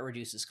that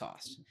reduces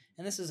cost?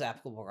 And this is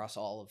applicable across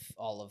all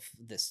of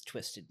this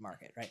twisted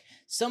market, right?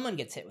 Someone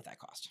gets hit with that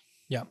cost.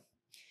 Yeah.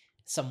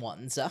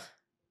 Someone's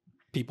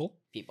People.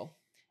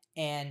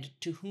 And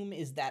to whom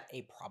is that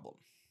a problem?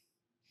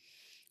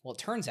 Well, it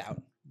turns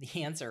out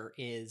the answer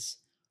is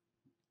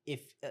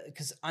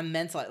because I'm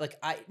mental,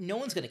 no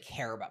one's going to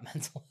care about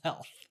mental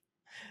health.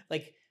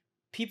 Like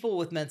people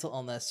with mental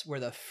illness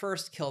were the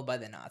first killed by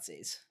the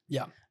Nazis.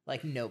 Yeah.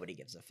 Like nobody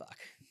gives a fuck.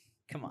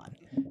 Come on.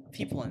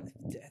 People in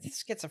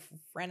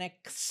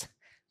schizophrenics,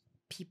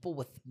 people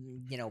with,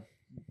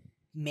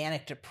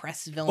 manic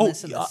depressive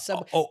illness in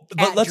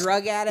the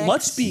drug addicts.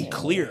 Let's be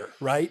clear,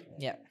 right?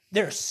 Yeah.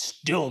 They're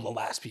still the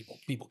last people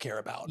care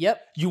about.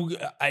 Yep.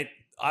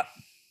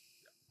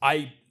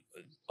 I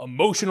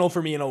emotional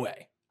for me in a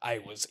way. I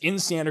was in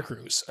Santa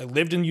Cruz. I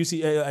lived in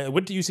UC. I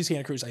went to UC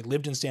Santa Cruz. I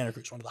lived in Santa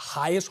Cruz, one of the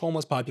highest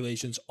homeless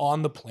populations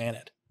on the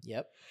planet.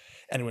 Yep.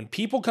 And when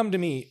people come to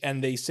me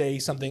and they say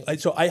something,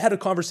 so I had a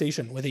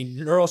conversation with a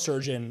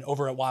neurosurgeon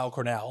over at Weill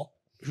Cornell,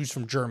 who's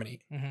from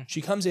Germany. Mm-hmm.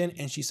 She comes in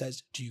and she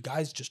says, "Do you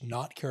guys just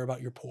not care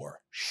about your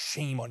poor?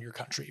 Shame on your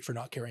country for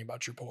not caring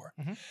about your poor."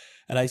 Mm-hmm.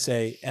 And I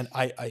say,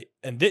 I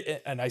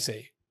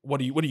say, what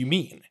do you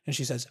mean? And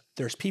she says,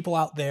 "There's people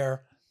out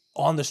there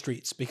on the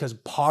streets because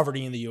of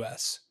poverty in the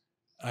U.S."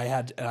 I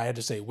had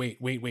to say, wait.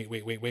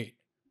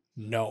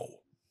 No,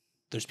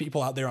 there's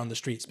people out there on the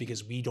streets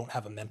because we don't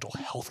have a mental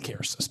health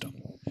care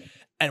system.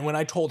 And when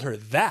I told her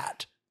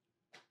that,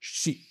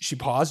 she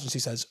paused and she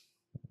says,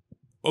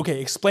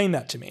 "Okay, explain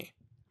that to me."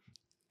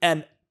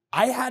 And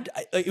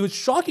it was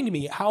shocking to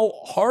me how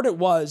hard it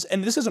was.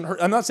 And this isn't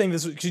her. I'm not saying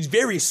this. She's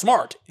very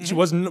smart. Mm-hmm. She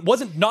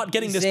wasn't not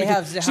getting this.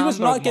 She was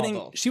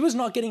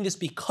not getting this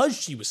because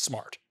she was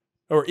smart.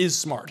 Or is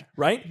smart,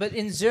 right? But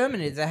in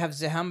Germany, they have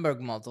the Hamburg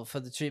model for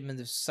the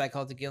treatment of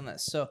psychotic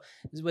illness. So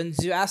when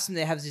you ask them,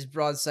 they have these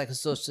broad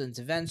psychosocial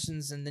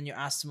interventions, and then you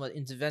ask them what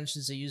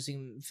interventions they're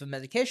using for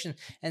medication,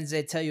 and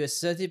they tell you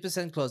it's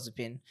 30%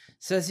 clozapine,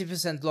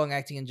 30%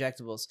 long-acting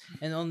injectables,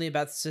 and only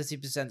about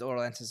 30%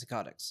 oral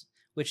antipsychotics,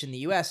 which in the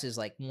US is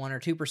like 1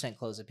 or 2%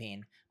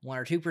 clozapine, 1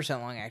 or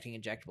 2% long-acting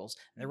injectables,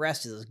 and the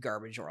rest is those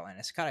garbage oral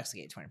antipsychotics that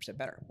get 20%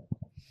 better.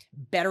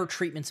 Better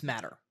treatments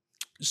matter.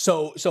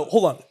 So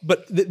hold on,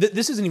 but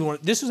this isn't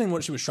even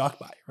what she was shocked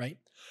by, right?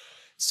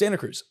 Santa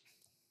Cruz,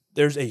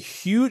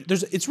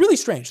 it's really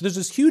strange. There's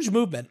this huge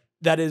movement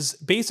that is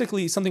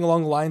basically something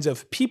along the lines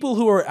of people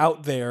who are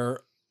out there,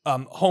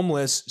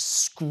 homeless,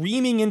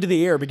 screaming into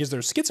the air because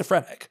they're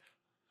schizophrenic.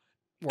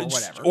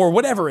 Or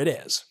whatever it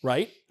is,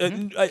 right?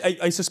 Mm-hmm.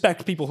 I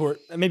suspect people who are,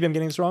 maybe I'm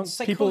getting this wrong.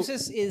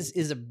 Psychosis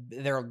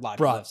there are a lot of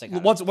broad.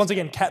 Once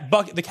again,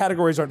 the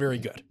categories aren't very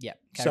good. Yeah,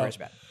 categories are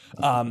bad.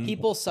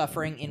 People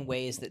suffering in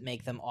ways that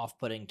make them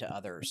off-putting to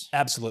others.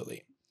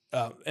 Absolutely.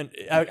 And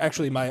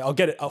actually,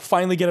 I'll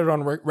finally get it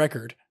on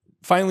record.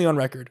 Finally on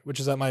record,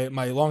 which is that my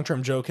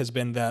long-term joke has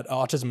been that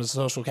autism is a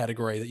social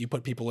category that you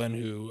put people in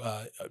who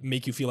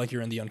make you feel like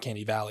you're in the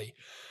uncanny valley.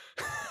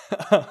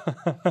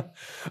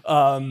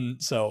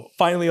 So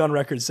finally on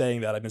record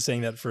saying that. I've been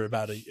saying that for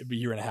about a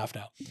year and a half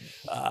now.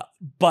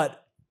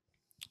 But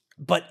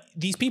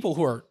these people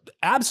who are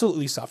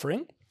absolutely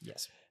suffering.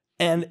 Yes.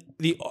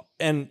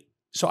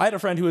 So I had a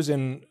friend who was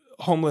in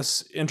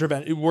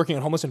working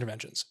on homeless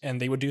interventions,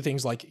 and they would do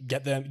things like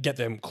get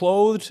them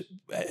clothed,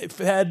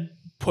 fed,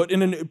 put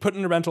in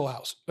a rental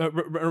house, a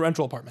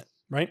rental apartment,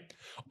 right?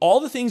 All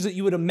the things that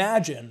you would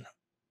imagine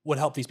would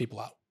help these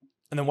people out.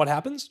 And then what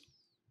happens?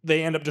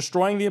 They end up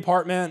destroying the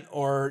apartment,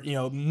 or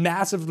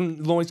massive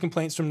noise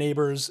complaints from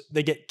neighbors.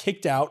 They get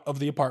kicked out of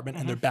the apartment,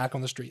 and they're back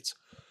on the streets.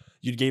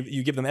 You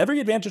give them every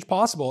advantage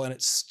possible, and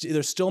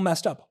they're still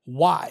messed up.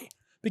 Why?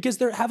 Because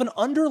they have an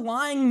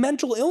underlying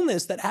mental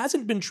illness that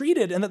hasn't been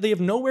treated, and that they have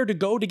nowhere to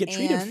go to get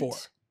treated for.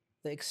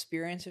 The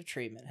experience of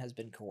treatment has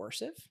been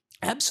coercive.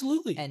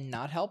 Absolutely. And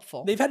not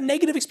helpful. They've had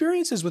negative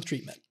experiences with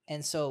treatment.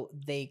 And so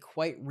they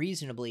quite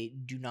reasonably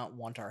do not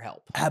want our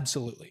help.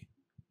 Absolutely.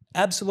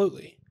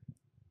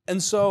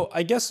 And so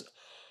I guess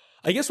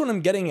I guess what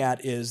I'm getting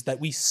at is that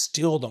we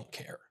still don't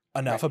care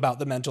enough Right. about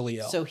the mentally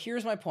ill. So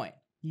here's my point.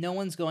 No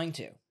one's going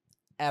to,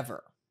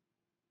 ever.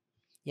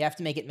 You have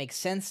to make it make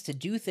sense to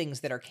do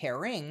things that are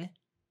caring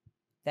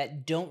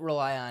that don't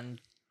rely on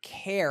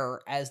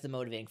care as the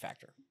motivating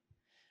factor.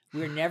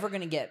 We're never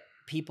going to get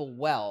people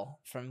well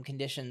from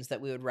conditions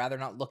that we would rather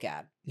not look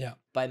at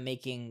by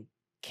making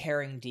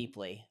caring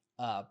deeply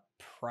a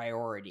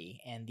priority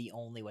and the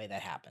only way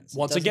that happens.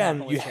 Once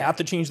again, you have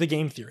to change the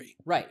game theory.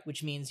 Right,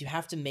 which means you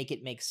have to make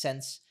it make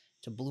sense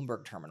to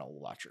Bloomberg terminal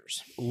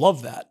watchers.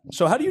 Love that.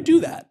 So how do you do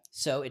that?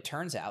 So it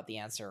turns out the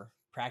answer,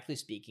 practically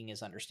speaking,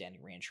 is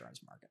understanding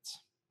reinsurance markets.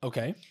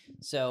 Okay.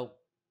 So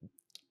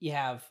you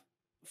have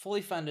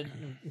fully funded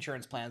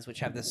insurance plans, which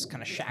have this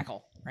kind of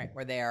shackle, right?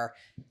 Where they are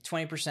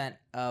 20%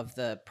 of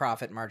the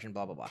profit margin,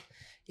 blah, blah, blah.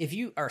 If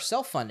you are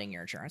self-funding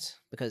your insurance,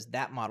 because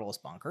that model is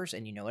bonkers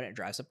and you know it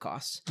drives up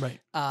costs, right?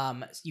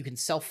 You can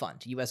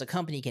self-fund. You as a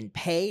company can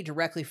pay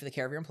directly for the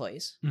care of your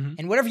employees, Mhm.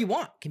 and whatever you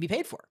want can be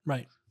paid for.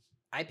 Right.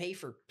 I pay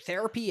for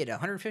therapy at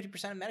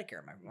 150% of Medicare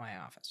in my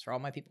office for all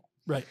my people.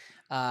 Right.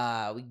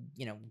 We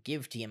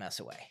give TMS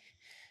away.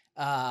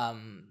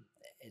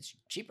 It's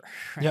cheaper.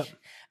 Right?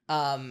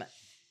 Yep.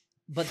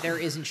 But there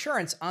is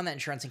insurance on that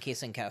insurance in case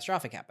something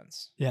catastrophic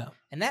happens. Yeah.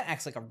 And that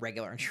acts like a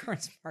regular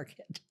insurance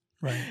market.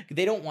 Right.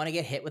 They don't want to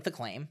get hit with the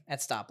claim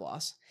at stop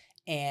loss.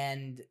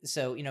 And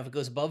so, if it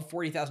goes above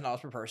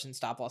 $40,000 per person,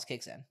 stop loss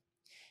kicks in.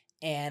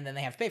 And then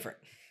they have to pay for it.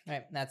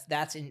 Right?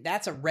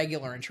 That's a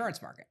regular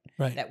insurance market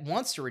Right. that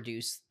wants to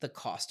reduce the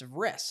cost of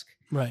risk.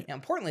 Right. Now,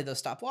 importantly, those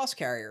stop loss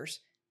carriers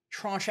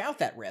tranche out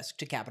that risk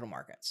to capital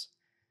markets.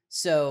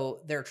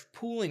 So they're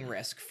pooling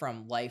risk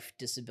from life,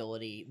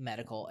 disability,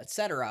 medical, et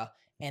cetera,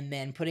 and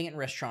then putting it in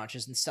risk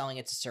tranches and selling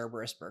it to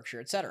Cerberus, Berkshire,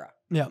 et cetera.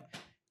 Yeah.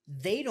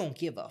 They don't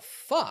give a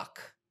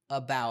fuck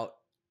about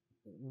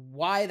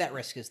why that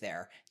risk is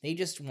there. They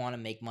just want to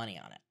make money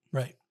on it.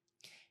 Right.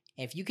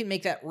 If you can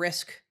make that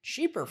risk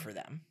cheaper for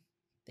them,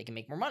 they can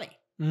make more money.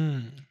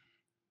 Mm.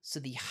 So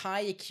the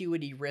high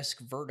acuity risk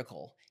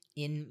vertical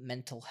in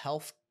mental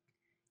health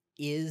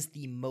is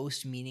the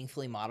most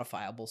meaningfully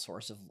modifiable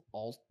source of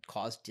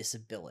all-cause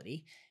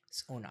disability.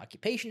 It's own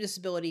occupation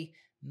disability,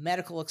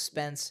 medical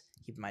expense.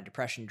 Keep in mind,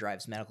 depression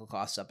drives medical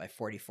costs up by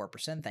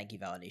 44%. Thank you,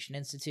 Validation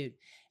Institute.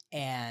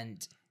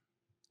 And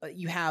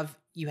you have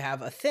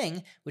a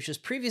thing which was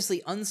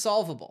previously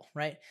unsolvable,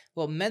 right?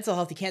 Well, mental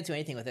health, you can't do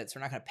anything with it, so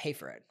we're not going to pay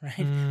for it, right?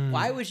 Mm.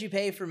 Why would you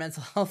pay for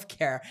mental health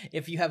care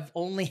if you have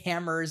only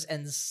hammers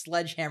and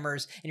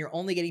sledgehammers and you're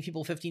only getting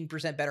people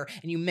 15% better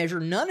and you measure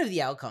none of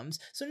the outcomes?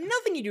 So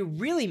nothing you do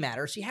really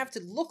matters. So you have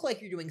to look like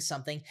you're doing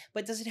something,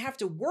 but does it have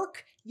to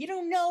work? You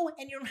don't know,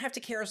 and you don't have to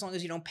care as long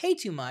as you don't pay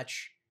too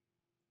much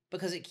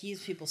because it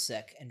keeps people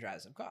sick and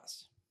drives up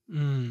costs.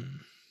 Mm.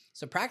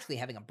 So practically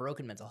having a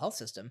broken mental health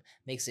system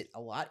makes it a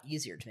lot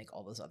easier to make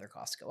all those other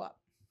costs go up.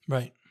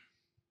 Right.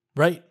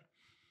 Right.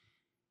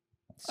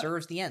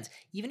 Serves the ends.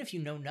 Even if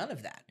you know none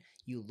of that,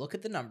 you look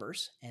at the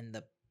numbers and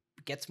it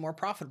gets more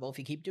profitable if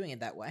you keep doing it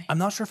that way. I'm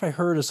not sure if I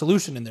heard a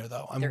solution in there,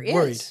 though. I'm There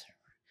worried. is.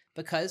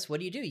 Because what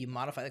do? You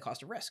modify the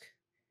cost of risk.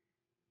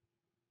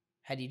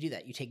 How do you do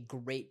that? You take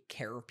great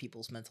care of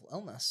people's mental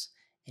illness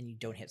and you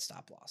don't hit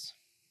stop loss.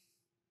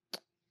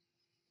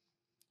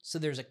 So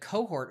there's a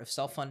cohort of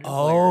self-funded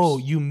Oh,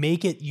 employers.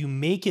 you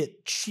make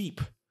it cheap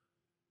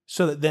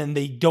so that then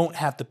they don't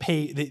have to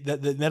pay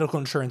the medical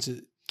insurance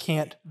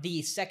can't.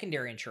 The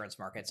secondary insurance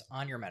markets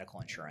on your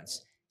medical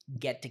insurance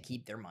get to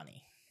keep their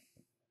money.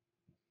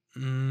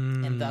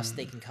 And thus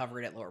they can cover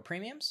it at lower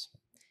premiums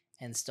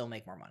and still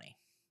make more money.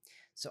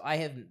 So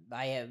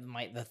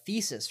the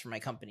thesis for my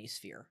company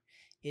Sphere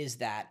is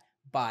that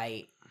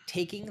by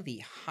taking the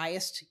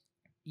highest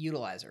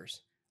utilizers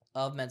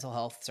of mental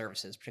health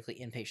services,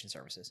 particularly inpatient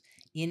services,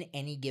 in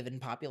any given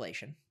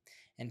population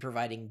and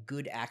providing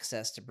good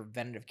access to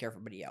preventative care for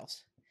everybody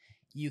else,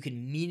 you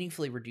can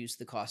meaningfully reduce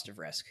the cost of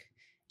risk.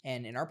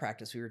 And in our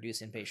practice, we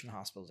reduce inpatient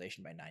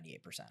hospitalization by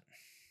 98%.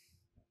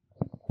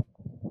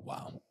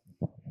 Wow.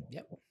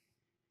 Yep.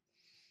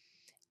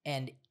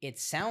 And it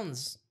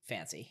sounds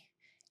fancy.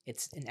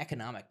 It's an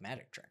economic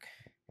magic trick.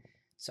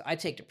 So I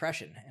take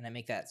depression and I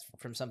make that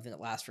from something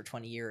that lasts for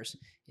 20 years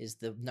is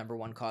the number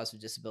one cause of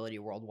disability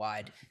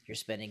worldwide. You're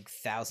spending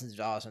thousands of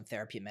dollars on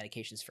therapy and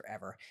medications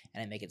forever,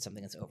 and I make it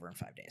something that's over in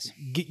 5 days.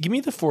 Give me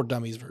the For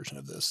Dummies version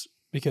of this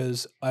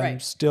because I'm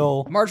Right.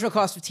 still Marginal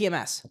cost of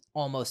TMS,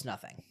 almost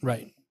nothing.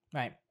 right.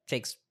 Right.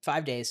 Takes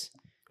 5 days.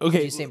 Okay,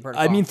 Do the same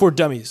protocol. I mean For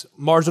Dummies,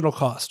 marginal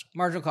cost,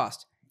 Marginal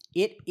cost.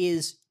 It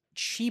is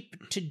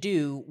cheap to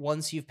do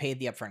once you've paid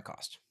the upfront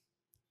cost.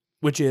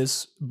 which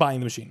is buying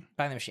the machine.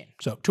 Buying the machine.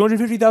 So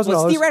 $250,000.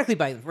 Well, it's theoretically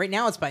buying. Right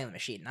now, it's buying the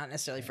machine, not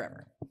necessarily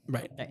forever.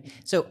 Right. Right.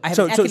 So I have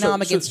an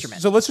economic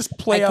instrument. So let's just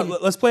play out.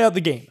 Let's play out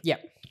the game. Yeah.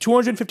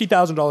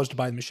 $250,000 to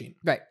buy the machine.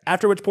 Right.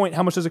 After which point,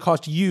 how much does it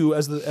cost you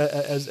as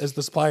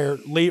the supplier,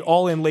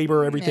 all in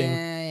labor, everything?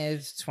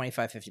 It's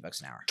 $25-$50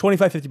 an hour.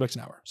 $25-$50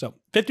 an hour. So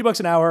 $50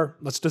 an hour.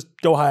 Let's just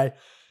go high.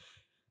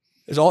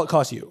 Is all it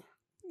costs you.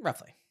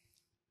 Roughly.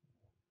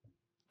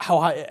 How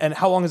high and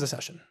how long is the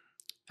session?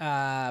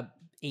 8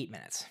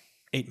 minutes.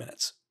 8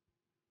 minutes.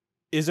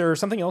 Is there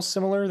something else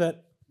similar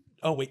that,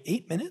 oh wait,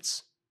 8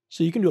 minutes?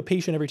 So you can do a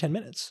patient every 10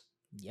 minutes.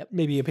 Yep.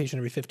 Maybe a patient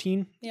every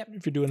 15. Yep.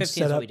 If you're doing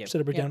 15 is what we do.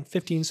 setup, breakdown, Yep.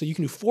 15. So you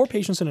can do 4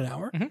 patients in an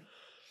hour. Mhm.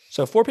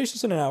 So 4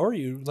 patients in an hour,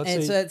 let's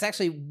And say. so it's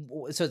actually,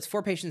 so it's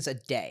 4 patients a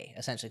day,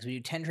 essentially. because we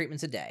do 10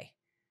 treatments a day,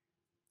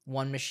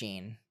 1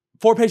 machine,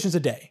 4 patients a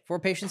day. 4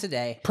 patients a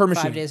day, Per 5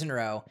 machine. days in a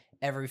row.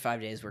 Every 5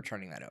 days, we're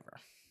turning that over.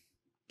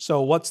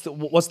 So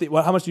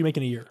how much do you make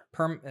in a year?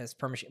 It's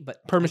per machine.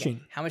 But Per again,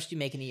 machine. how much do you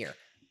make in a year?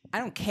 I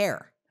don't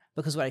care,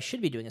 because what I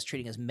should be doing is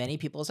treating as many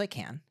people as I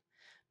can,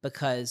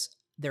 because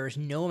there is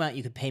no amount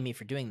you could pay me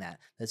for doing that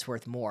that's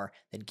worth more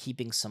than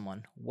keeping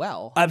someone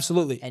well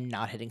Absolutely. and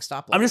not hitting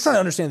stop I'm just lights. trying to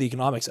understand the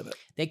economics of it.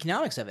 The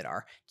economics of it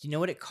are: do you know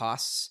what it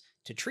costs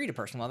to treat a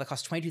person? Well, that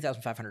costs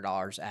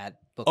 $22,500 at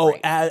book Oh,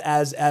 rate.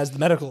 as the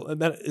medical,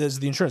 as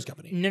the insurance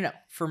company. No,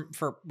 for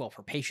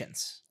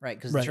patients, right?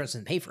 Because Right. insurance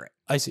doesn't pay for it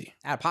I see.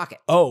 out of pocket.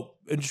 Oh,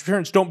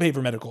 insurance don't pay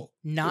for medical.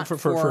 Not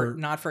for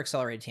not for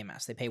accelerated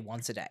TMS. They pay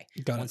once a day.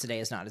 Got Once it. a day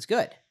is not as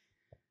good.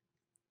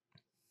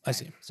 I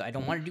see. So I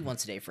don't want to do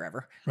once a day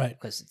forever, Right.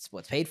 because it's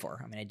what's paid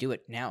for. I mean, I do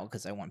it now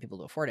because I want people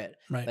to afford it,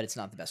 Right. but it's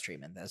not the best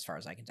treatment as far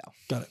as I can tell.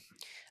 Got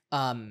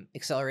it.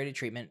 Accelerated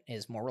treatment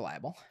is more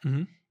reliable,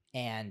 Mhm.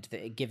 and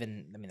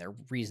there are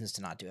reasons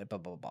to not do it, blah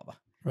blah blah blah.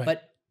 Right.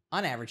 But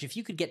on average, if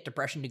you could get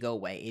depression to go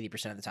away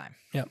 80% of the time,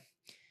 Yep.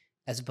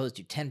 as opposed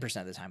to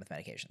 10% of the time with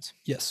medications,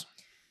 Yes.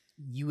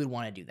 you would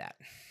want to do that.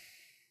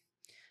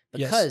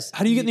 Yes. Because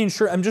How do you get the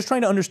insurance? I'm just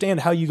trying to understand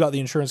how you get the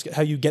insurance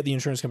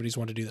companies to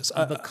want to do this.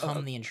 you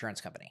become the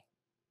insurance company.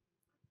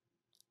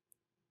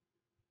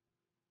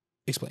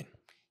 Explain.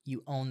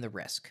 You own the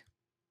risk.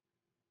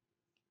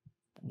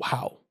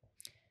 Wow.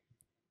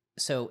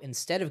 So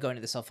instead of going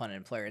to the self-funded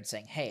employer and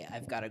saying, "Hey,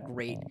 I've got a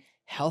great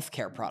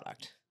healthcare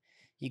product,"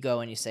 you go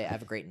and you say, "I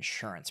have a great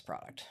insurance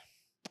product,"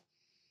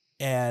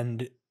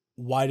 And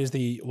why does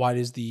the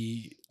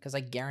because I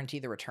guarantee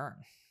the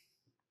return.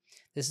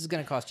 This is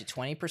going to cost you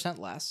 20%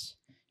 less.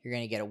 You're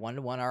going to get a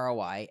 1-to-1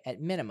 ROI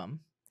at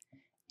minimum,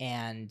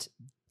 and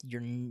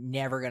you're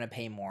never going to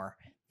pay more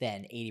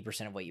than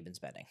 80% of what you've been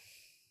spending.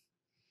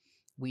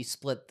 We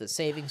split the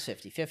savings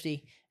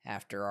 50-50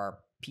 after our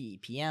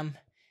PEPM,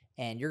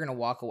 and you're going to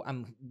walk away.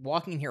 I'm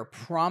walking in here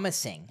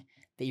promising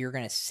that you're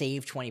going to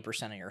save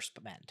 20% of your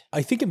spend.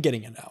 I think I'm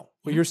getting it now.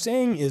 What you're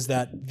saying is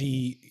that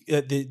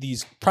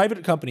these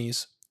private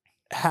companies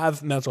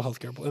have mental health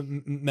care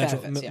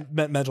Benefits, yeah.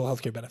 mental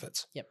health care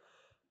benefits. Yep.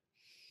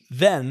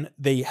 Then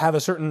they have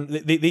a certain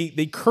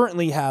they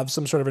currently have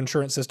some sort of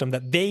insurance system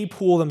that they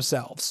pool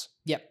themselves.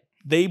 Yep.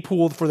 They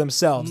pooled for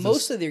themselves.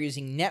 Mostly they're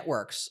using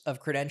networks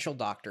of credentialed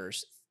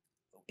doctors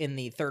in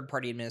the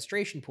third-party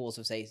administration pools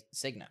of, say,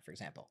 Cigna, for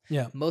example.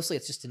 Yeah. Mostly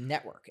it's just a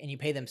network, and you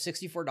pay them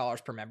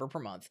 $64 per member per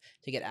month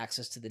to get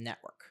access to the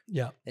network.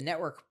 Yeah. The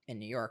network in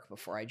New York,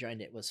 before I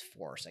joined it, was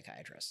 4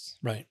 psychiatrists.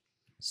 Right.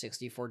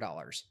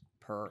 $64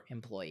 per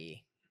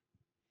employee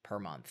per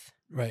month.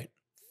 Right.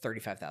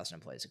 35,000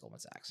 employees at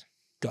Goldman Sachs.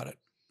 Got it.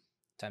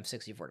 Times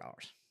 $64.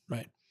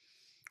 Right.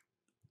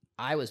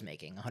 I was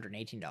making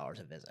 $118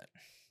 a visit.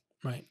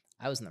 Right.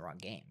 I was in the wrong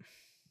game.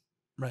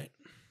 Right.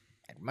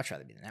 I'd much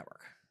rather be the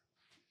network.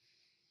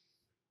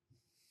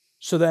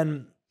 So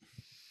then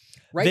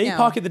they now,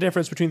 pocket the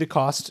difference between the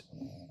cost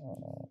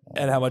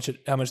and how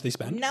much they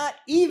spend. Not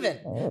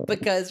even,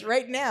 because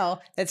right now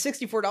that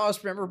 $64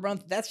 per member per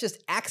month, that's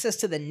just access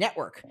to the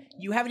network.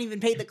 You haven't even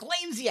paid the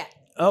claims yet.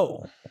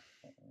 Oh.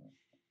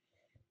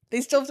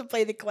 They still have to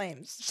pay the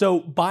claims. So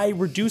by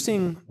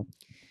reducing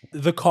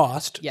the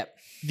cost, Yep.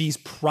 these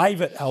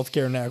private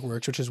healthcare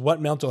networks, which is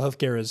what mental health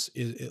care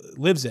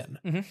lives in,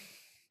 Mhm.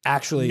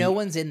 actually No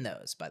one's in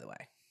those, by the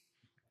way,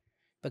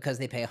 because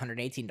they pay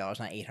 $118,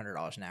 not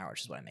 $800 an hour,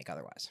 which is what I make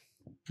otherwise.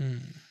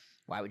 Mm.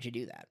 Why would you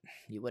do that?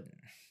 You wouldn't.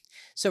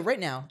 So right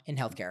now in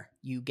healthcare,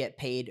 you get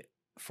paid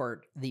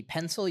for the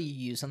pencil you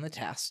use on the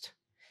test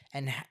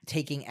and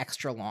taking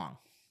extra long.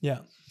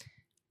 Yeah.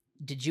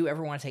 Did you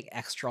ever want to take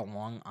extra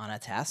long on a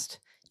test?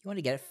 You want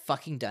to get it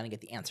fucking done and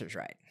get the answers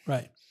right.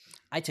 Right.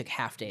 I took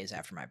half days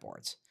after my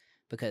boards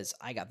because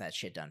I got that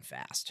shit done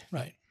fast.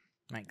 Right.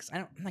 Right? Because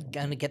I'm not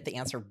going to get the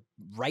answer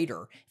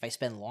righter if I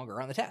spend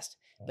longer on the test.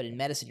 But in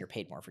medicine, you're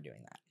paid more for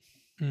doing that,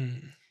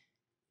 Mm.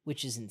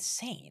 which is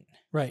insane.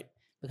 Right.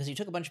 Because you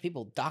took a bunch of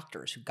people,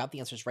 doctors, who got the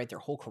answers right their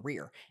whole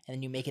career, and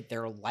then you make it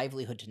their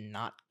livelihood to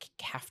not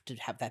have to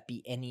have that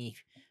be any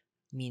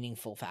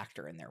meaningful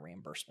factor in their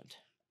reimbursement.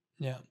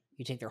 Yeah.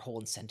 You take their whole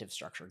incentive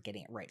structure,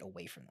 getting it right,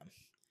 away from them.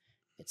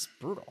 It's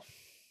brutal.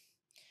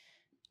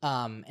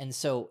 And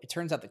so it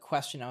turns out the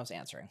question I was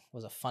answering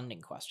was a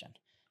funding question,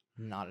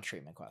 not a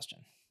treatment question.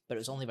 But it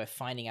was only by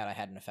finding out I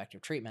had an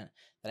effective treatment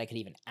that I could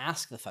even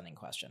ask the funding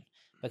question.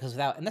 Because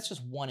and that's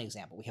just one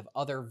example. We have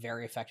other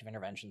very effective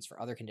interventions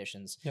for other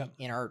conditions Yep.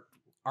 in our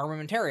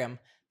armamentarium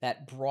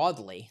that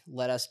broadly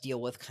let us deal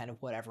with kind of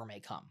whatever may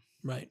come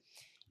Right.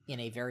 in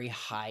a very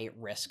high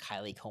risk,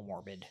 highly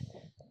comorbid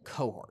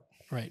cohort.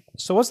 Right.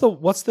 So what's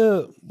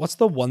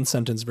the one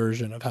sentence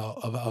version of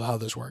how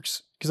this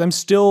works? Because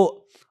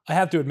I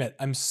have to admit,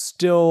 I'm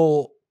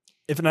still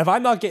If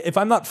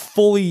I'm not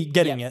fully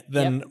getting Yep, it,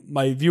 then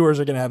my viewers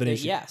are going to have an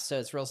issue. Yeah, so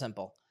it's real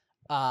simple.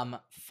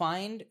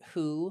 Find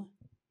who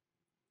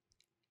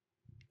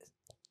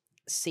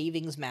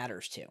savings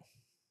matters to.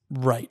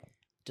 Right.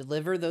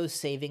 Deliver those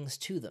savings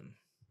to them,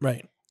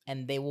 Right.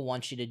 and they will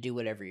want you to do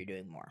whatever you're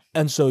doing more.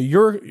 And so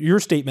your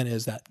statement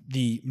is that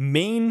the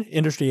main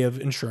industry of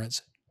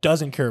insurance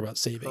doesn't care about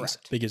savings.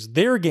 Correct. Because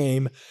their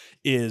game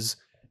is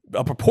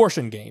a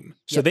proportion game.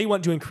 So Yep. they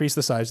want to increase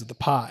the size of the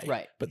pie.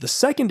 Right. But the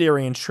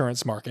secondary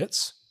insurance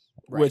markets,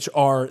 Right. which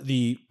are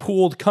the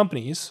pooled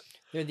companies,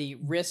 They're the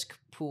risk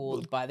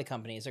pooled by the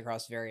companies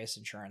across various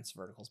insurance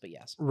verticals, but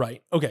yes.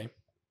 right. Okay.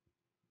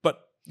 But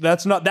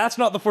that's not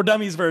the For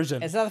Dummies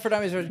version. It's not the for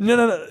dummies version. No.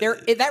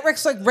 That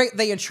risks like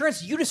the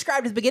insurance you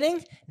described at the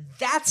beginning.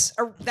 That's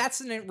a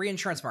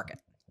reinsurance market.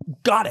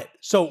 Got it.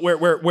 So where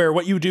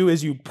what you do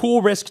is you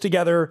pool risk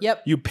together.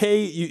 Yep. You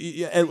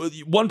pay. And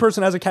one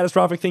person has a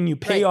catastrophic thing. You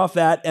pay Right. off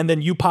that, and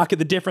then you pocket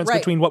the difference Right.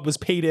 between what was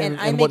paid in And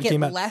I and what make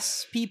came it out.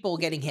 less people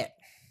getting hit.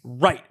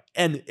 Right.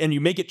 And you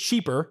make it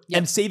cheaper, Yep.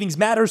 and savings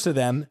matters to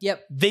them.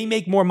 Yep. They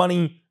make more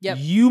money. Yep.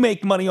 You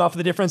make money off of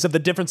the difference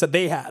that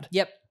they had.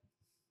 Yep.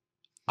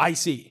 I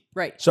see.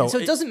 Right. So So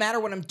it it- doesn't matter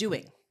what I'm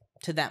doing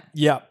to them.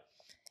 Yeah.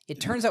 It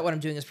turns out what I'm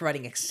doing is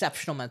providing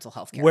exceptional mental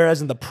health care.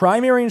 Whereas in the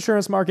primary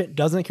insurance market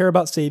doesn't care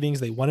about savings,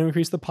 they want to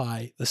increase the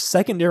pie. The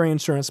secondary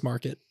insurance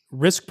market,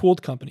 risk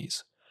pooled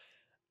companies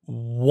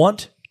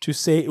want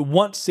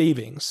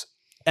savings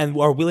and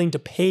are willing to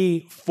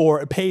pay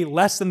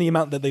less than the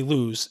amount that they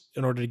lose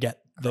in order to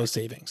get those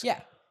savings.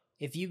 Yeah.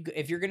 If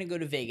you're going to go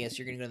to Vegas,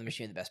 you're going to go to the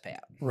machine with the best payout.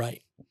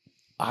 Right.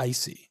 I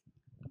see.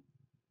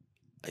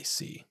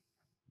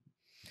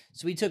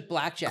 So we took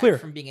blackjack Clear.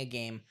 from being a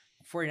game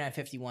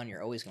 49-51,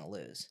 you're always going to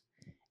lose.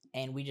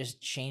 And we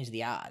just changed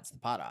the odds, the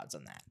pot odds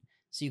on that.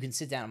 So you can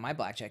sit down at my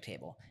blackjack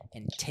table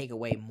and take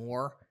away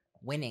more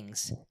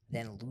winnings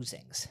than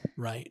losings.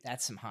 Right.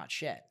 That's some hot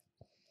shit.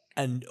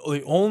 And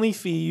the only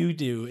fee you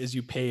do is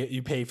you pay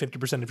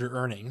 50% of your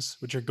earnings,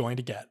 which you're going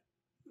to get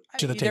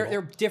to the table. There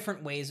are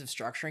different ways of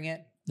structuring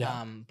it.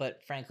 Yeah.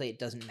 But frankly, it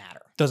doesn't matter.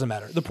 Doesn't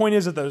matter. The point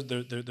is that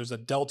there's a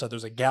delta,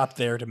 there's a gap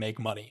there to make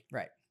money.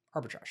 Right.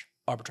 Arbitrage.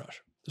 Arbitrage.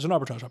 There's an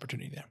arbitrage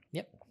opportunity there.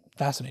 Yep.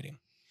 Fascinating.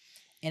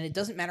 And it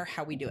doesn't matter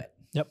how we do it.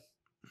 Yep.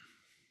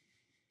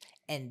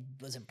 And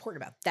what's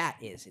important about that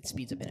is it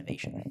speeds up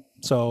innovation.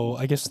 So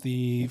I guess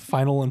the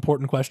final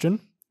important question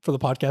for the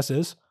podcast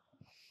is,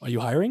 are you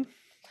hiring?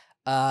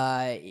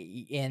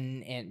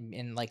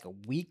 In like a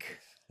week.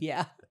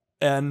 Yeah.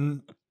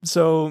 And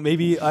so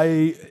maybe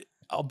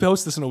I'll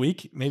post this in a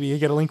week. Maybe you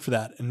get a link for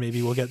that, and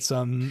maybe we'll get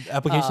some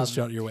applications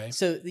shot your way.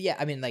 So yeah,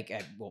 I mean, like,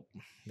 well,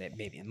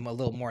 maybe a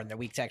little more than a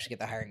week to actually get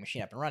the hiring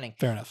machine up and running.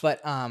 Fair enough.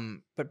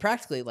 But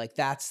practically, like,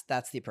 that's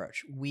the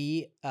approach.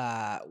 We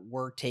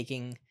were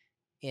taking,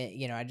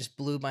 I just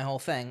blew my whole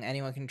thing.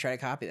 Anyone can try to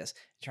copy this.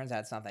 It turns out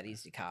it's not that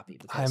easy to copy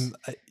because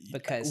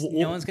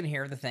no one's going to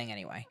hear the thing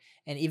anyway.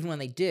 And even when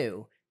they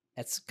do,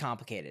 it's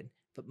complicated.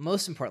 But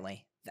most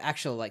importantly, the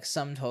actual like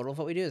sum total of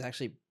what we do is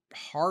actually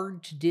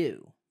hard to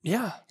do.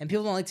 Yeah. And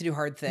people don't like to do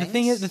hard things.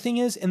 The thing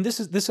is, and this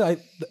is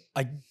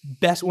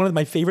one of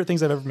my favorite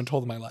things I've ever been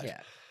told in my life. Yeah.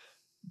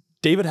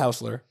 David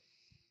Hausler.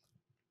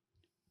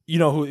 You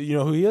know who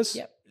he is?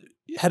 Yep.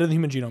 Head of the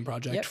Human Genome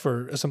Project Yep.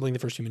 for assembling the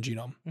first human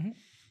genome. Mhm.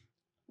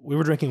 We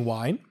were drinking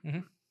wine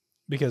Mhm.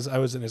 because I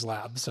was in his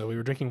lab, so we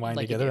were drinking wine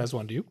Like you together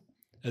do.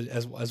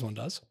 as one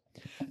does.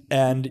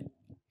 And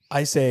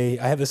I say,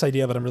 I have this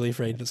idea, but I'm really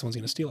afraid that someone's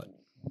going to steal it.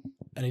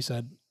 And he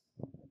said,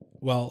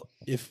 well,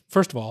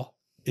 first of all,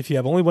 if you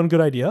have only one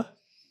good idea,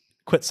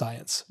 quit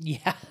science.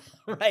 Yeah.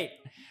 Right.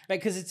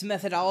 Because it's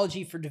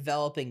methodology for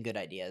developing good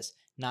ideas,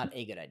 not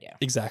a good idea.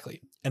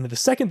 Exactly. And the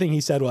second thing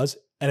he said was,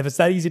 and if it's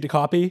that easy to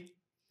copy,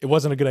 it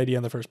wasn't a good idea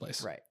in the first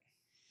place. Right.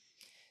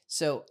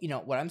 So,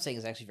 what I'm saying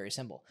is actually very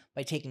simple.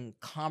 By taking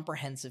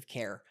comprehensive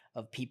care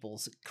of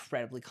people's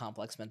incredibly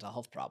complex mental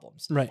health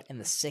problems Right. and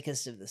the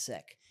sickest of the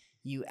sick,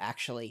 you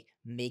actually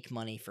make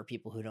money for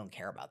people who don't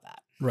care about that.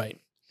 Right.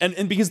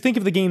 And because think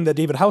of the game that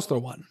David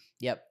Hausler won.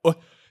 Yep.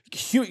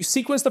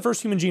 Sequence the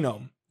first human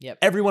genome. Yep.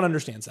 Everyone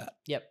understands that.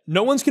 Yep.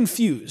 No one's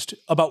confused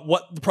about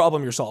what the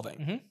problem you're solving,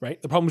 Mhm.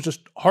 right? The problem was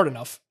just hard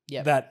enough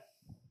Yep. that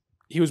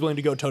he was willing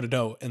to go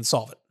toe-to-toe and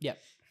solve it. Yep.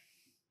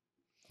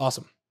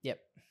 Awesome. Yep.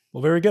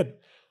 Well, very good.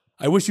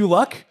 I wish you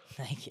luck.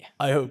 Thank you.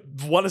 I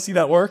want to see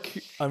that work.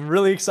 I'm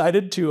really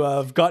excited to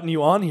have gotten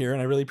you on here,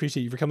 and I really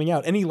appreciate you for coming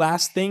out. Any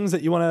last things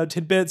that you want to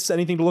tidbits,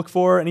 anything to look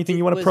for, anything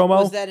you want to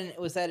promo?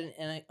 Was that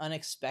an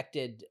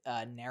unexpected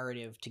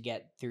narrative to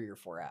get through your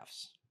 4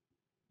 Fs?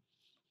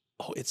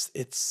 Oh,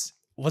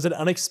 was it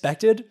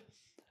unexpected?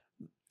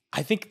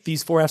 I think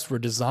these 4 Fs were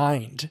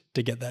designed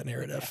to get that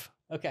narrative.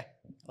 Okay.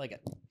 I like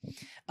it.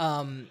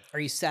 Are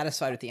you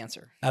satisfied with the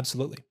answer?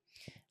 Absolutely.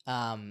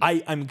 Um,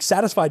 I'm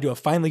satisfied to have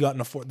finally gotten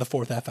the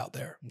fourth F out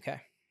there. Okay.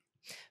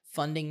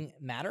 Funding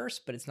matters,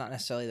 but it's not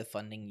necessarily the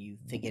funding you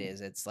think it is.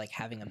 It's like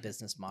having a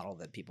business model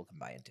that people can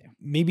buy into.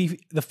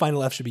 Maybe the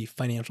final F should be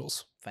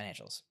financials.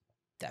 Financials.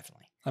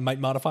 Definitely. I might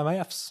modify my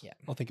Fs. Yeah.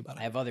 I'll think about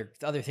I it. have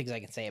other things I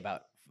can say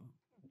about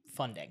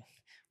funding,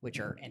 which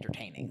are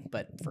entertaining.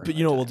 But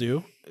you know what we'll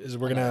do is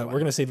we're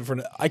gonna save it for.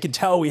 I can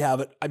tell we have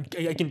it. I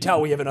can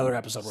tell we have another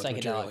episode worth of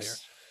material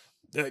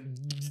here.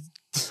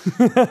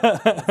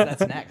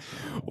 That's next.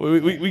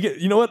 We get.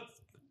 You know what?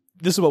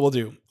 This is what we'll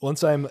do.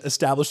 Once I'm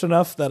established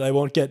enough that I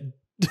won't get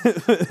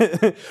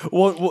the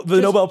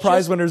Nobel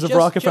Prize winners of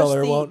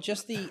Rockefeller won't.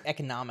 Just the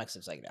economics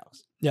of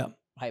psychedelics. Yeah.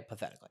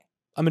 Hypothetically.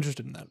 I'm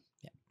interested in that.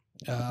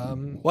 Yeah.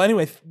 Well,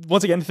 anyway,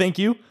 once again, thank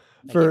you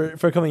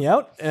for coming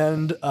out,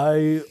 and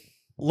I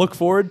look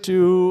forward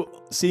to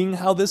seeing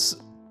how this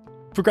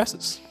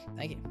progresses.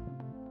 Thank you.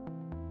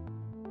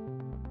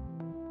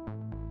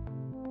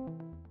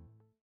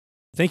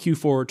 Thank you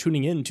for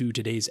tuning in to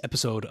today's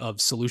episode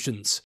of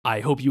Solutions.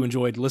 I hope you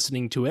enjoyed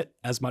listening to it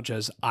as much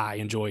as I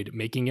enjoyed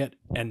making it.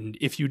 And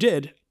if you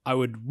did, I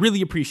would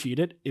really appreciate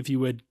it if you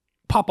would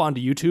pop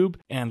onto YouTube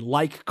and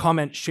like,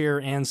 comment, share,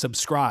 and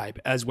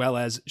subscribe, as well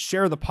as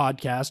share the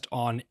podcast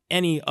on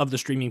any of the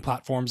streaming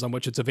platforms on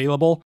which it's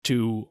available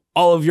to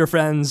all of your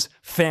friends,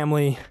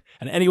 family,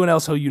 and anyone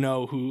else who you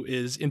know who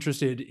is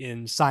interested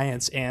in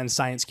science and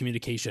science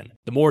communication.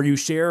 The more you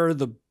share,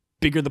 the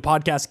bigger the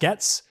podcast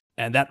gets.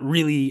 And that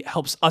really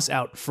helps us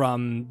out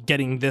from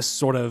getting this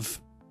sort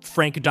of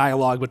frank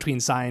dialogue between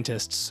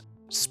scientists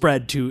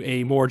spread to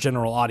a more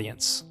general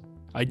audience.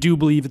 I do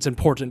believe it's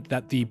important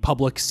that the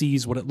public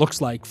sees what it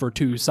looks like for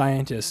two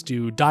scientists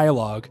to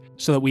dialogue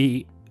so that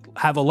we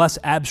have a less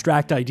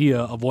abstract idea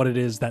of what it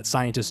is that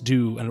scientists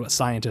do and what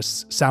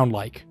scientists sound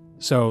like.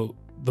 So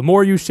the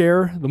more you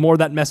share, the more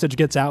that message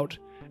gets out,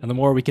 and the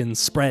more we can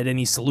spread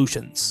any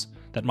solutions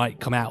that might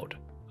come out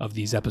of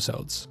these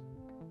episodes.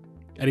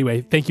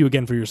 Anyway, thank you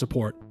again for your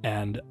support,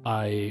 and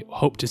I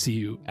hope to see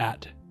you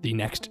at the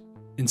next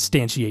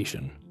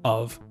instantiation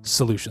of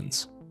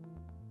Solutions.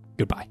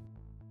 Goodbye.